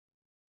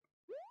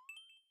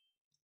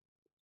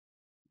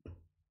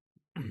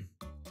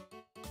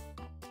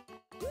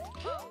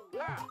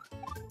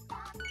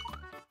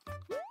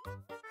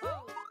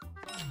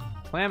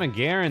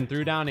 Clamagarin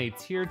threw down a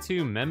tier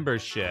 2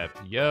 membership.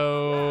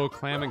 Yo,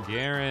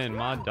 Clamagarin,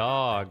 my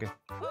dog.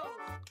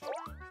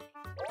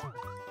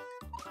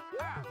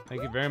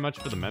 Thank you very much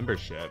for the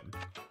membership.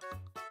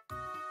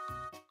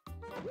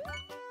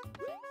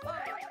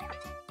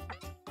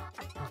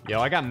 Yo,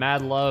 I got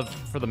mad love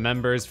for the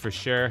members for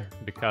sure,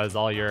 because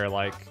all your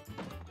like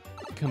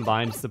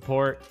combined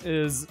support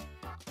it's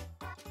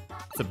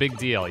a big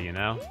deal, you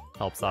know?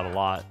 Helps out a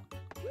lot.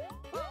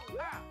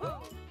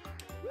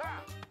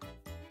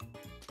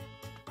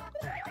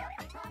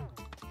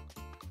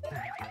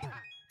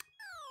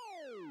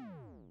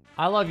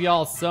 I love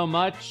y'all so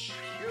much.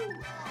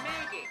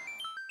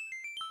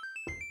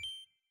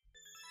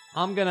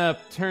 I'm gonna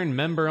turn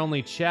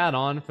member-only chat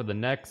on for the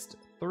next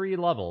 3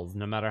 levels,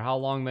 no matter how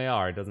long they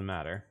are, it doesn't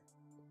matter.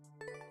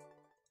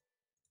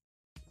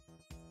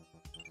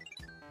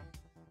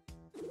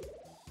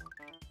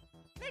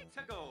 Let's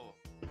go.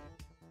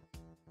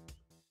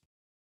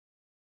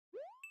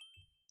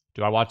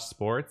 Do I watch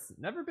sports?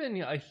 Never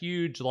been a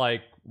huge,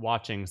 like,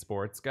 watching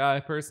sports guy,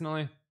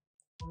 personally.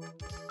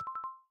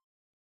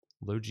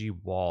 Low-G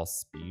wall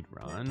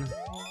speedrun.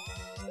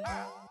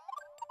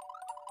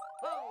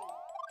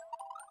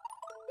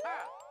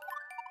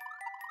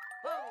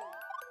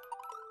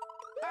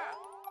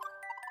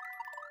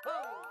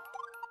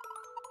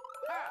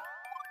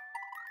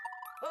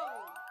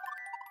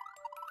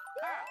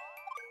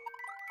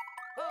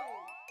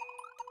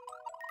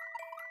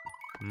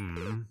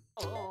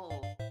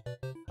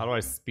 How do I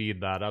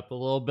speed that up a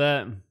little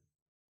bit?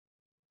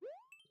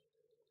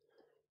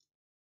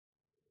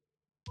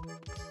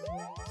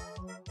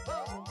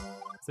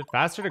 Is it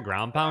faster to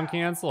ground pound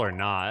cancel or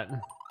not? Oh,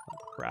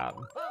 crap.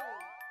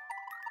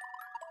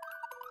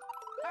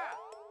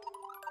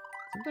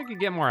 Seems like you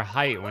get more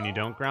height when you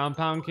don't ground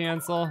pound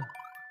cancel.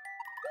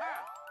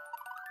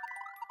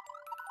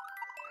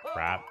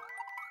 Crap.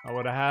 I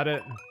would have had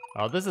it.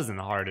 Oh, this isn't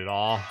hard at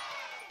all.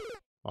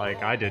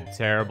 Like, I did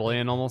terribly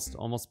and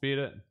almost beat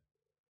it.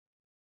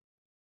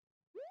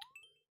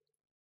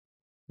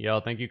 Yo,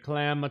 thank you,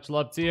 Clam. Much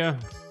love to you.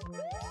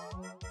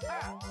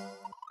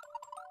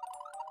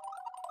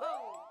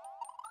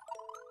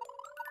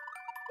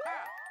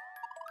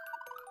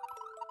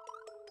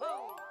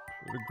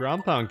 The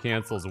ground pound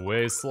cancel's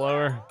way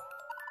slower.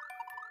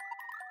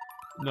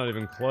 Not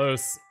even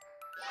close.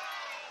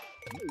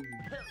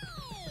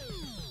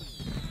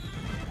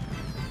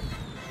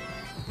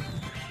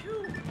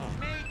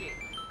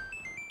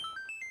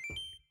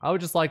 I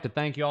would just like to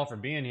thank you all for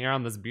being here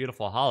on this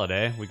beautiful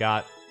holiday. We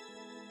got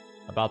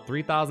about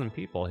 3,000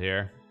 people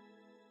here,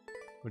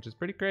 which is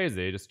pretty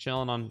crazy. Just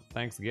chilling on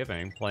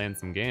Thanksgiving, playing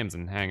some games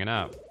and hanging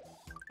out.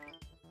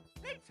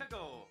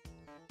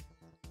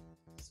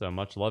 So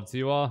much love to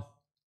you all.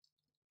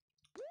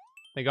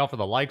 Thank you all for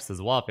the likes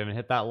as well. If you haven't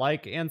hit that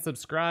like and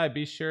subscribe,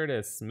 be sure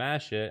to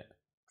smash it.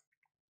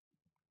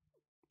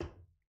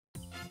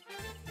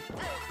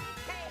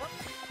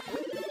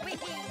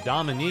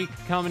 Dominique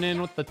coming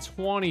in with the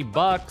 20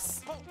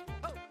 bucks.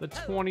 The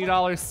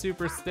 $20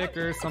 super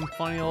sticker. Some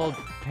funny little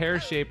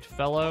pear-shaped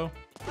fellow.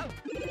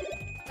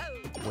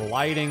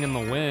 Gliding in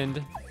the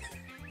wind.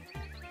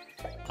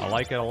 I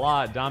like it a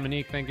lot.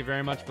 Dominique, thank you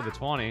very much for the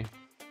 20.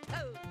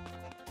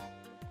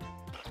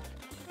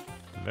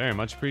 Very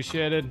much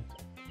appreciated.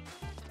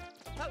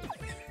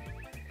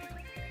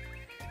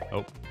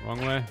 Oh, wrong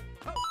way.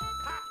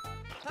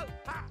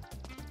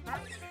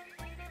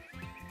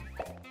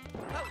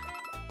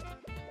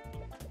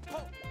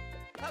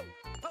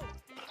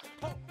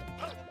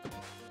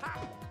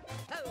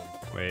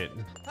 Wait.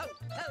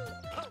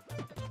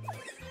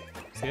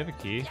 Does he have a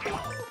key?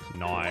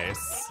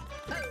 Nice.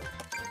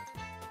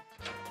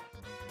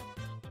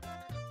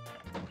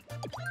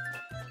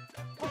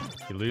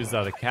 If you lose out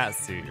of the cat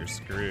suit, you're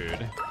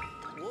screwed.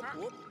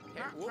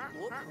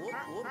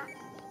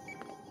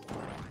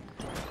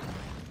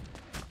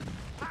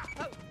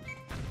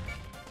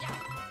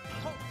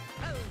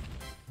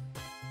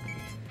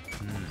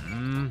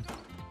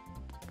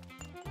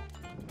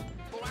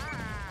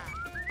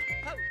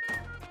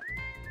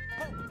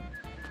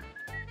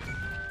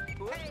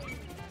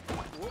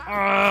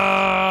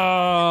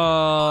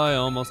 I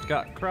almost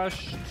got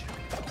crushed.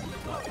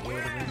 That would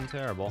have been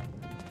terrible.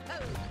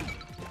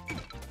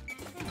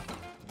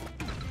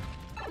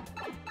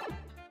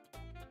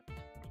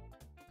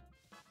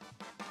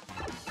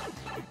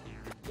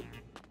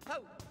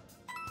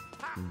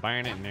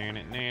 Burn it, nan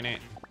it, nan it.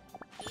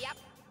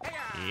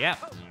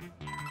 Yep.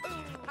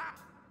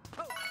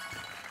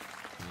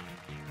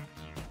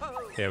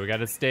 Okay, we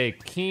gotta stay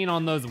keen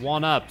on those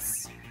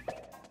one-ups.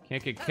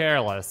 Can't get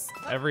careless.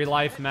 Every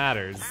life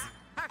matters.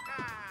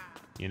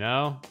 You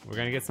know? We're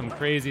gonna get some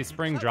crazy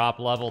spring drop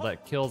level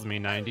that kills me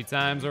 90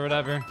 times or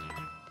whatever.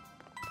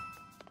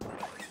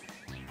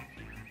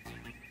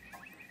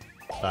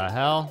 The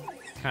hell?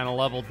 What kind of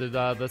level did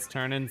this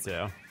turn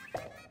into?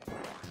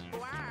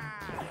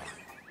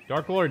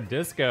 Dark Lord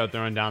Disco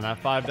throwing down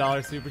that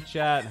 $5 super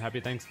chat.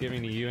 Happy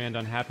Thanksgiving to you and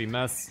Unhappy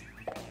Mess.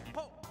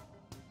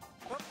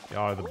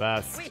 Y'all are the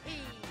best.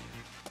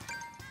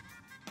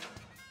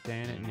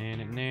 Dan it,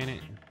 nan it, nan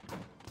it.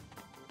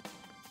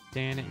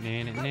 Dan it,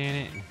 nan it, nan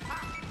it.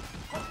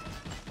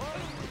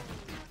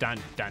 Dun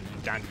dun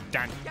dun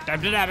dun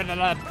dun dun dun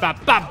dun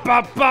bop bop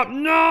bop bop.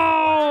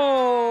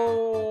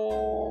 No!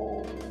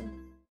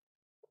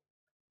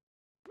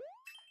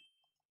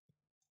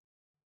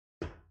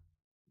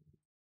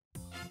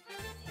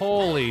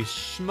 Holy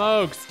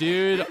smokes,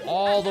 dude.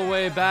 All the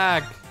way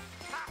back.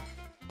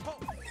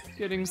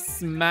 Getting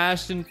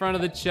smashed in front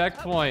of the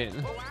checkpoint.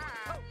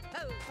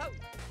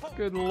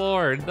 Good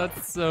lord,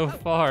 that's so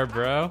far,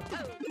 bro.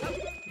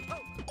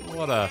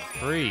 What a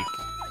freak.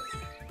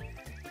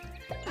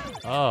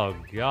 Oh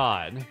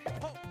god.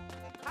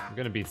 I'm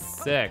gonna be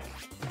sick.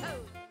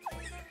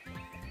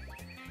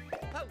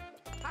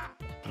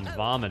 I'm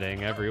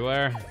vomiting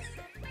everywhere.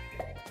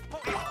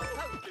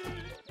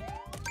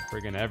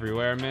 Friggin'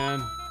 everywhere,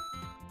 man.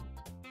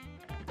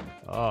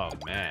 Oh,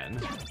 man.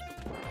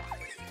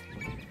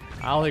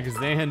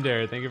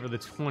 Alexander, thank you for the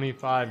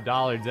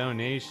 $25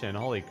 donation.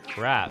 Holy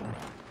crap.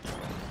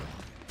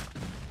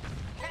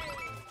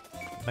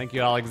 Thank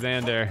you,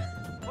 Alexander.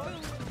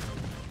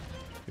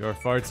 You're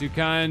far too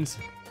kind.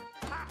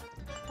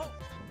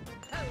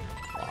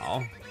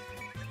 Wow.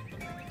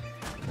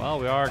 Well,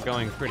 we are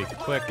going pretty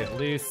quick at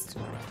least.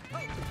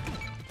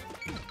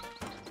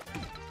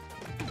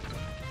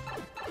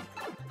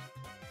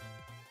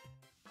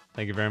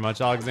 Thank you very much,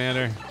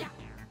 Alexander.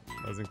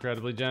 That was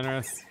incredibly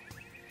generous.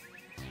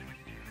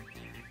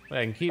 Wait,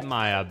 I can keep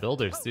my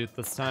builder suit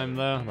this time,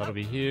 though. That'll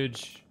be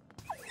huge.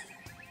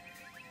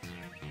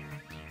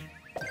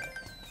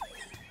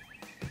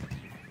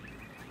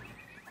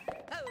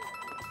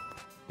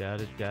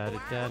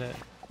 Da-da-da-da-da-da.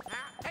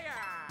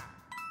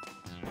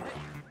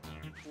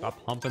 Stop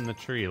humping the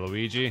tree,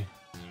 Luigi.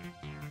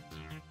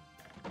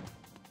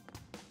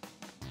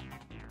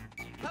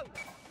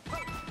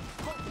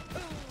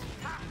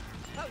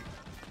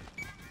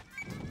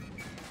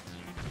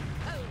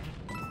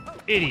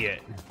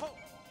 Idiot.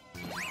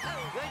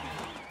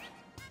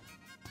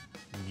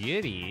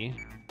 Giddy.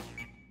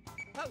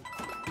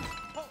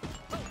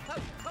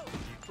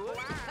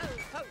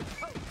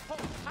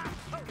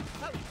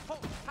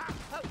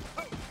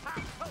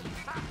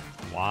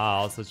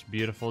 Wow, such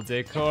beautiful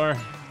decor.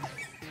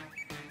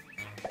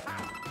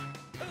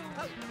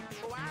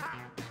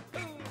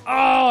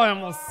 Oh, I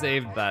almost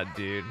saved that,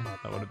 dude.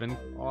 That would have been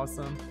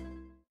awesome.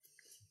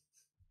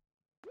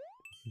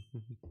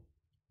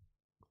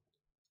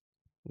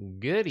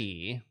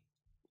 Goody.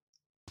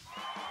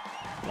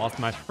 Lost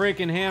my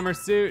freaking hammer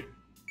suit.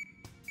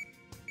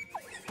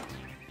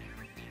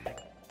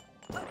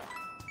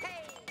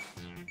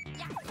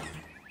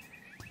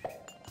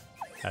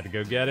 Had to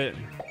go get it.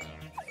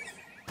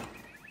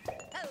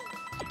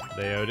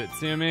 They owed it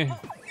to me.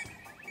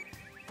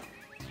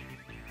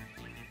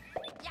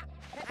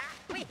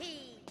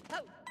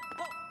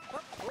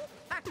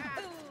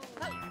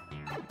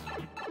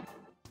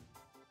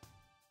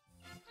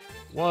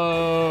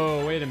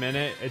 Whoa, wait a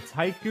minute. It's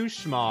Haiku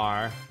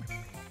Schmar.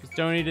 Just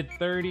donated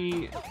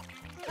 30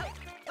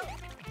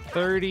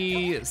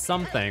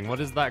 something. What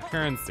is that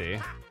currency?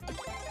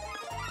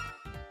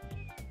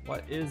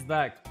 What is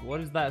that? What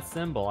is that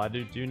symbol? I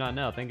do not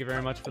know. Thank you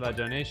very much for that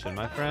donation,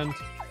 my friend.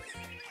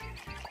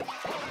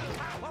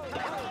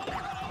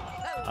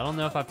 I don't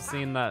know if I've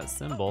seen that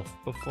symbol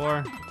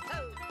before.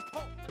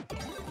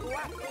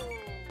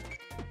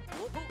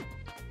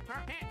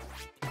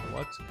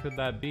 What could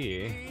that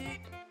be?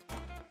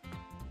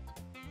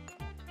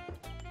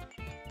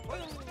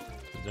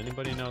 Does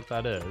anybody know what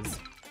that is?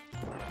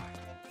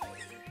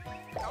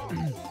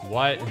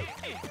 What?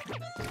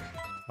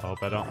 I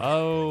hope I don't.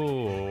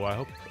 Oh, I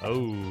hope.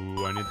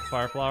 Oh, I need the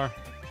fire flower.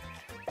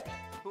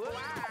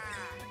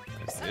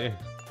 I see.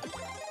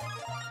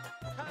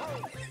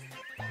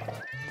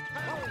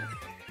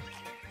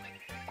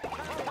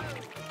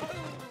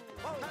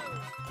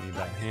 Need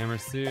that hammer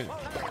suit.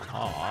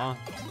 Aw.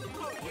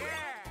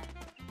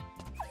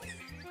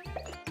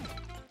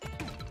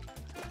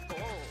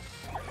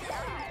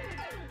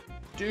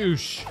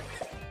 Douche.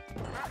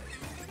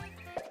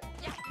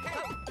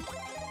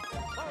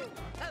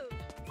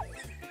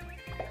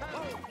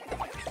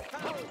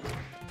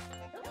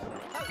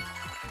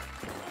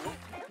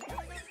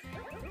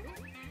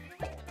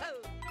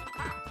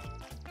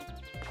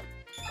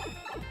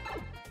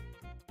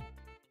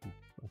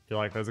 I feel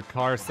like there's a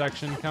car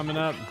section coming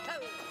up.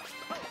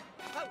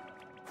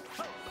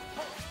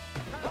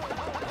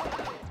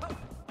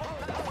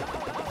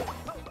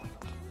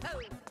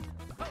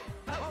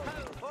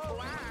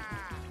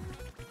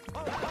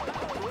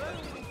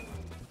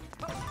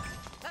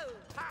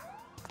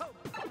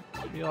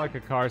 I feel like a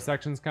car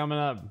section's coming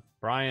up.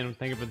 Brian,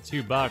 thank you for the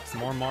 $2.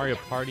 More Mario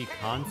Party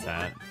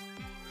content.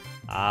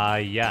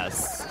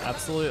 Yes,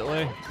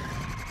 absolutely.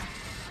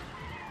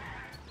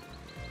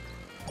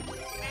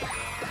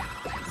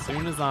 As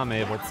soon as I'm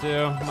able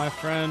to, my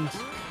friend.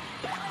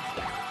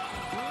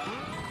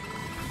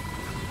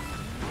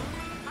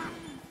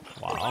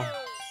 Wow.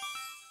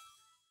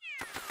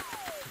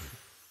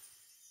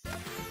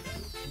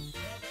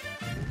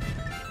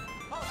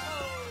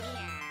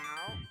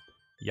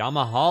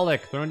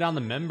 Yamaholic throwing down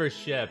the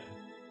membership.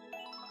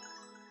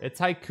 It's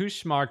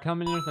Haikushmar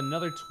coming in with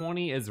another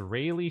 20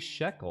 Israeli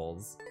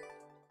shekels.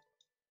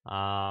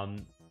 Wow,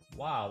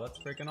 that's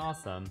freaking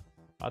awesome.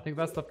 I think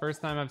that's the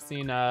first time I've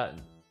seen a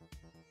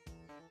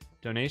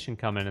donation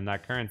come in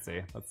that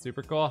currency. That's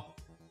super cool.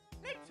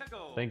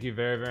 Thank you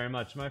very, very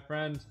much, my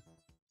friend.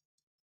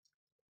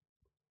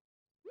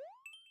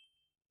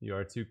 You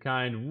are too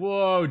kind.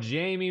 Whoa,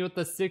 Jamie with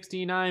the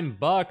 69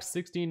 bucks,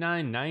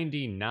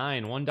 $69.99.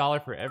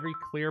 $1 for every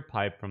clear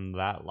pipe from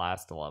that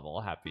last level.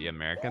 Happy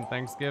American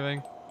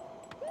Thanksgiving.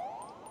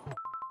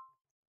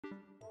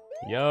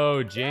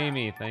 Yo,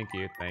 Jamie, thank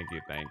you, thank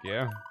you, thank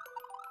you.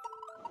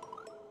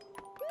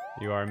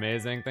 You are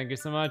amazing. Thank you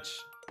so much.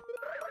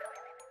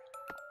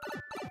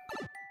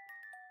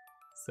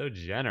 So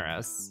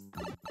generous.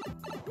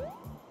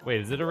 Wait,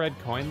 is it a red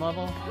coin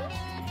level?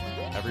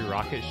 Every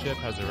rocket ship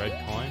has a red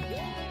coin?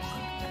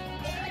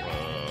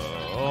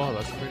 Whoa,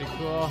 that's pretty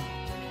cool.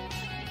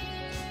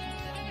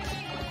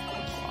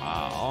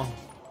 Wow.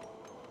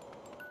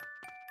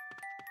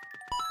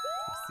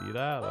 You see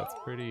that? That's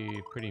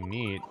pretty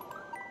neat.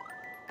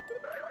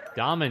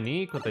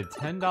 Dominique with a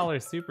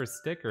 $10 super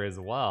sticker as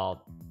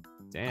well.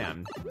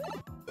 Damn.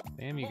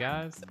 Damn, you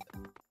guys.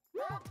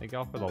 Thank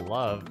y'all for the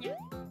love.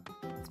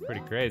 It's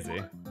pretty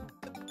crazy.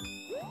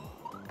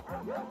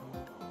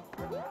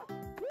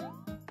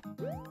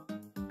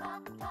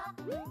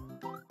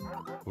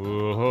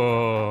 Ooh,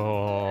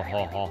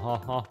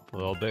 a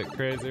little bit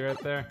crazy right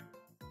there.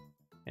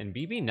 And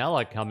BB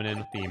Nella coming in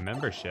with the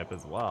membership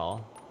as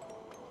well.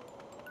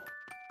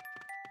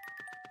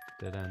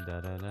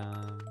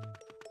 Da-dun-da-da-dun.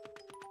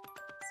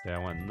 See, I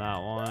went in that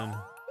one.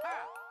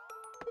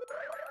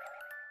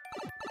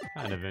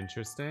 Kind of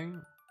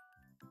interesting.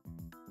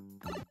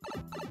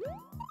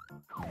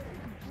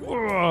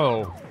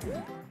 Whoa!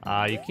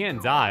 You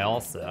can't die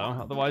also,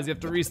 otherwise you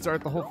have to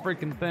restart the whole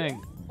freaking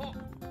thing.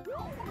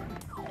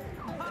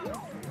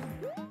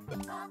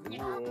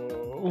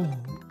 Whoa.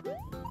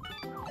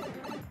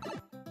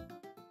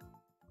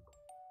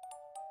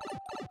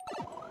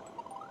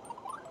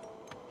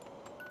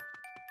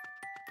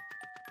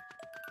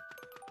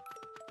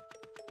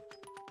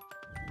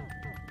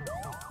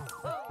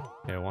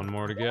 Okay, one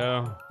more to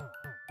go.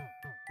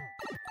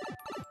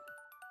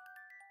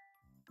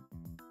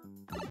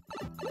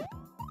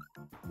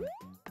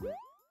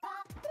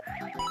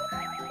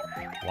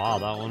 Wow,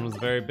 that one was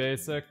very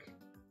basic.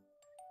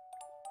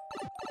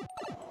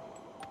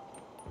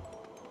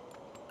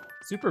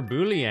 Super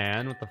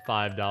Boolean with the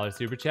 $5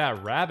 super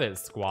chat. Rabbit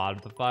Squad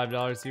with the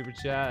 $5 super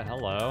chat.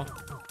 Hello.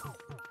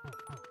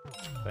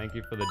 Thank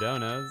you for the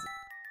donos.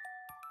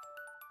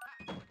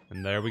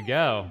 And there we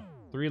go.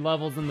 3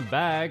 levels in the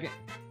bag.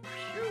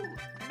 Phew,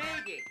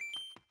 made it.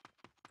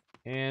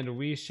 And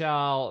we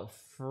shall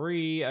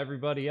free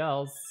everybody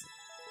else.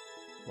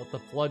 Let the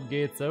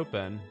floodgates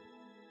open.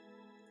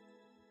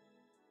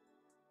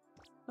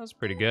 That's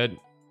pretty good.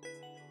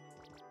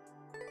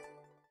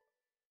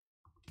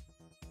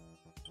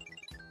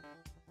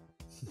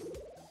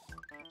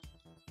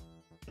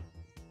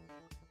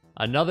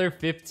 Another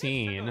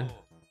 15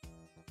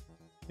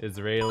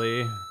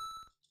 Israeli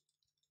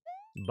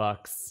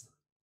bucks.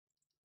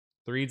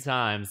 3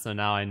 times, so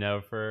now I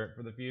know for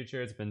the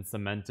future. It's been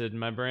cemented in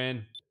my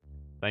brain.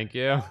 Thank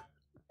you.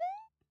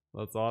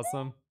 That's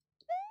awesome.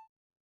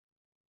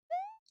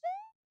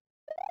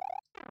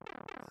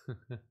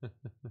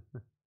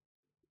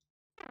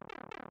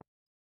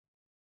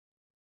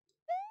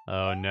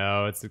 Oh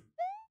no, it's a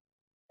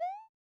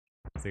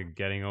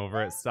getting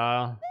over it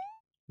style?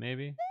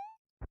 Maybe?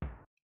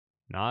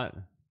 Not?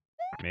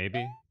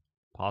 Maybe?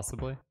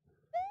 Possibly?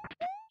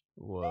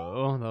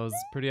 Whoa, that was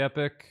pretty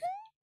epic.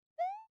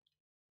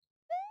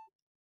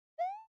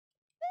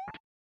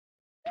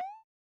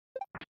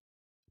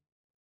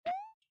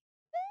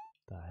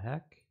 The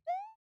heck?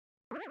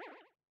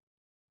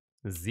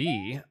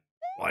 Z?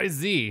 Why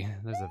Z?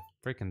 There's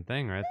a freaking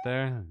thing right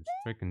there.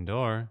 Freaking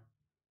door.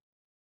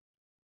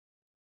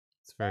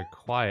 It's very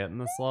quiet in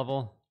this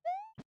level.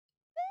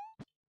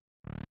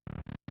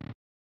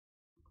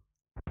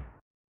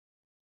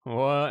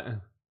 What?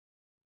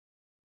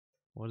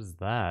 What is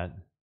that?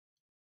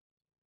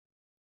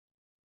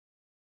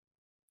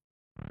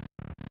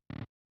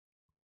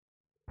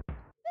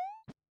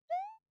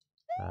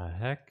 The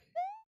heck?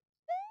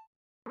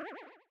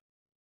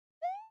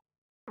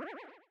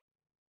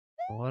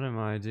 What am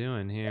I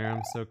doing here?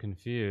 I'm so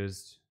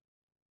confused.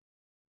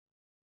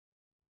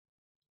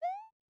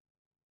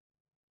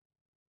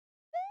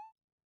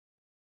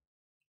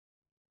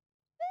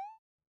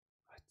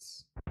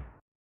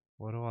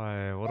 What do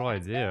I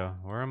do?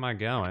 Where am I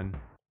going?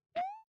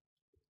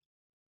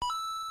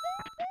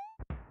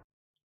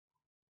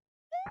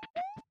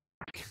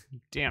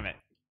 Damn it.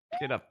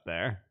 Get up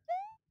there.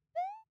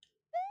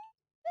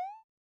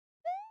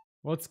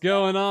 What's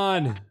going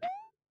on?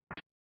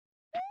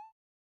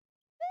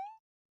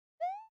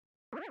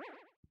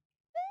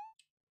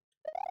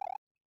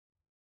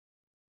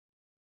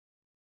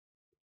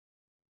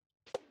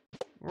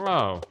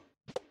 Whoa.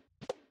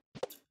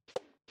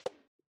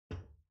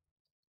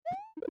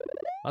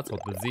 That's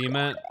what the Z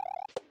meant.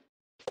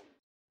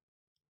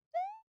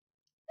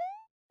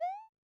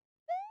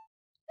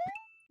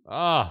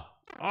 Ah.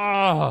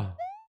 Ah.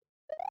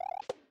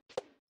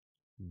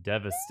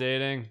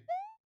 Devastating.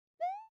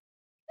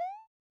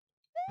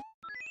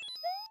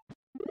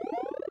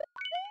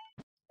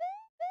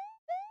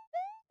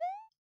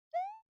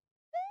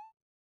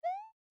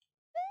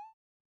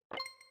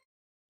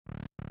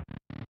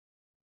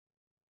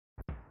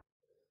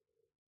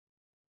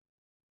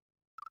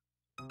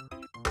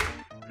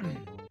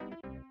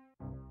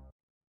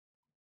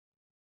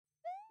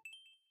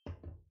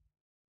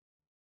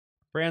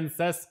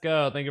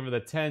 Francesco, thank you for the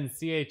 10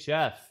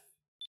 CHF.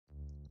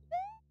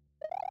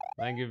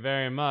 Thank you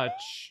very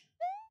much.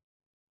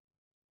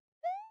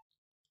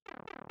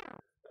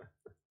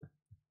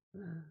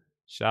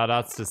 Shout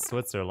outs to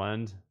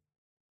Switzerland.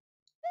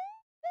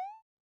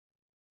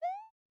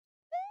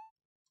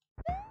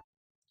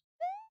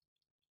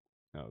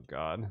 Oh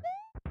god.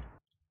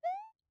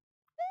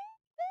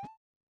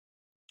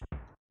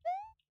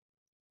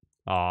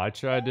 Oh, I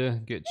tried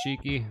to get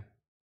cheeky.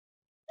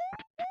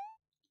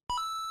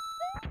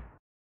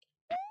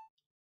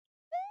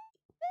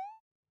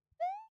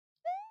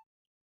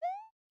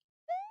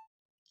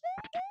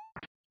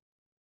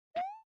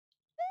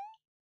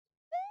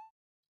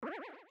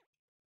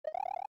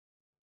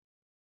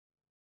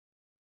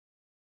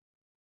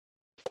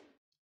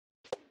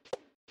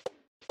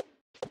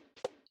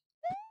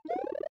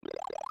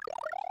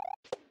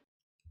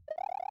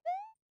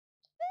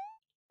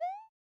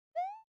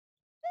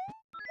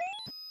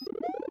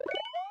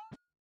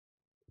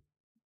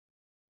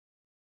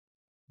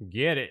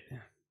 Get it.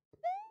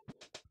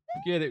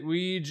 Get it,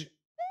 Weege.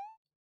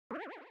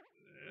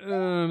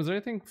 Is there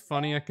anything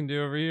funny I can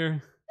do over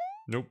here?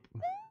 Nope.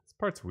 This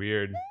part's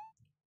weird.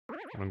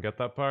 I don't get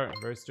that part.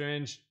 Very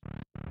strange.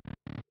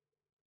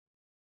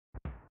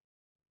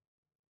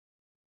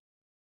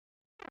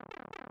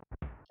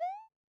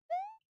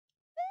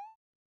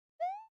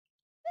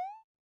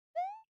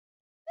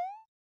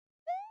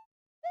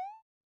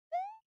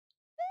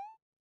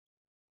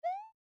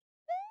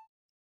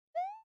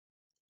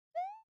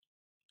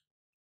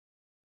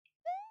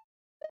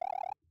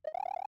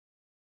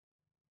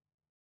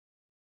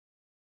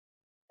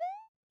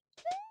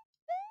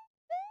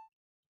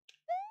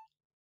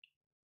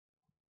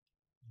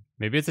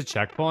 Maybe it's a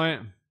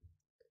checkpoint?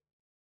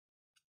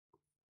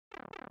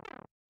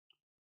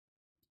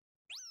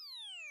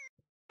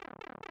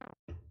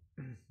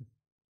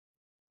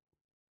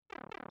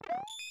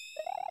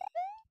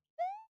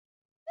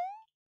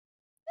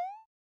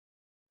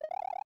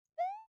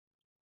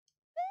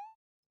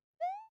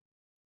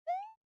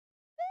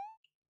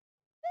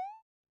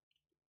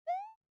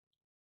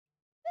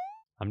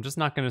 I'm just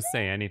not gonna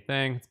say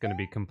anything. It's gonna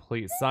be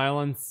complete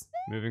silence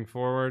moving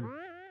forward.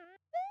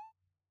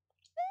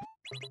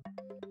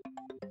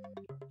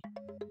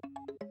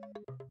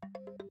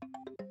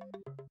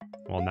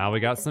 Well, now we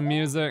got some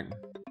music.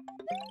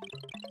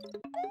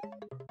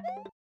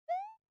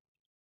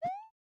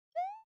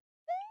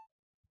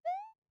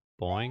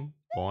 Boing,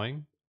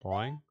 boing,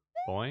 boing,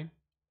 boing,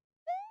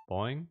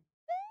 boing,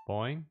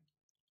 boing.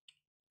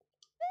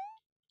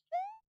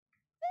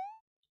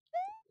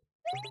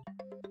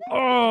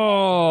 Oh,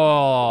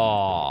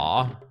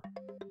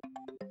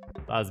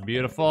 that's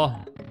beautiful.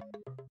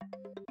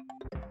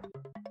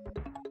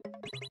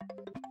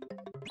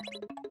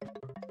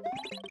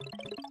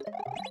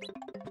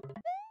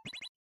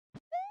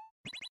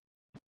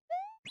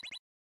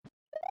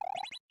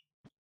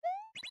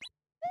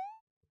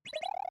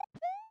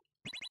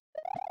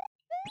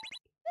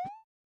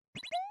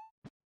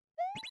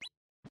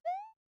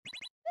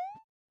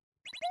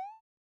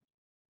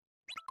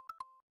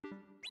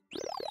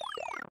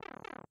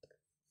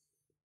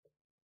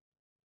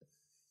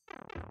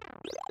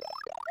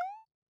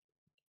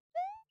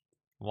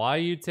 Why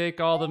you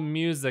take all the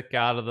music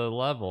out of the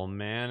level,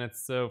 man?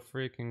 It's so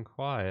freaking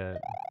quiet.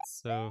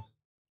 It's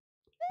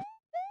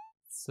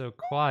so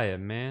quiet,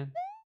 man.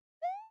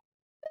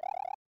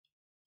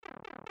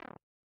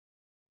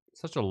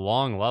 Such a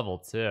long level,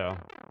 too.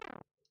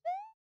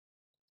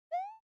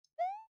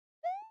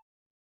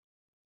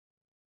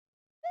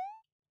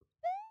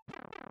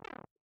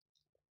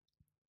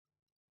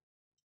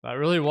 That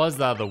really was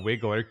the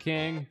Wiggler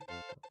King,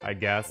 I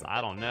guess.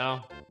 I don't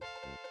know.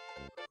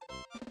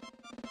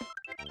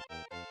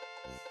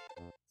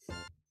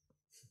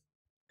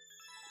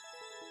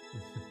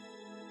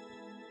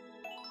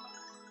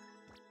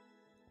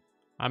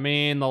 I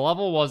mean, the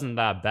level wasn't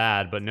that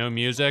bad, but no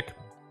music.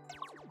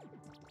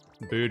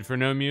 Booed for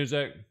no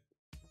music.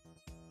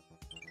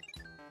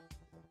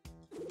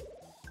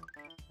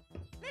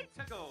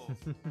 Let's go.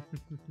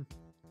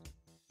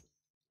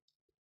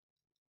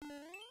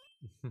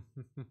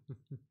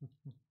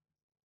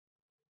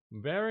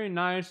 Very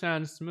nice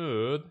and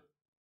smooth.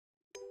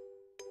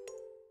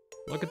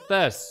 Look at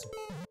this.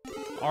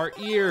 Our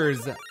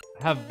ears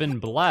have been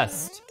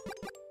blessed.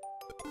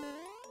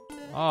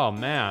 Oh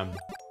man,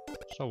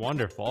 so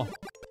wonderful.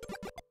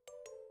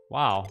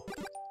 Wow.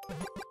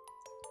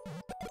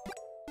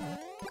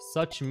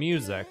 Such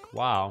music,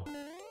 wow.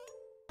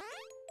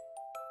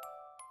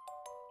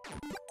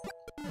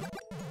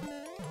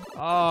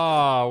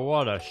 Oh,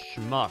 what a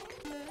schmuck.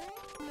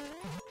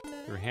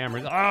 Through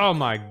hammers. Oh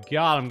my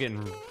god, I'm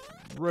getting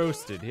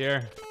roasted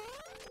here.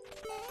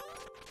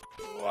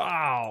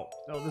 Wow.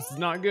 No, this is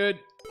not good.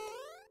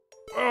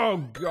 Oh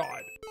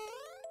god.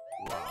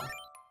 Wow.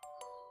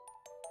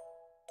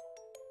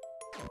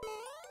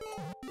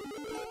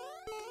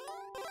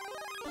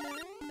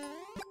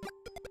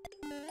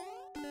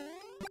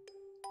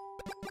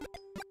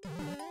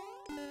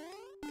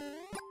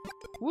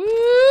 Woo!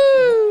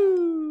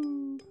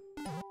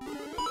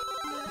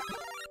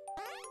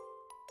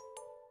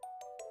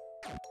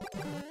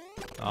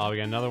 Oh, we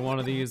got another one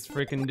of these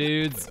freaking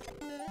dudes.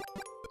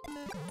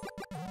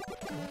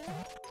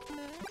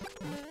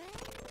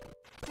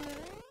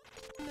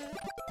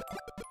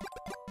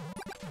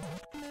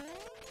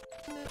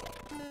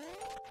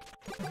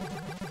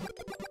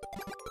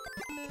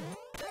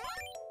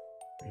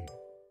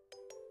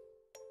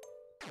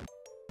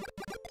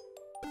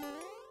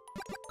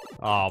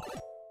 Oh,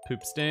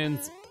 poop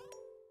stains.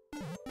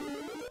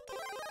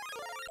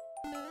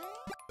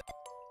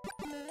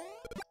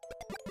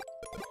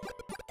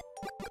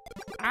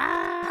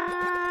 Ah,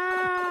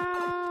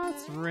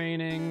 it's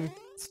raining.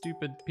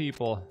 Stupid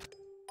people.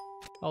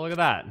 Oh, look at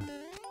that.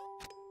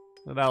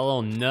 Look at that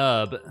little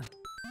nub.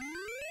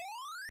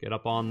 Get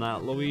up on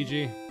that,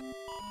 Luigi.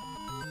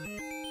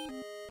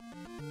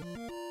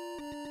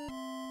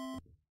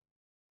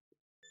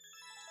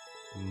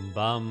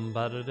 Bum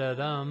ba da da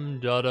dum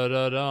da da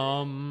da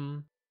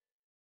dum.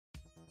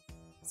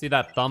 See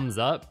that thumbs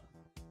up?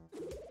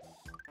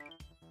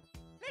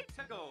 Let's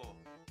go.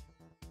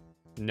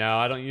 No,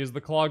 I don't use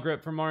the claw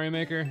grip for Mario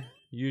Maker,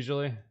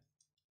 usually.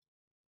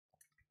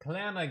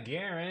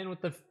 Clamagarin with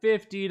the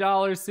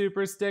 $50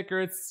 super sticker.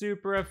 It's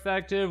super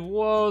effective.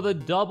 Whoa, the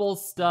double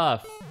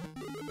stuff.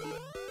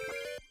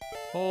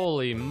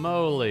 Holy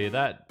moly,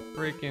 that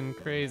freaking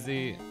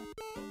crazy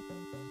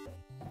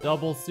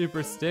double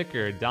super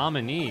sticker.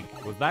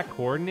 Dominique, was that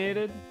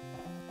coordinated?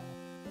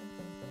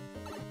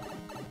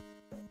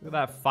 Look at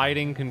that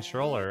fighting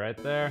controller right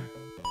there.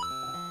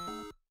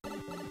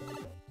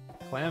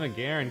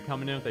 Clamagarin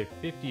coming in with a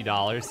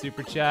 $50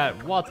 super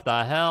chat. What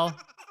the hell?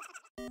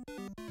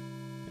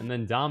 And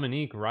then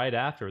Dominique right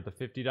after with the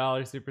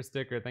 $50 super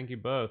sticker. Thank you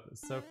both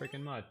so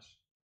freaking much.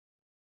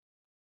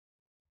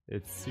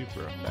 It's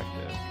super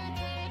effective.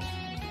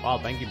 Wow,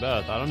 thank you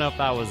both. I don't know if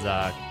that was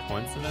a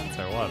coincidence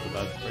or what, but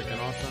that's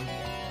freaking awesome.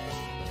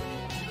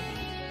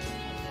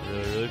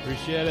 Really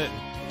appreciate it.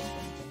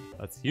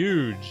 That's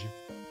huge.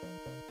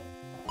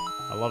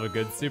 I love a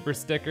good super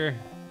sticker.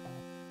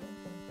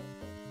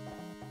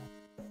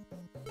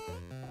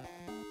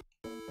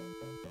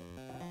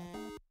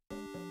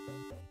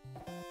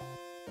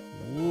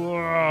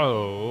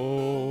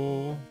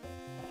 Whoa.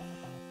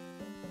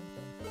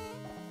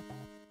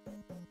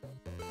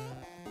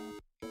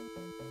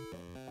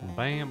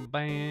 Bam,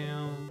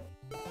 bam.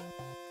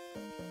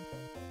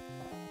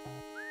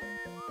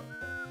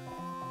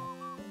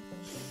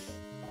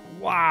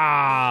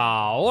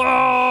 Wow.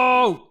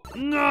 Whoa.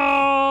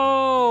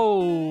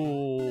 No.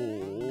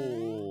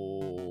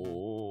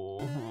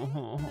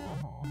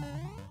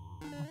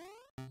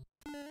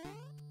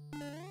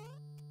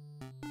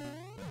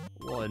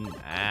 What an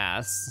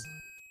ass.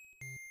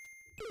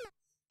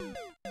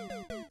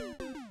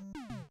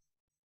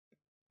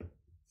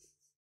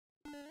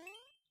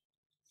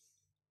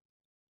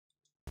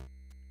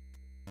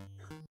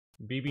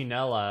 BB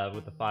Nella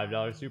with the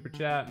 $5 super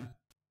chat.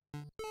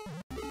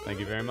 Thank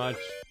you very much.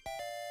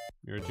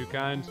 You were too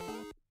kind.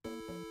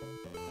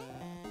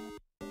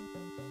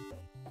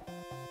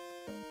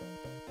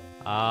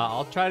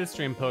 I'll try to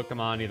stream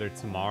Pokemon either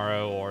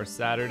tomorrow or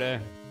Saturday.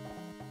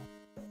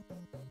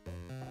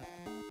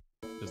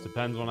 Just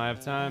depends when I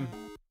have time.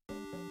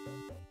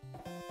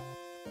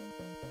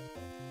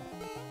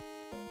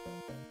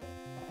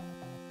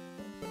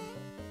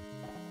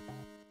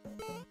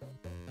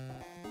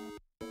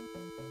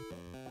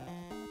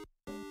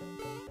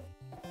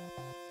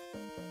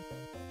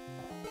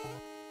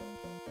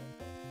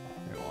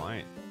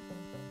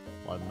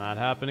 Letting that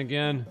happen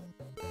again.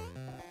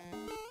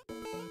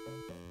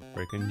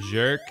 Freaking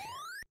jerk.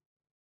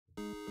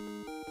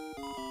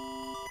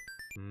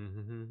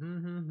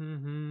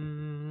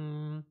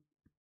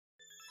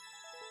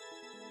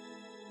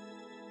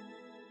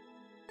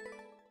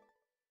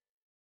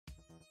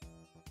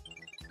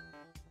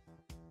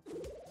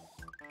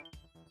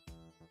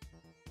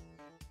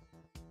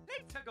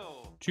 Let's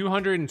go.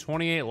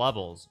 228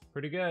 levels.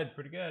 Pretty good,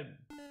 pretty good.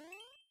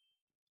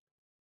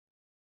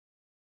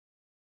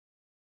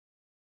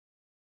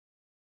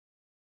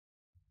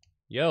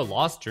 Yo,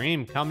 Lost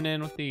Dream coming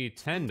in with the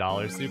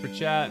 $10 super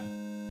chat.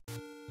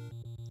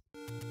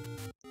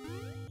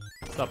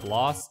 What's up,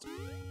 Lost?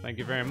 Thank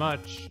you very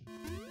much.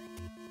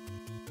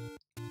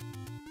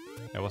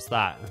 Hey, what's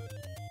that?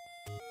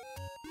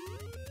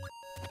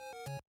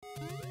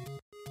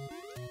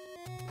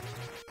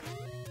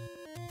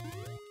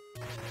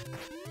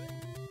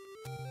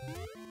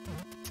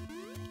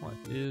 What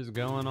is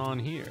going on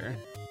here?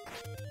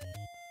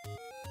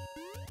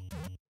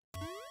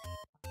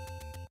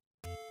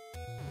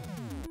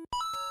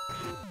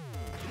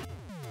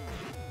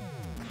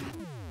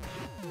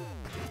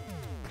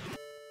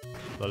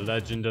 The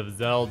Legend of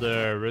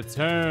Zelda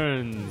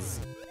returns.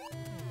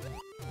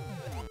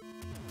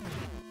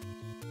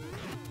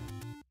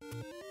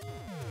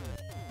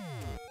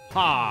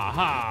 Ha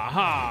ha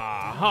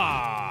ha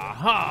ha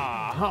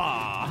ha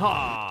ha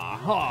ha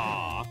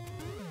ha.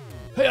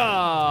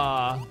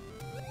 Hiya!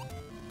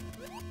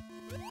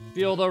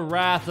 Feel the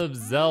wrath of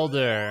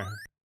Zelda.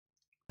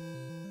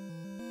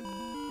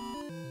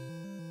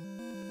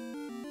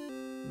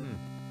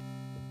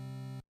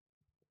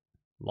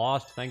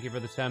 Lost, thank you for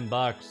the 10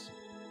 bucks.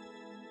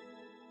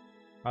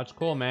 That's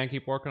cool, man.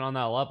 Keep working on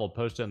that level.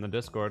 Post it in the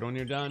Discord when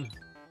you're done.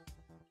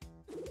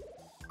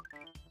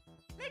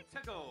 Let's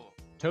go.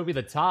 Toby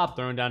the Top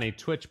throwing down a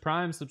Twitch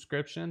Prime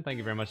subscription. Thank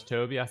you very much,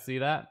 Toby. I see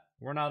that.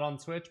 We're not on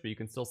Twitch, but you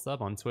can still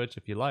sub on Twitch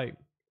if you like.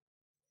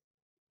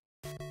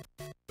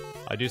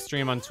 I do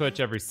stream on Twitch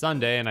every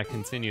Sunday, and I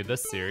continue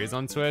this series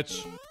on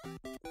Twitch.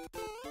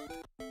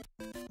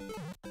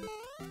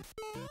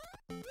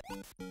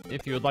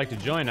 If you would like to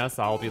join us,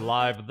 I'll be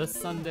live this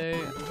Sunday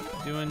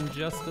doing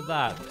just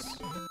that.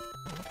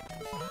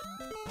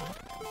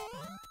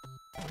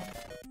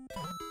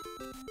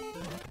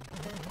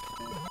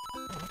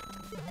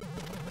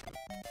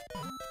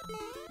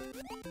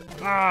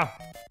 Ah!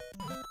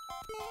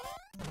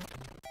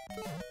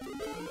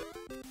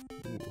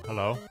 Ooh,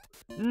 hello?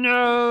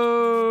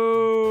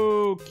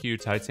 No! Cue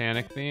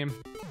Titanic theme.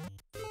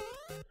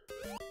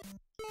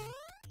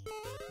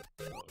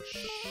 Oh,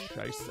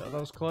 shice, that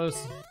was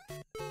close.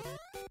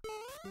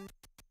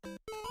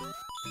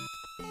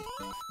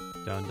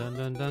 Dun dun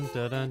dun dun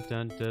dun dun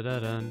dun dun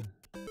dun dun.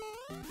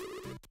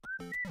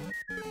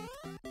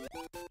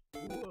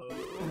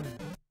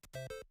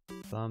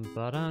 Bum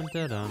ba dun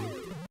dun dun.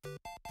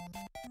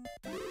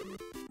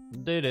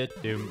 Did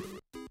it doom.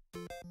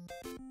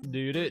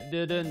 Did it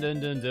dun dun dun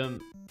dun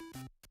dun.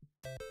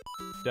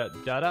 Da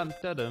da dum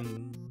da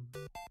dum.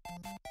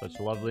 Such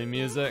lovely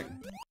music.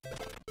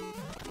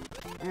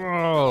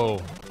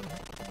 Whoa.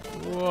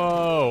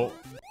 Whoa.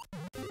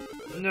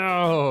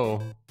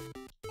 No.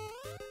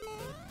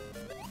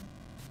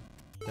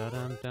 Da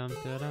dum dum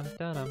da-dum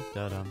da-dum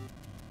da-dum.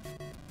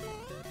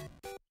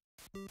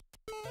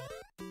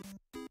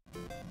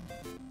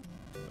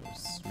 Oh,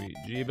 sweet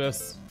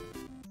Jeebus.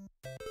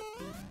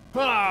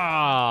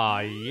 Ah,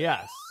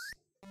 yes.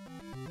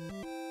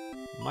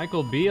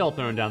 Michael Beal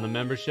throwing down the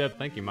membership.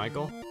 Thank you,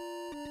 Michael.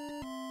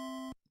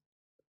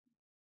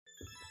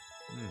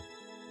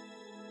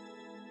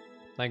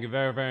 Thank you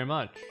very, very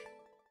much.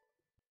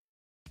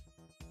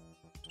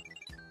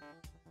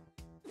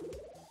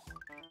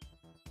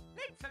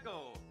 Let's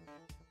go.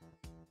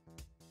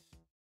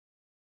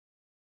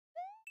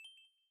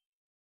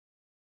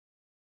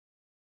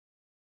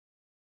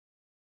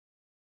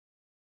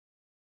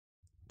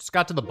 Just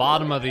got to the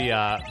bottom of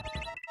the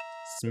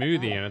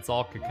smoothie and it's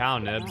all cacao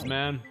nibs,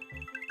 man.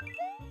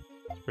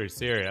 It's pretty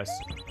serious.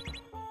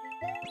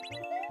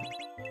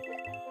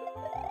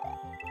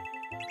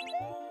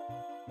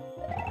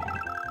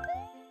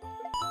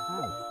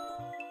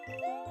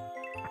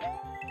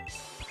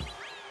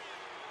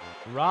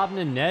 Rob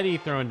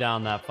Nanetti throwing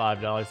down that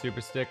 $5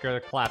 super sticker, the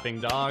clapping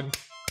dog.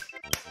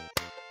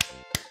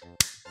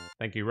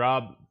 Thank you,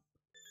 Rob.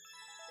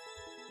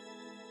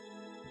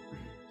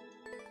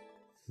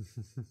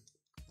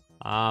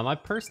 I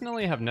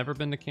personally have never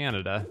been to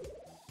Canada.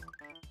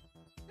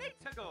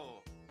 Let's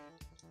go.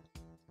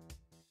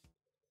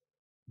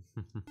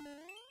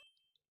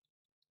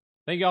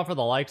 Thank you all for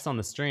the likes on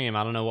the stream.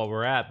 I don't know what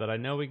we're at, but I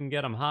know we can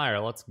get them higher.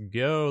 Let's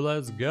go,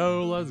 let's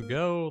go, let's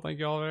go. Thank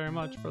you all very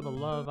much for the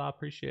love. I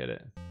appreciate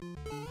it.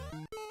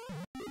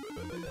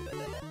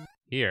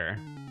 Here.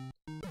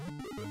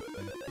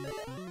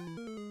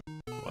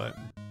 What?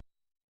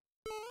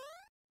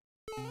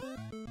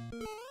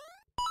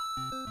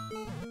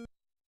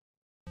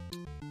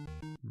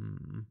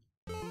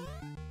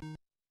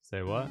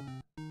 Say what?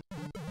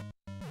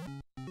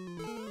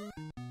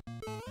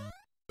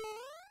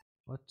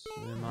 What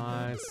am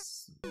I...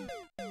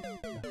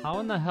 How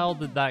in the hell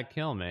did that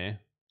kill me?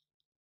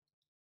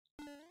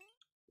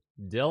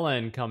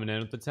 Dylan coming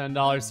in with the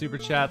 $10 super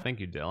chat. Thank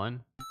you,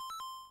 Dylan.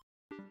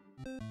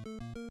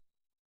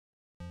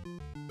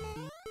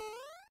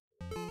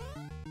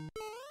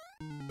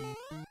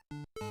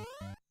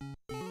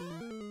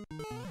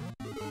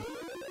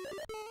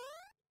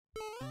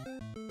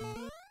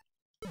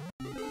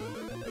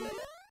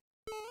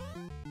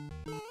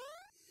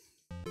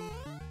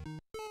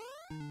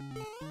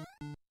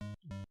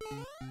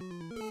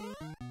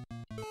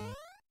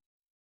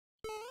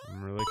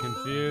 I'm really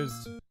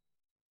confused.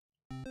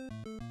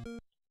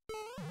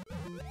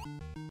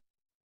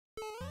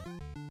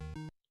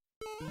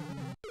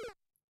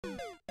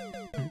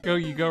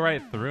 You go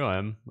right through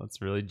him.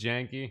 That's really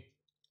janky.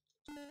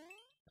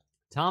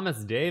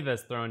 Thomas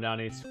Davis throwing down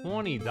a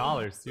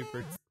 $20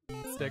 super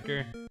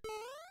sticker.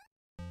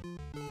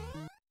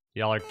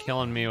 Y'all are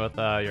killing me with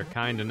your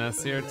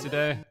kindness here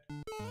today.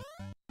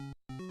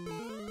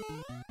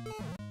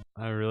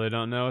 I really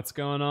don't know what's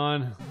going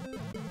on.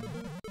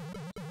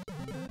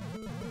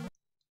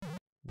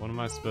 What am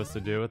I supposed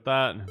to do with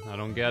that? I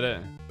don't get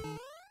it.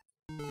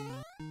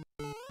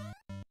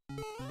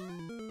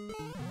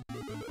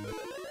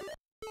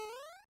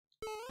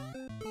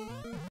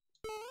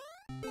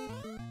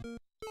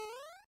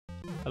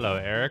 Hello,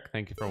 Eric.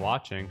 Thank you for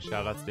watching.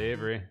 Shoutouts to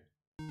Avery.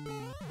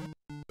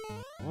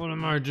 What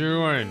am I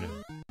doing?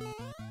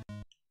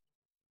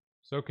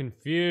 So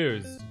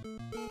confused.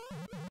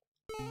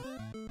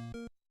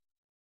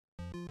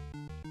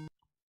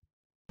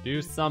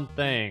 Do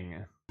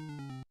something.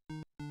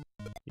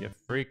 You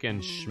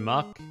freaking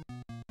schmuck.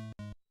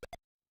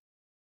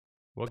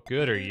 What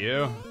good are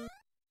you?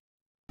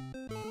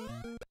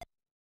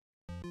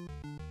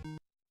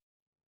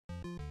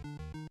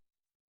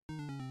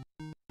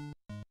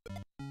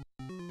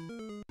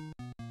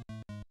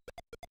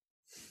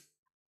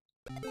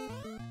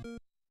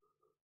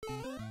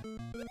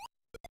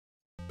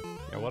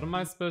 Yeah, what am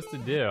I supposed to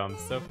do? I'm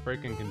so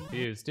freaking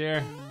confused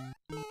here.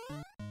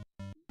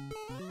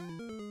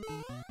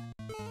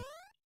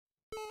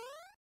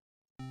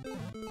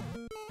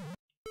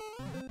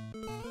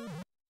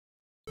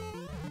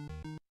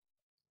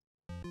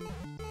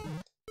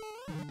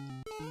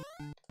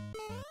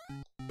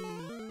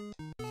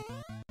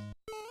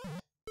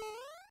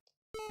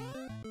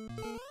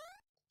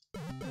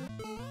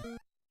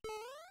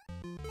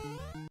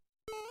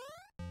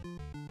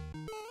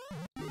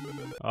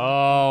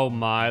 Oh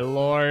my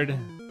lord.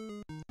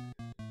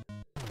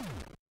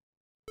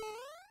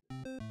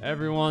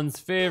 Everyone's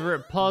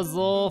favorite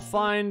puzzle,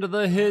 find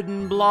the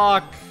hidden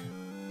block.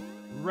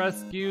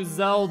 Rescue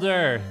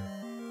Zelda.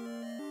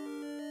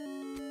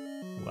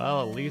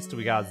 Well, at least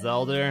we got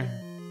Zelda.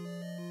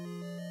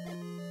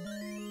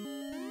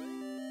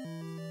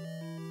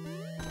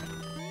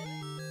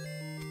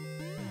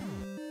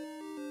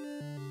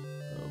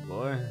 Oh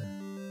boy.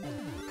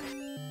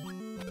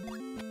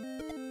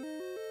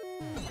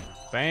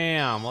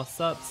 Bam! What's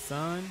up,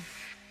 son?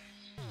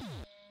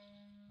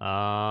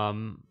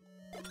 Well,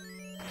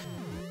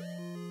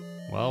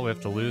 we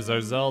have to lose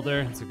our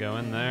Zelda to go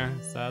in there,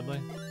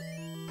 sadly.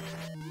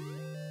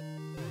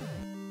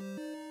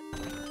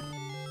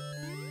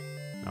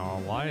 Oh,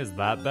 why is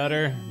that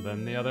better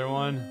than the other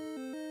one?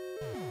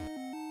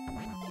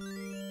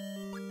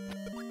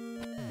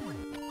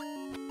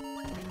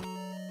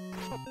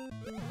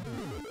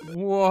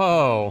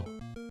 Whoa!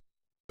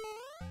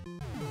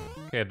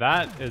 Okay,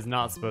 that is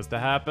not supposed to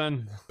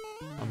happen.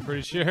 I'm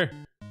pretty sure.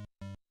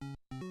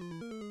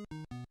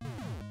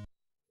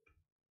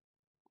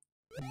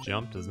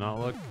 Jump does not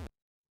look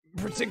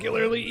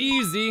particularly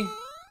easy.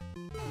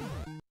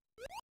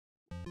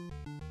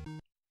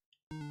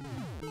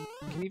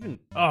 Can even...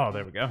 Oh,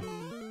 there we go.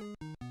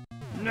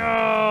 No!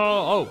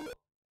 Oh!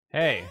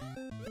 Hey.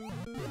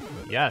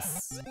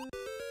 Yes.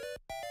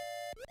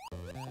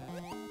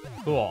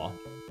 Cool.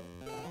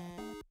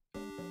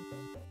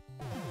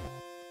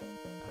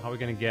 How are we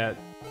gonna get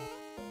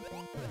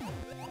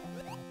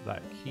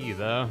that key,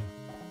 though?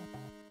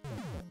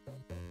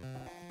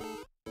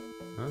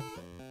 Huh?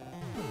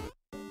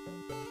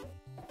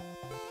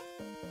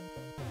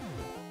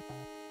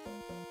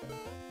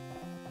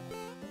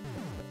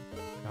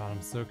 God,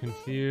 I'm so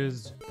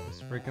confused.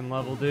 This freaking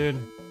level, dude.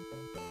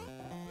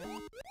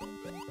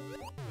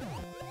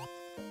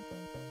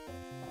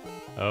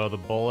 Oh, the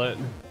bullet.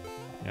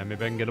 Yeah,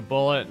 maybe I can get a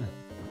bullet.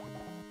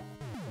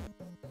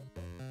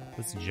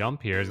 This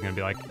jump here is gonna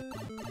be like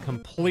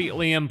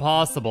completely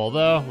impossible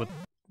though.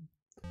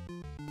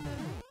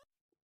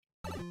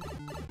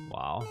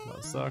 Wow,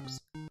 that sucks.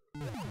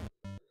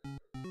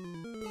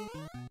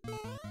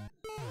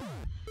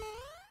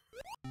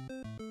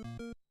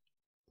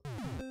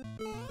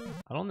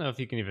 I don't know if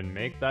you can even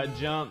make that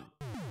jump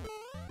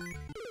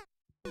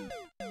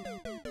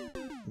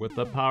with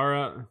the power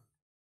up.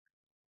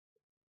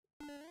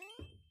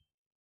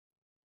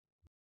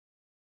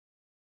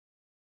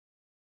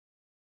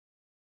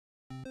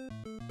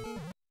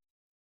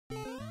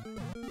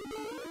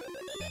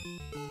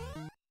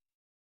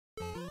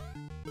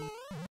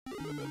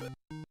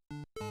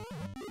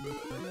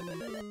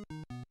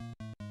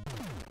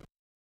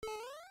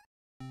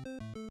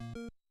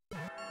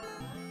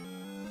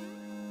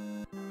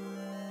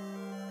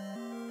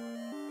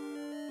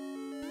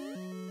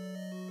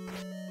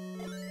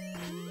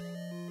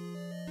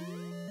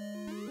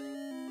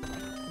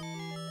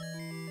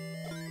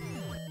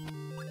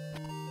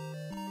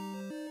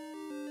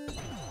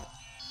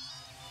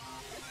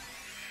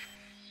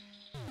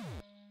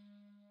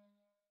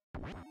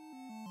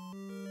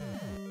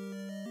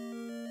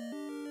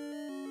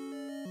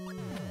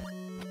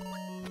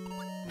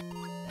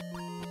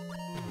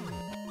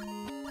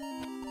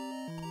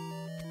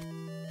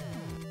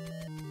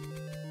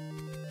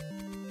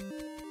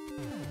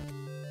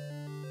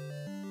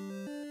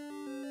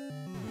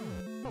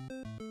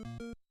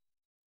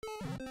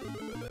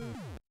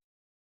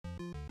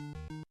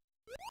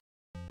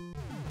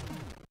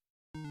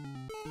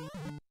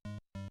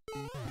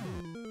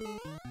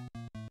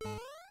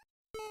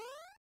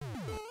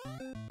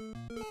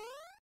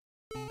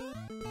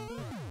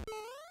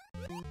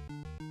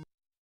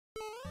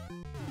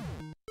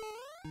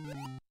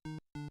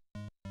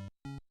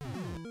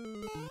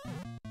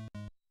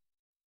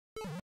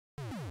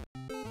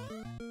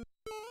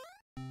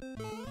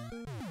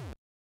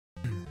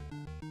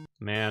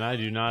 Man, I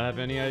do not have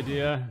any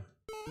idea.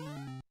 You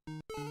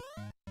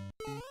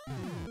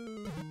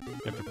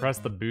have to press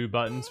the boo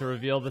button to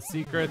reveal the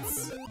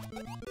secrets.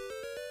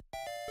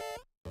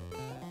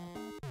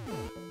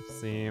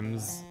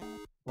 Seems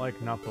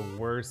like not the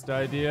worst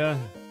idea.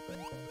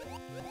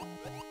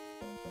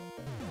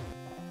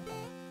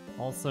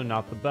 Also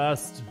not the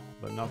best,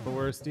 but not the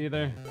worst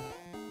either.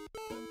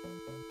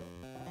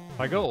 If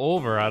I go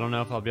over, I don't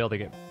know if I'll be able to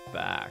get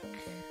back.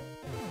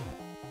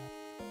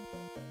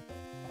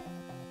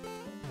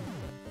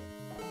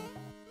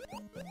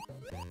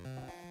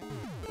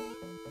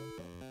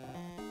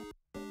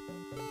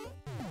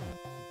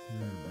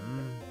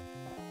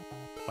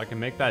 If I can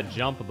make that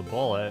jump with the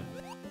bullet,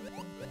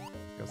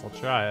 guess I'll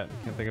try it.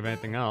 Can't think of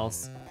anything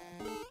else.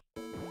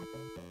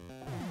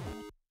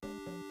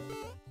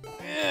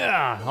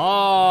 Yeah!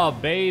 Oh,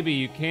 baby,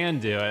 you can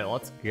do it.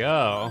 Let's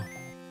go.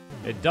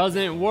 It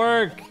doesn't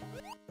work!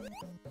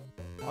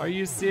 Are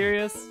you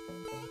serious?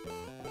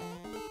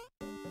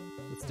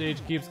 The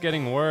stage keeps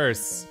getting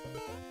worse.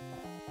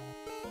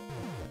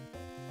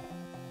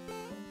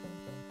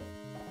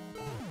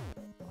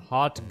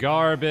 Hot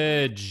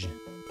garbage.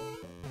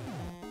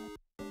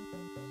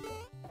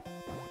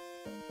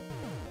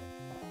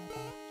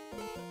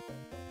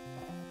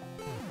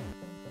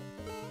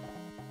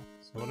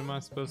 So what am I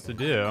supposed to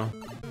do?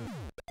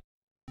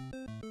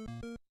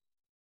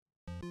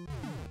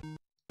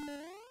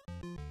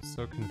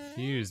 So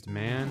confused,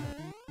 man.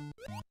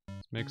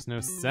 This makes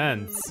no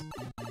sense.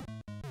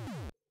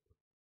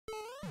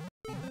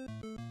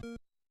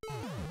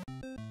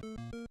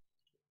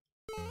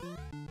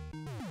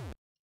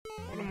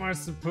 What am I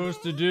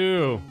supposed to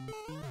do?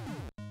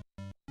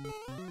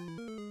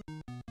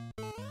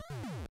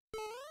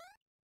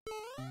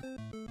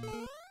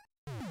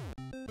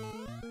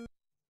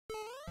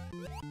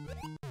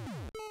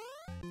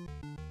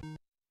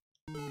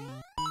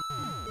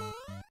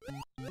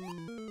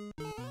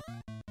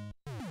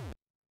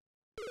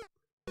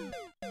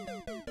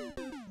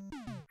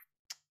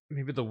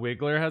 Maybe the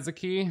Wiggler has a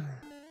key?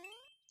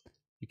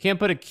 You can't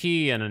put a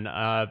key in an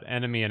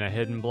enemy in a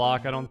hidden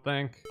block, I don't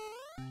think.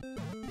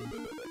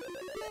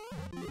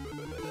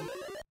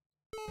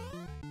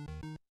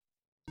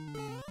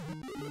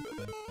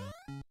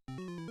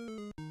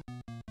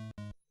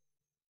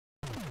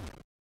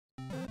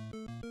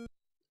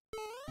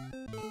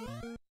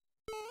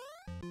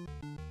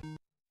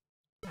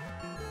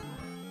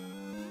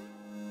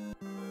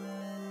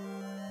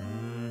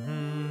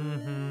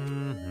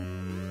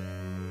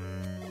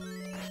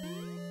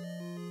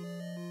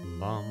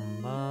 Bum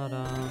ba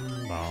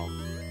dum bum.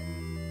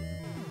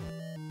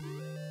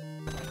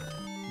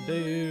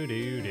 Do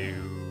do do.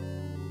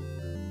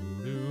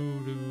 Do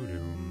do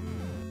do.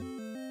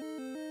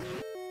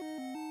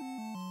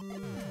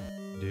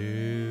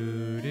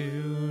 Do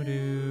do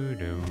do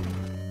do.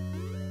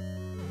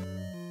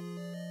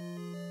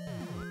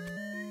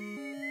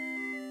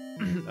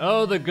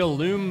 Oh, the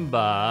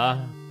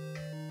Galoomba.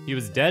 He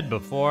was dead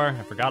before.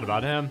 I forgot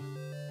about him.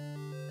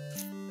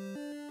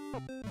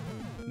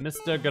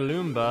 Mr.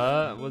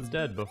 Galoomba was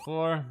dead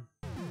before.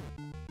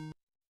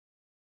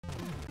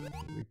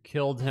 We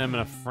killed him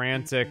in a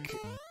frantic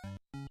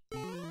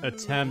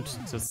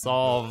attempt to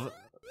solve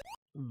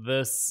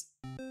this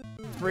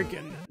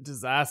freaking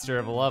disaster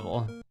of a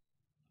level.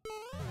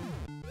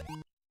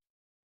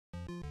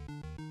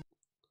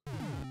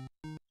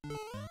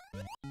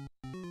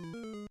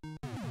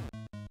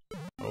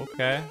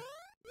 Okay.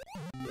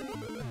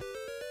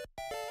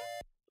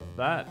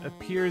 That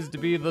appears to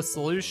be the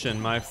solution,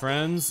 my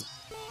friends.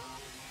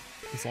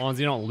 As long as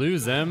you don't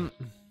lose him.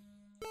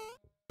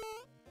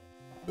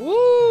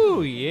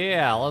 Woo!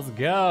 Yeah, let's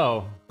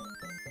go.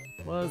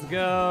 Let's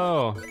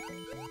go.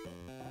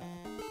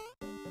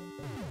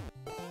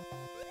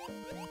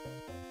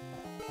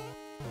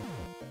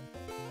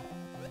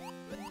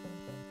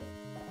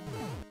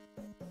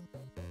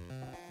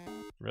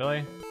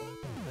 Really?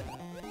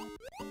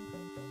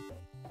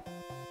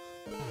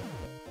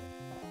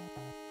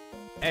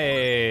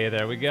 Hey,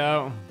 there we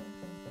go.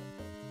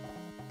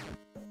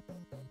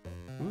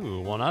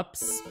 Ooh,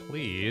 one-ups,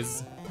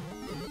 please.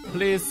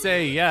 Please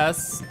say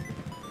yes.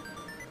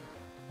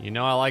 You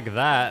know I like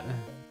that.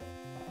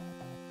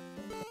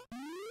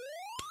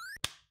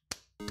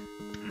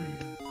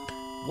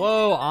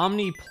 Whoa,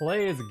 Omni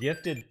Plays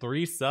gifted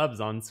 3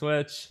 subs on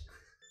Twitch.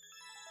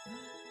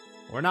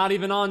 We're not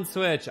even on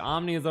Twitch.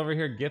 Omni is over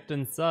here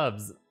gifting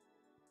subs.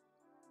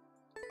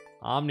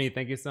 Omni,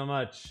 thank you so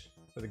much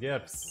for the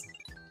gifts.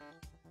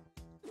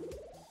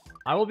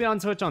 I will be on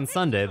Twitch on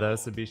Sunday though,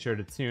 so be sure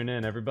to tune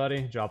in,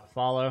 everybody. Drop a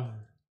follow.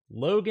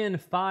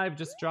 Logan5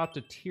 just dropped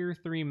a tier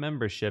 3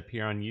 membership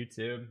here on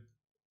YouTube.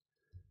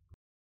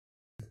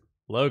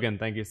 Logan,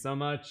 thank you so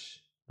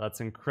much. That's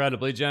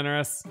incredibly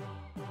generous.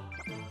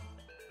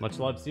 Much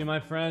love to you, my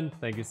friend.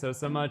 Thank you so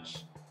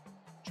much.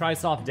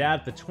 Trysoft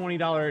Dad, the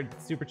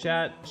 $20 super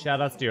chat.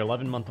 Shoutouts to your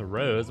 11-month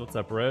Rose. What's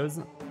up, Rose?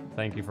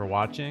 Thank you for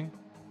watching.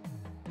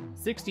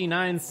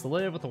 69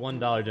 Sliv with a $1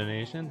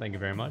 donation. Thank you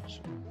very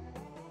much.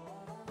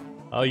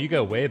 Oh, you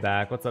go way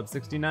back. What's up,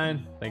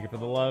 69? Thank you for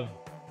the love.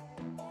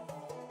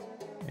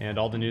 And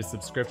all the new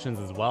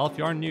subscriptions as well. If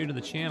you are new to the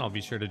channel, be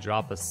sure to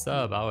drop a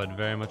sub. I would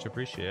very much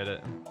appreciate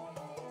it.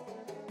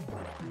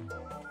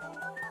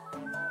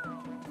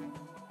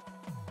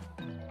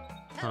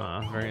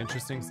 Huh, very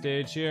interesting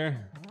stage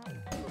here.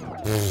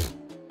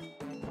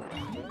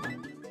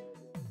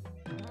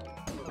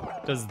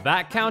 Does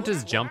that count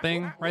as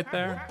jumping right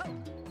there?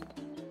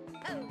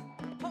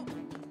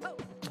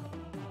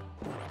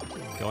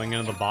 Going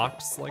into the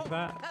box like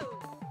that?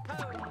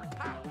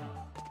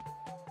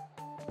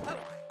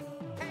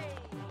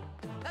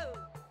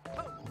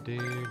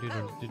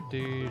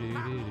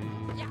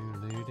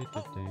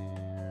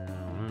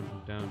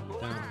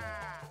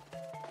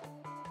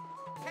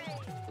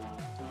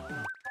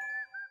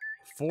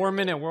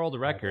 Four-minute world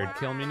record.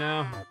 Kill me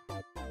now.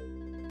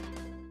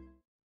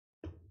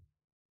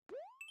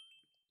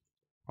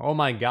 Oh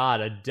my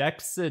god, a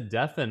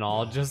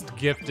Dexadethanol just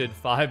gifted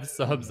 5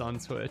 subs on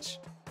Twitch.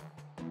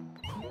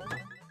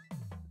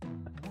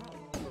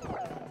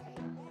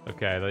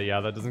 Okay, yeah,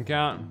 that doesn't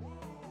count.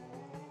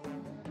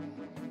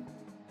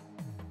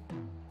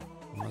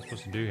 What am I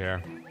supposed to do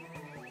here?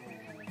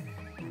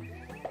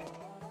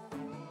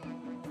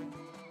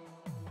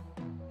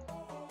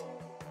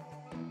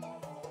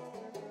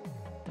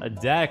 A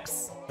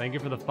Dex, thank you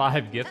for the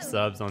 5 gift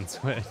subs on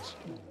Twitch.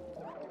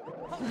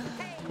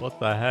 What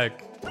the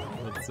heck?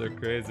 That's so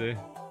crazy.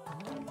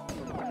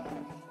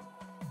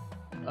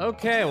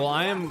 Okay, well,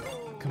 I am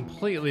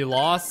completely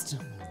lost.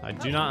 I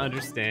do not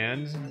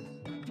understand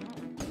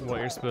what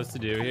you're supposed to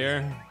do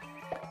here.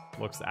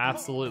 Looks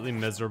absolutely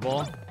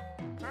miserable.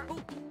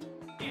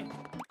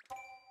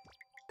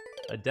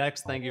 A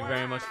Dex, thank you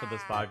very much for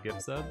those 5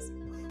 gift subs.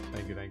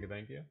 Thank you, thank you,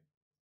 thank you.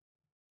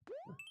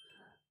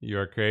 You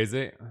are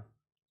crazy.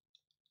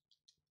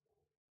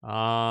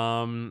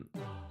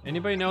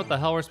 Anybody know what the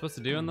hell we're supposed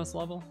to do in this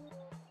level?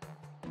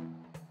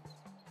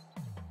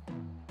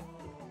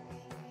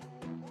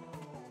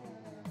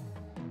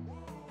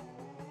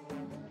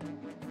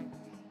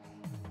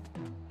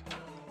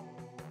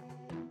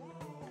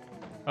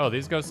 Oh,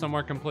 these go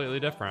somewhere completely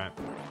different.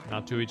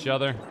 Not to each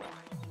other.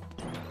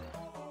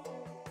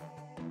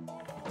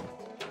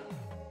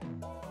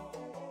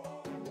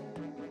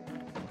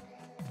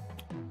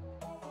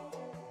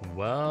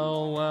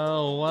 Well,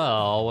 well,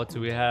 well, what do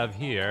we have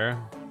here?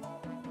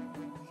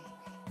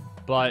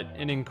 But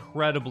an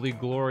incredibly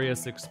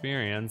glorious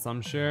experience,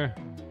 I'm sure.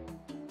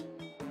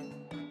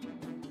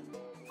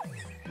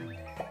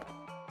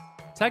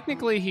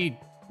 Technically, he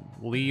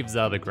leaves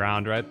out of the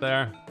ground right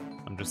there.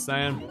 I'm just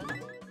saying.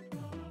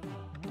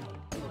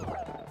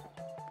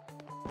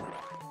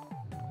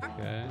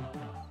 Okay,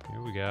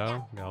 here we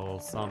go. Got a little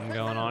something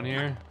going on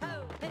here.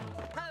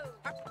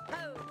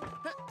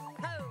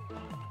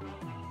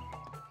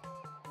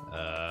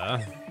 Am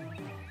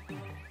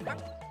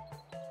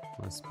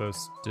I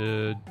supposed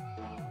to...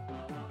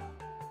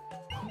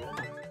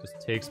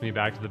 Just takes me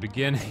back to the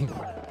beginning.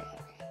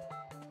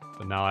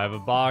 But now I have a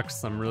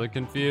box. I'm really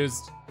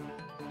confused.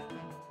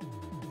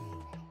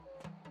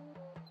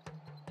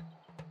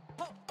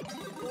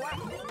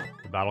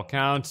 The battle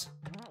count.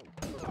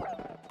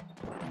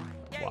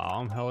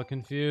 Wow, I'm hella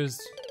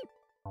confused.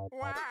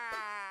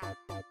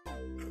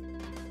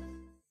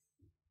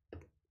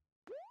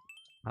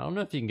 I don't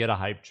know if you can get a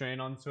hype train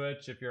on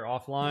Switch if you're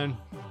offline.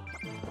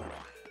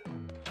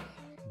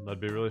 That'd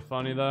be really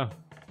funny though.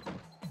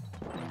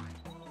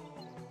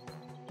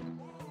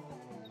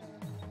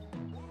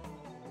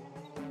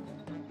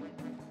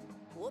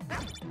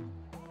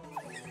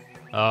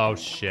 Oh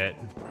shit.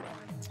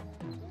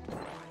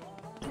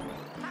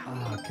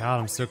 Oh god,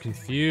 I'm so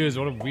confused.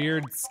 What a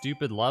weird,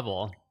 stupid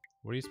level.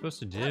 What are you supposed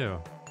to do?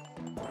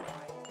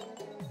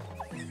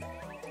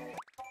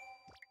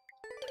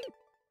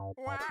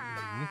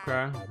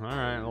 Okay,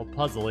 alright, a little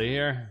puzzly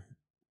here.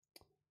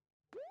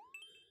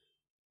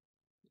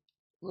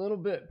 A little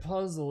bit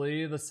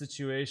puzzly, the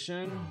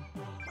situation.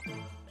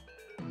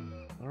 I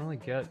don't really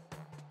get...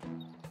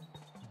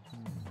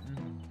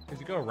 Because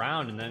you go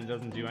around and then it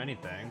doesn't do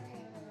anything.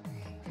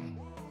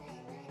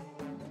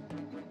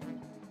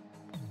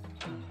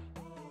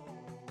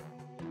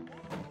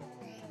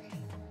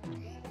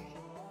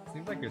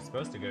 Seems like you're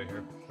supposed to go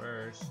here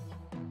first.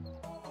 You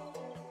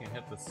can't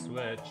hit the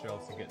switch or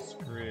else you get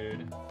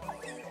screwed.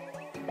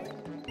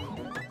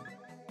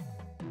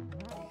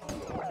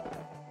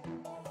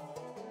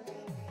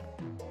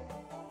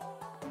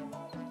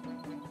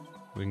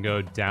 We can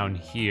go down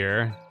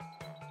here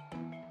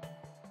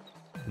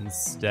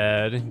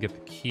instead and get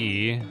the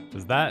key.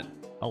 Does that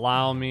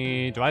allow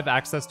me... Do I have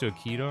access to a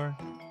key door?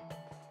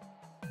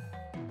 I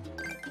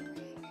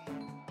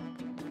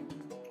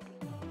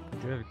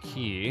do have a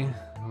key.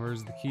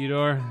 Where's the key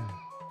door?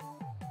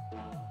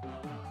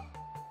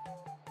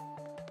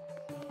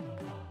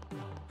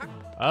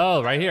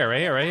 Oh, right here,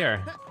 right here, right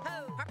here.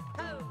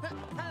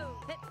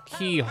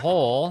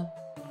 Keyhole.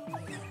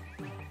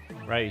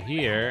 Right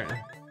here.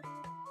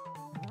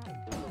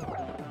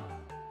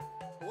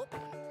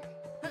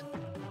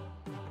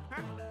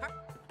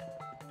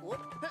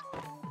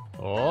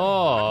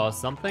 Oh,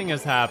 something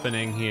is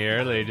happening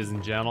here, ladies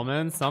and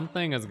gentlemen.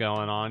 Something is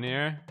going on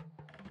here.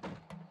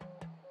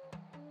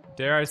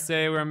 Dare I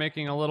say we're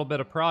making a little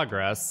bit of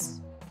progress.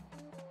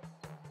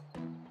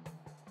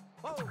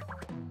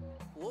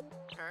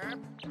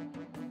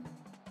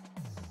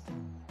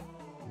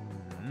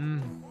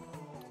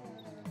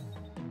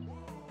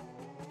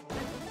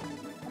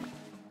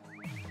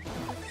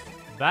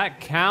 That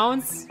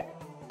counts?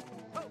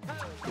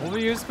 What were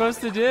you supposed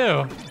to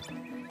do?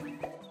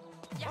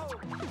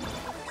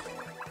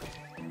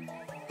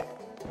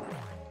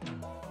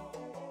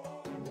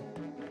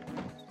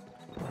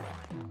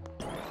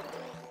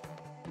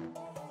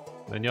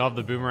 Then you'll have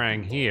the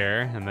boomerang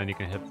here, and then you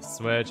can hit the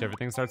switch.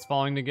 Everything starts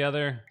falling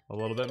together a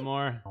little bit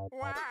more.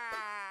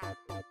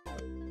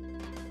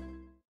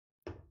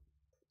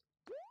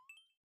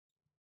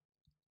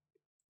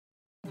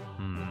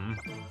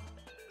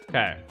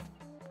 Okay.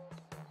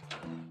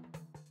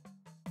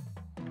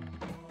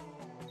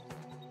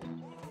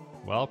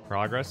 Well,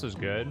 progress is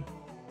good.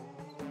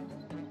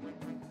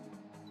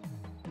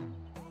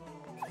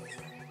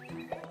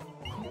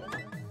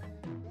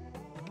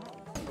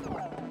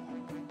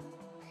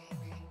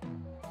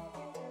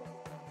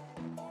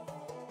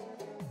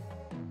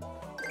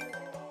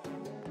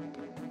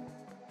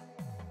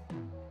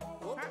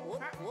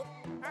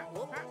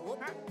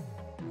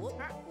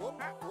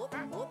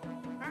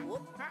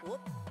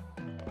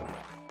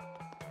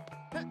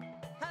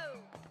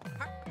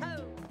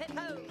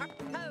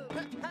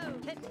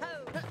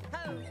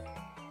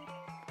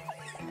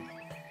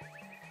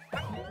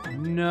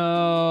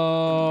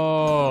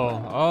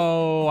 No.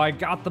 Oh, I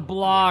got the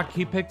block.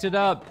 He picked it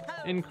up.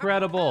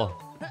 Incredible.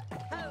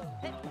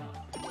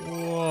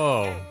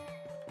 Whoa.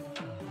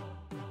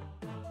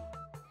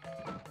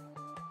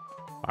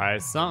 All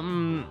right,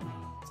 something.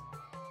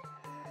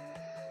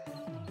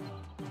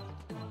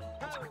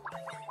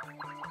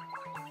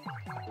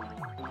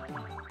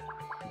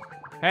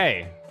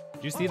 Hey,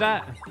 did you see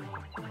that?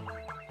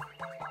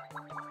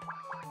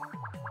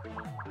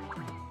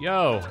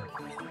 Yo.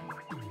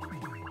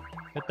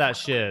 Hit that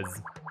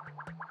shiz.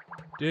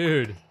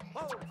 Dude.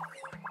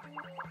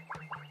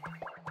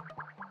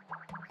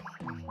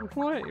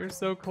 What? You're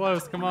so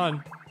close. Come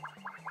on.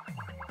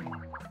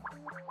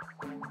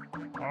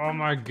 Oh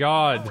my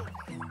god.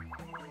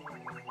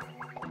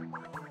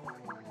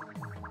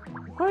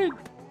 What?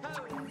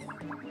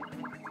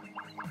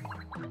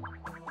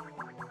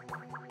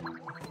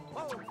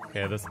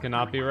 Okay, this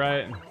cannot be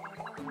right.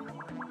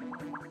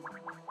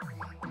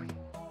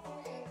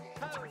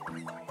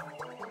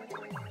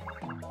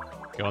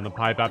 Go on the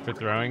pipe after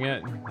throwing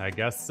it? I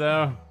guess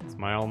so. It's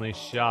my only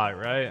shot,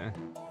 right?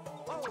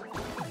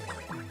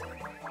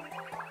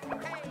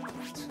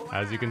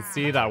 As you can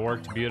see, that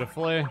worked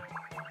beautifully.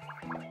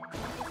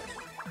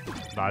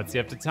 But you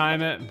have to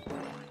time it.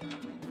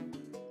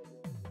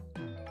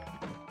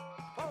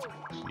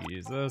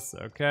 Jesus,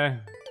 okay.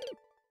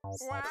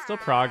 Still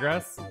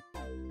progress.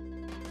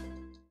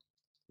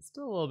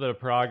 Still a little bit of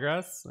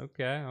progress.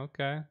 Okay,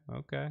 okay,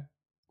 okay.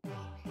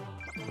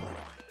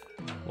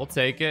 We'll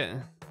take it.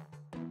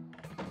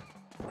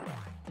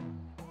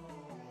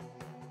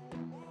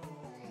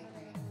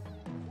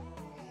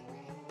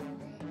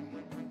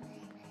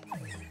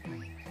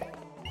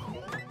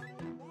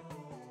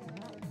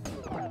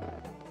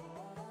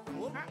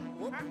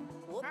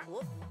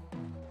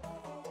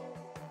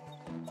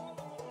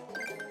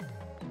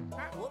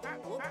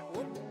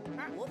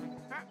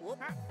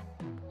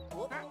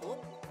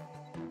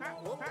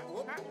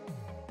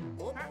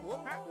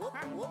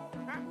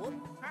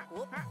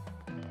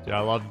 Dude, I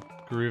love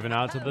grooving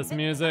out to this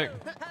music.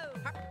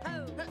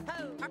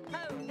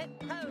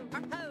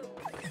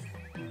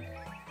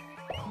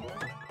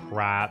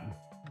 Crap.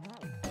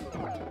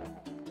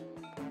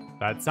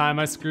 That time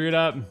I screwed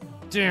up.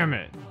 Damn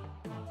it.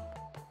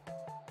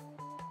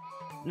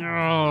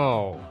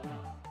 No.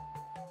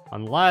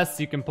 Unless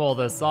you can pull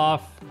this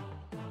off.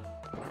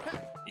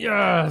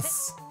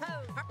 Yes.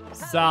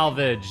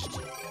 Salvaged.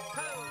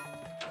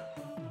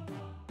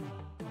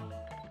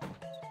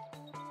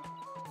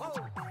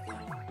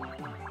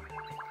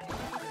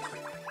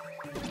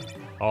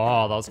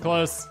 Oh, that was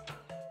close.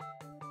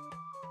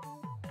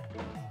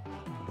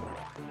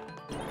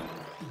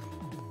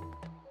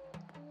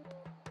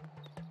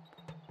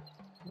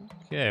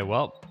 Okay,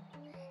 well,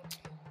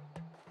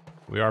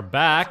 we are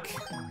back.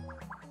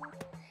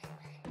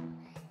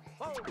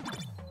 I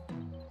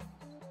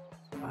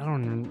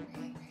don't.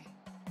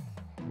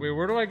 Wait,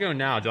 where do I go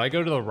now? Do I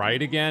go to the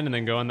right again and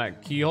then go in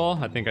that keyhole?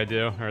 I think I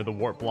do, or the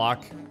warp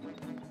block.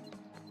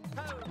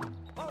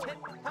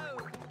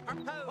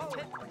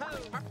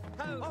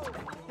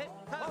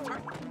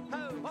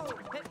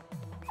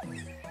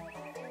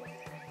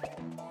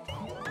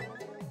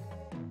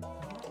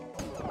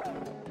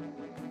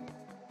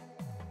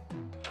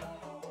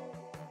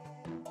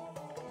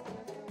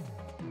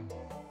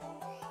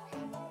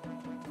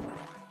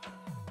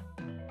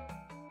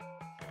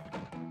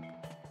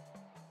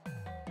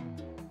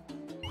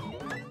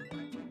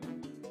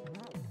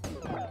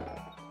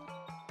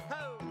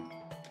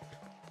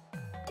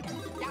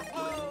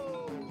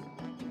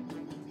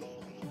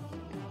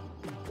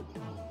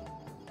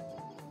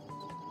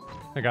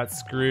 I got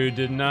screwed,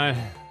 didn't I?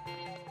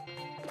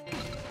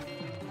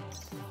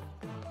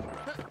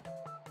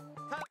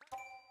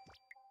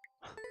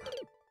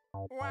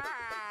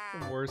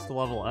 The worst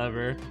level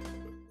ever.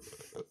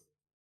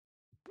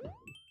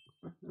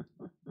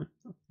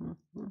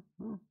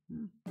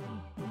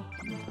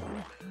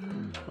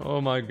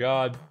 Oh my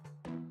god.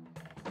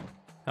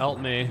 Help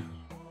me.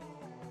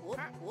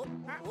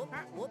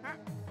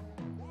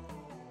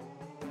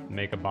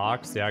 Make a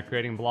box? Yeah,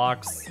 creating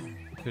blocks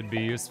could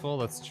be useful,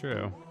 that's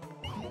true.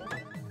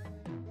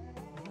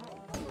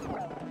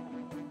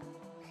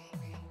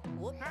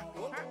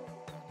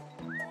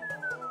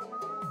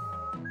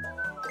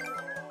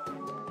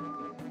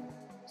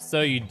 So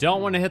you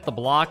don't want to hit the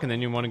block and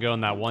then you want to go in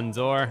that one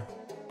door,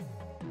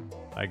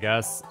 I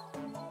guess,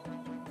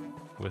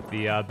 with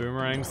the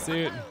boomerang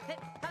suit.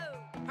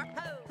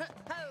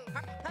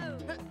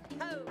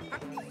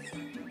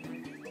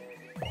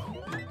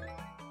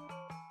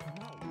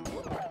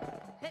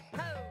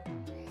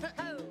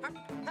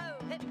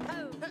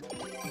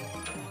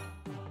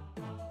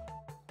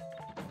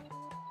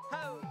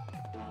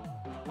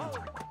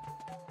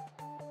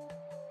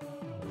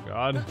 Oh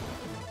god.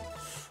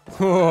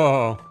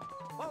 Whoa.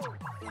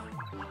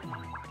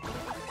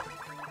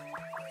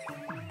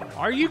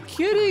 Are you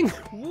kidding?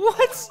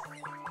 What?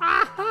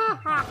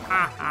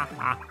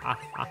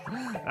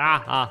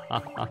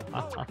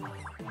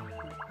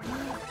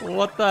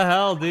 What the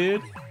hell,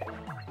 dude?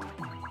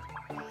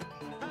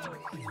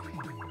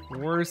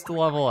 Worst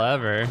level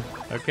ever.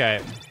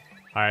 Okay.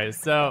 Alright,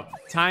 so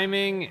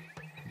timing,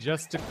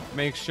 just to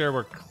make sure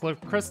we're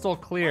crystal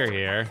clear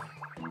here,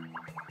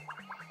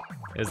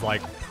 is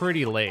like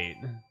pretty late.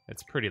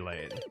 It's pretty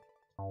late.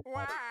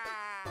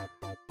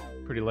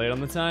 Pretty late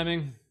on the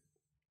timing.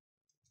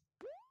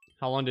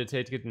 How long did it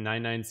take to get to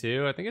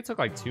 992? I think it took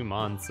like 2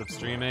 months of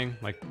streaming,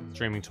 like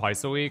streaming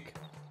twice a week.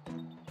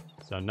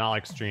 So not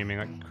like streaming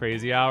like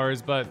crazy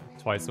hours, but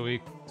twice a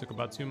week. Took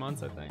about 2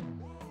 months, I think.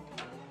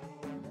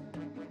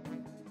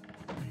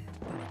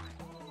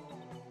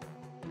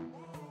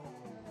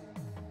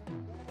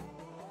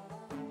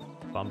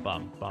 bum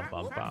bum bum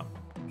bum bum.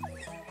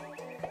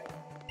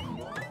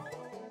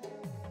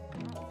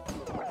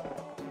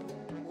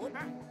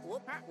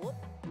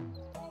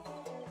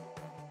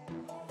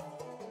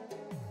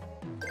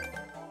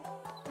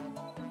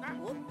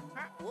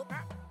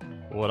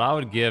 What I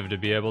would give to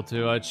be able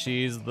to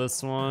cheese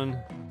this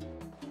one.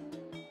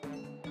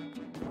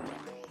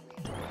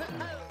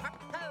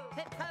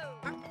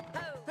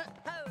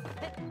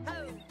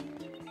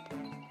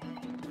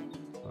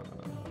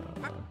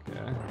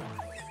 Okay.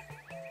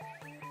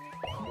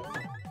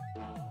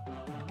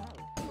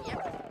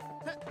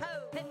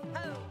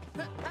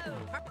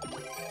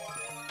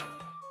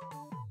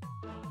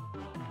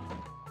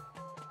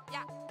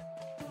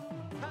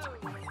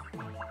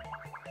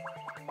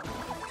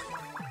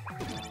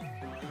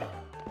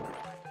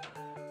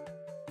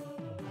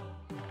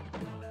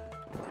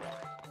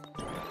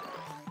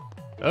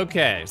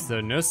 Okay,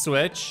 so no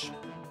switch.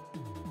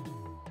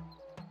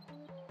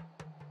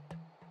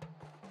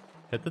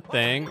 Hit the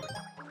thing.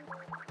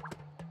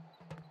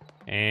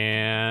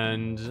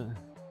 And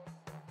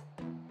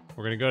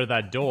we're gonna go to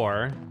that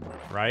door,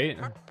 right?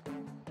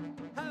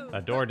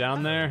 That door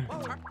down there.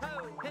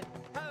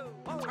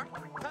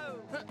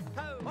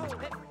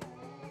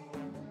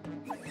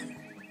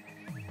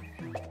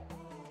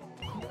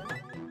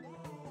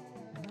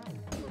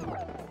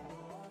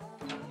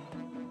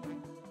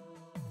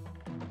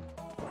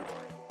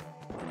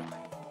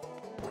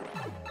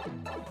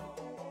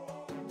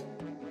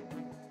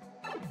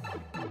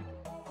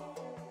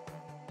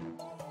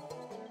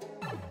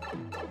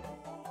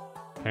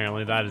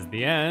 Apparently that is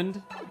the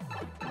end.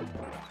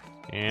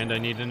 And I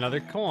need another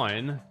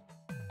coin.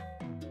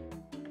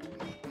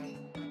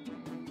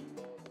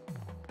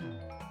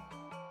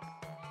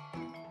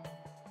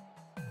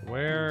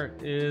 Where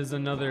is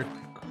another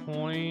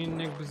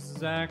coin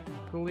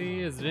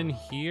exactly? Is it in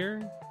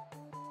here?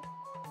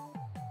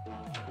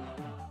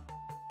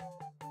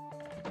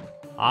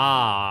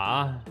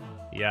 Ah,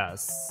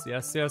 yes,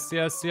 yes, yes,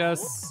 yes,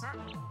 yes.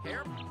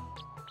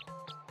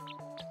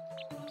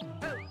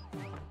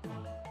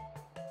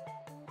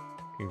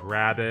 Can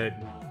grab it,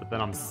 but then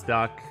I'm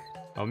stuck.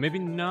 Oh, maybe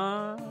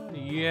not.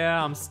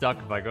 Yeah, I'm stuck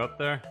if I go up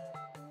there.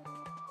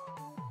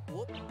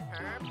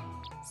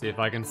 See if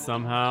I can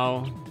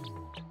somehow.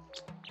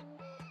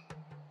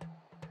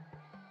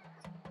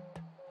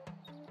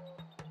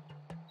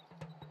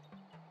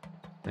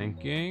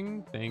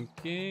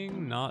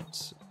 Thinking,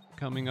 not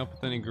coming up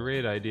with any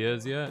great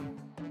ideas yet.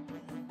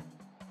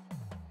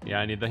 Yeah,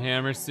 I need the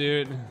hammer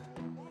suit.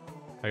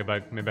 Maybe I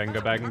can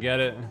go back and get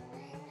it.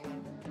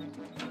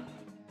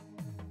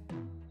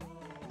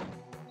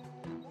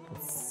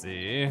 Let's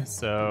see.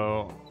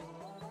 So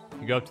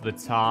you go up to the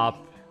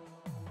top.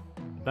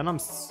 Then I'm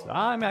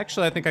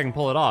actually, I think I can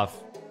pull it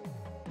off.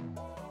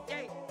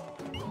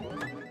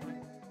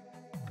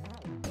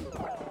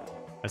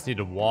 I just need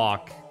to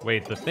walk.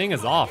 Wait, the thing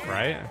is off,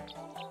 right?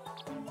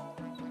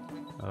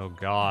 Oh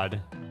God.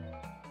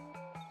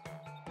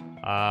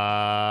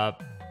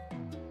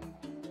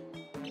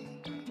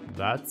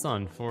 That's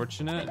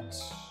unfortunate.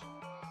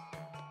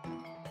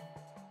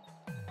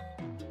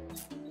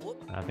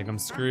 I think I'm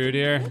screwed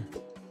here.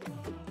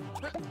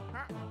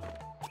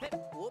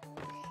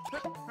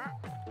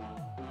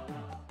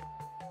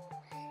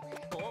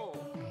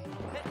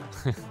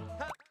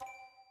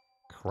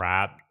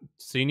 Crap.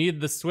 So you need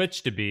the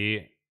switch to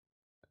be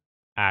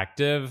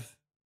active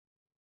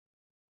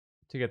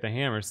to get the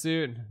hammer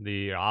suit.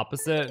 The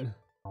opposite.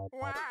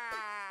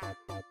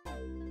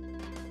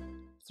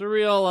 It's a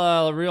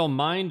real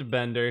mind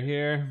bender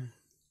here.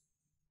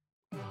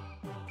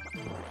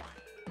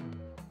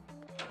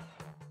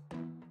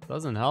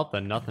 Doesn't help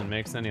that nothing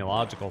makes any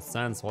logical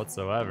sense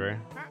whatsoever.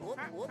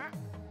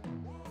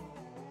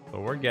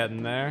 But we're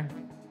getting there.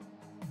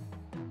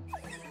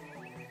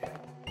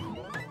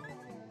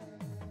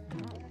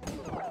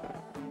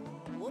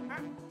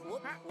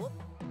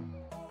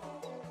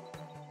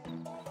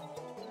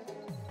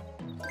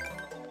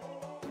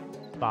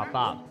 Bop,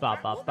 bop,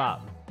 bop, bop,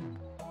 bop.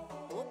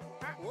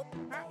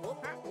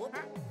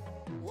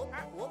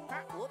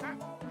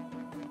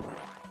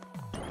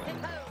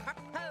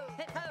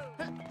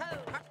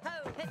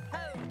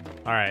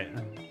 All right,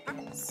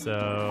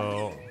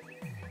 so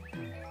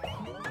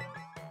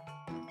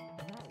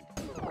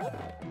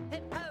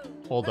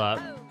hold up.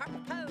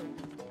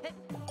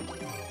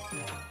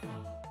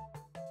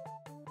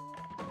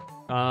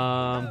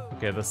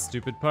 Okay, the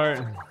stupid part.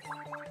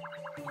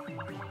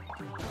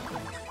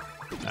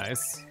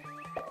 Nice.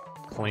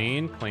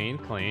 Clean, clean,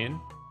 clean.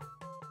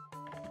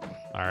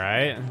 All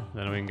right,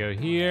 then we can go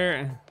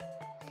here.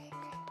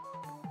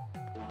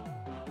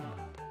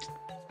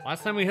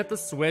 Last time we hit the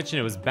switch and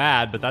it was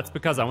bad, but that's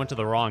because I went to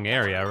the wrong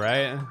area,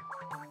 right?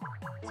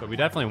 So we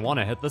definitely want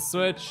to hit the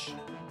switch.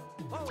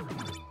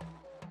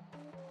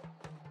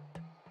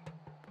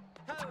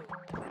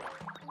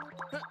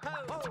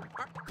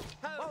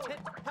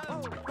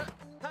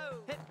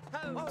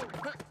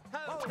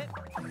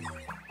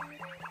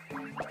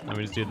 And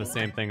we just do the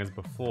same thing as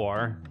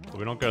before. So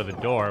we don't go to the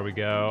door, we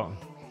go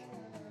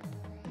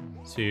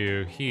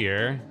to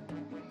here.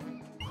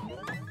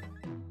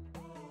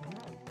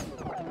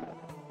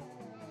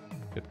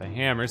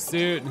 hammer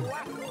suit.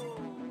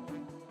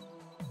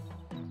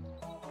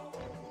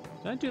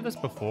 Did I do this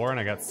before and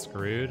I got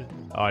screwed?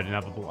 Oh, I didn't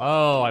have the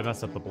oh, I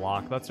messed up the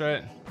block. That's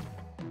right.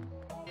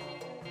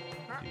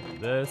 Do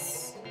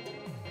this.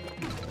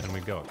 Then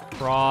we go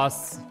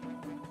across.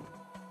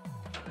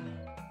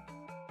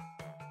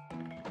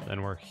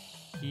 Then we're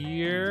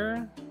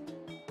here.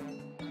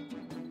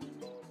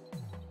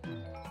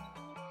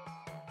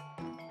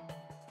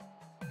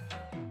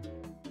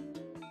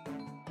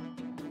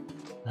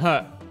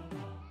 Huh.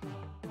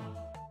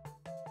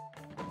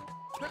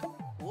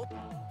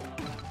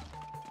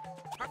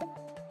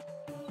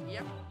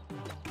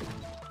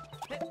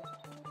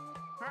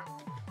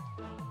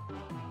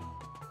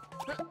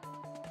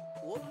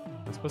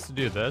 I'm supposed to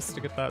do this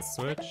to get that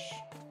switch.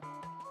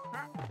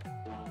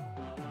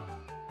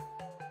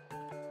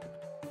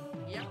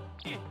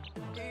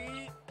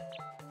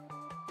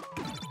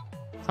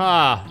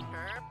 Huh.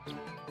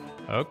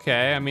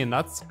 Okay, I mean,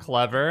 that's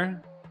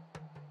clever.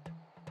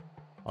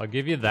 I'll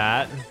give you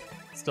that.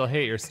 Still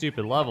hate your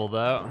stupid level,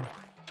 though.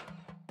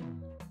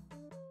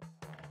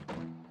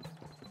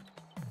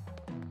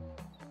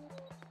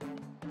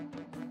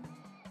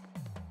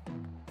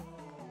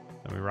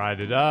 Then we ride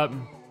it up.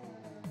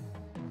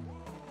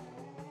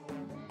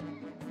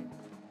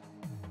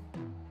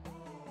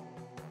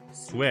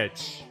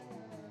 Switch.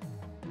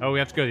 Oh, we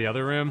have to go to the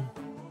other room?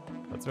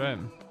 That's right.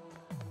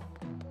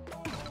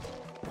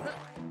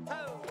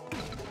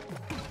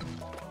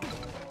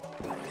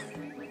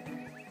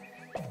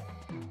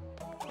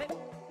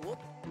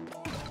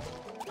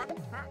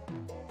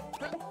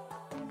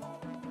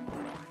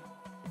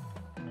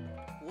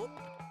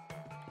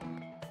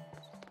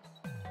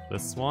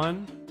 This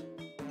one.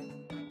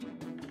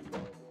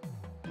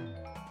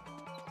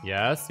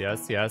 Yes,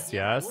 yes, yes,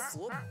 yes.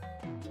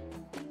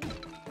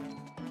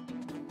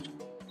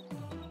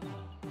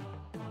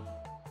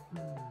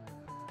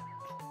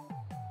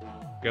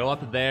 Go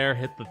up there,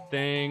 hit the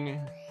thing.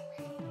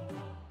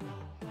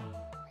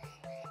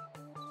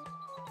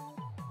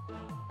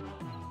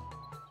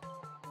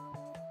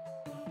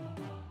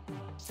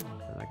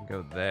 And I can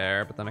go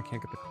there, but then I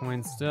can't get the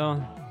coin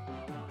still.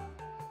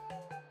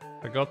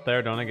 If I go up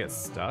there, don't I get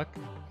stuck?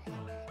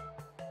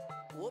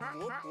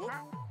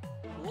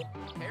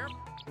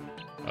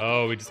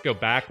 Oh, we just go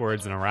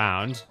backwards and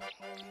around.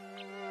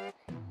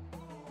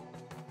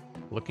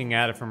 Looking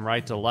at it from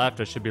right to left,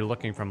 I should be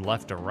looking from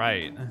left to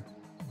right.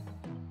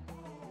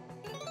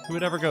 Who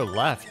would ever go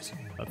left?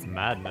 That's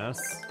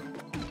madness.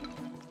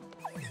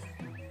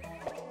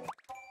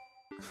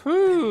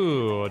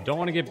 Whew, don't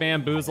want to get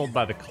bamboozled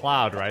by the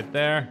cloud right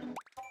there.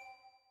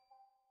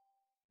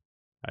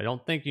 I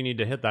don't think you need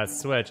to hit that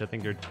switch. I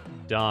think you're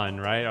done,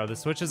 right? Oh, the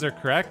switches are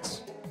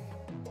correct?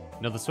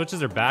 No, the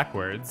switches are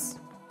backwards.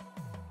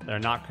 They're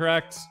not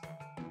correct.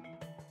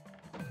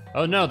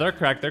 Oh no, they're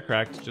correct, they're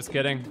correct. Just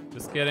kidding,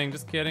 just kidding,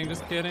 just kidding,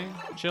 just kidding.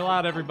 Chill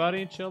out,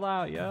 everybody, chill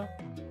out, yo.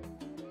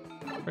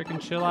 Freaking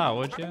chill out,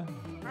 would you?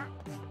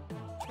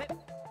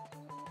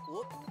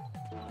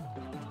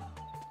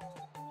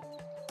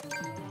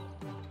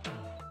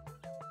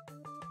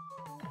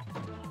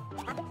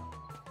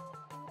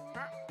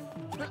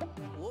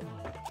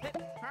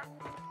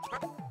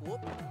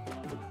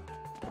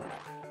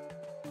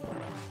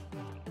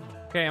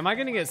 Okay, am I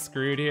gonna get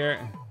screwed here?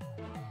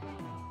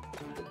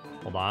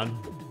 Hold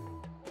on.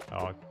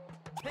 Oh.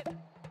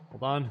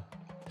 Hold on.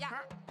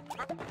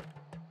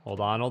 Hold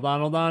on, hold on,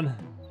 hold on.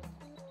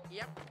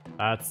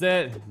 That's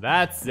it.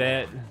 That's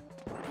it.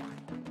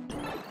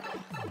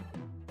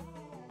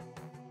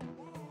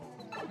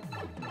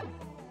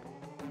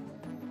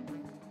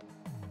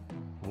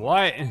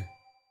 What?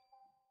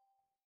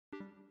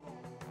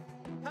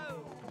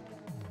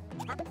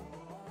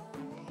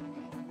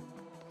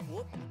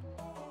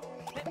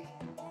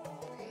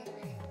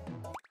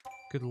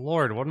 Good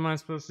lord, what am I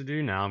supposed to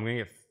do now? I'm gonna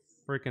get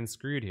freaking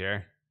screwed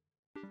here.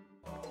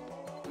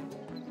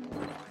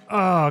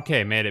 Oh,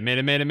 okay, made it, made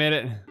it, made it, made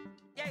it.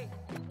 Yay.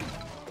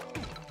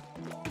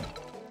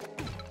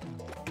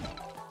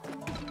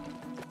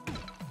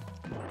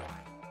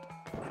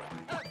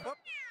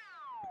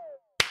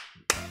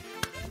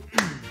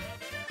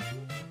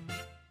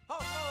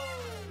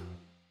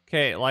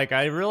 Okay, like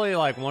I really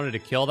like wanted to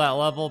kill that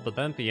level, but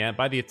then at the end,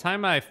 by the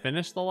time I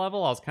finished the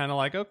level, I was kind of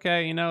like,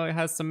 okay, you know, it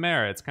has some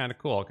merit. It's kind of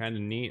cool, kind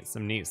of neat,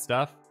 some neat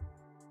stuff.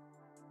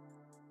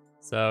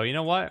 So, you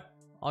know what?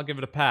 I'll give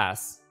it a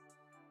pass.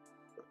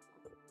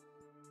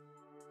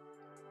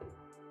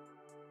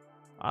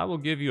 I will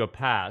give you a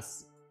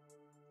pass,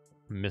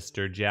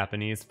 Mr.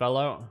 Japanese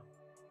fellow.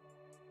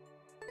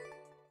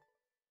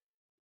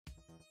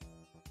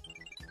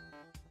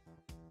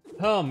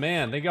 Oh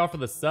man, thank y'all for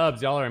the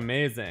subs. Y'all are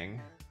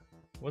amazing.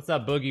 What's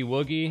up, Boogie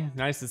Woogie?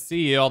 Nice to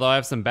see you, although I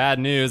have some bad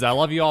news. I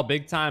love you all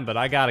big time, but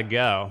I gotta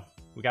go.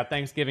 We got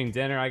Thanksgiving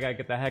dinner. I gotta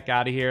get the heck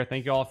out of here.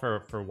 Thank you all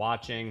for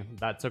watching.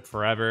 That took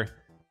forever.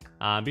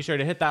 Be sure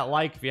to hit that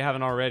like if you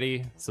haven't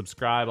already.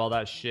 Subscribe, all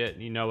that shit.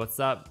 You know what's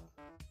up.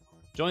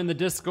 Join the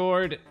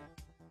Discord,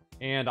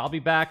 and I'll be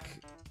back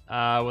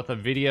with a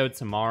video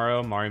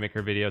tomorrow. Mario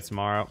Maker video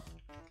tomorrow.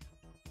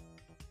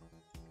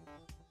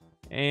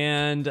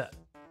 And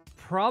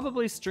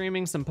probably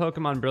streaming some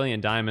Pokemon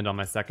Brilliant Diamond on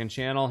my second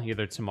channel,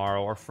 either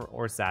tomorrow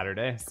or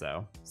Saturday,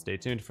 so stay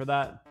tuned for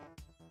that.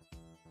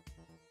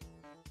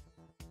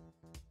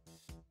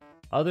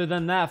 Other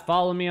than that,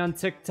 follow me on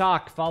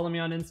TikTok, follow me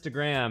on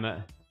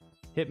Instagram,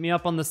 hit me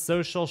up on the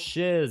social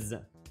shiz.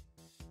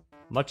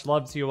 Much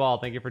love to you all.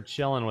 Thank you for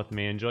chilling with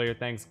me. Enjoy your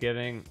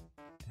Thanksgiving.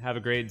 Have a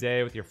great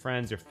day with your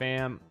friends, your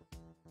fam.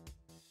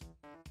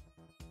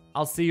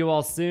 I'll see you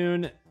all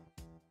soon.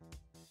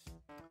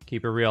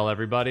 Keep it real,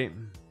 everybody.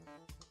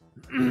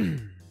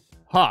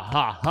 Ha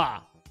ha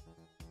ha.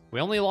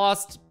 We only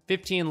lost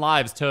 15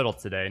 lives total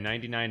today,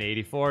 99 to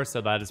 84,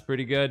 so that is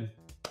pretty good.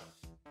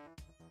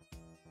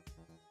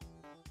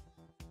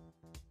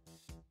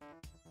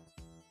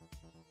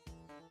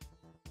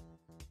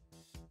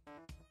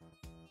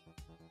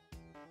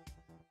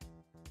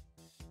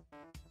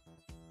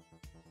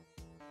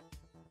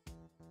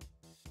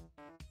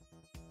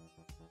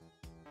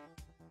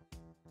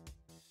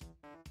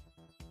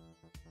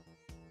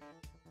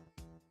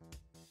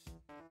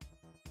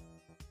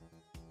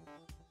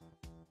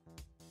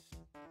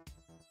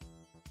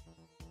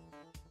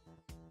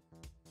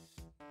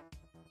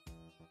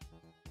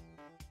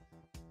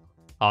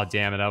 Oh,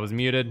 damn it. I was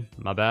muted.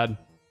 My bad.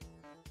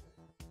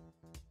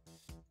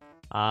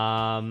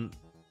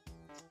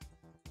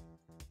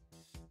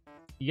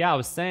 Yeah, I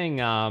was saying,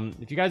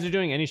 if you guys are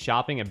doing any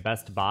shopping at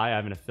Best Buy, I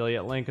have an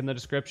affiliate link in the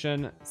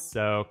description.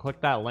 So click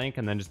that link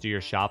and then just do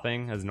your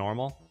shopping as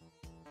normal.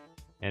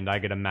 And I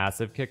get a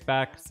massive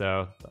kickback.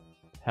 So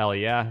hell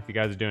yeah. If you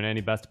guys are doing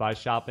any Best Buy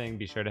shopping,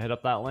 be sure to hit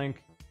up that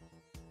link.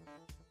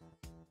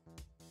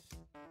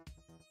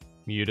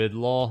 Muted,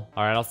 lol.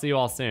 Alright, I'll see you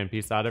all soon.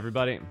 Peace out,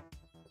 everybody.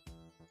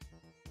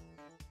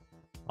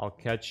 I'll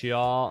catch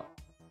y'all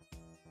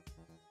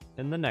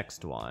in the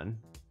next one.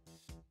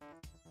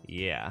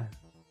 Yeah.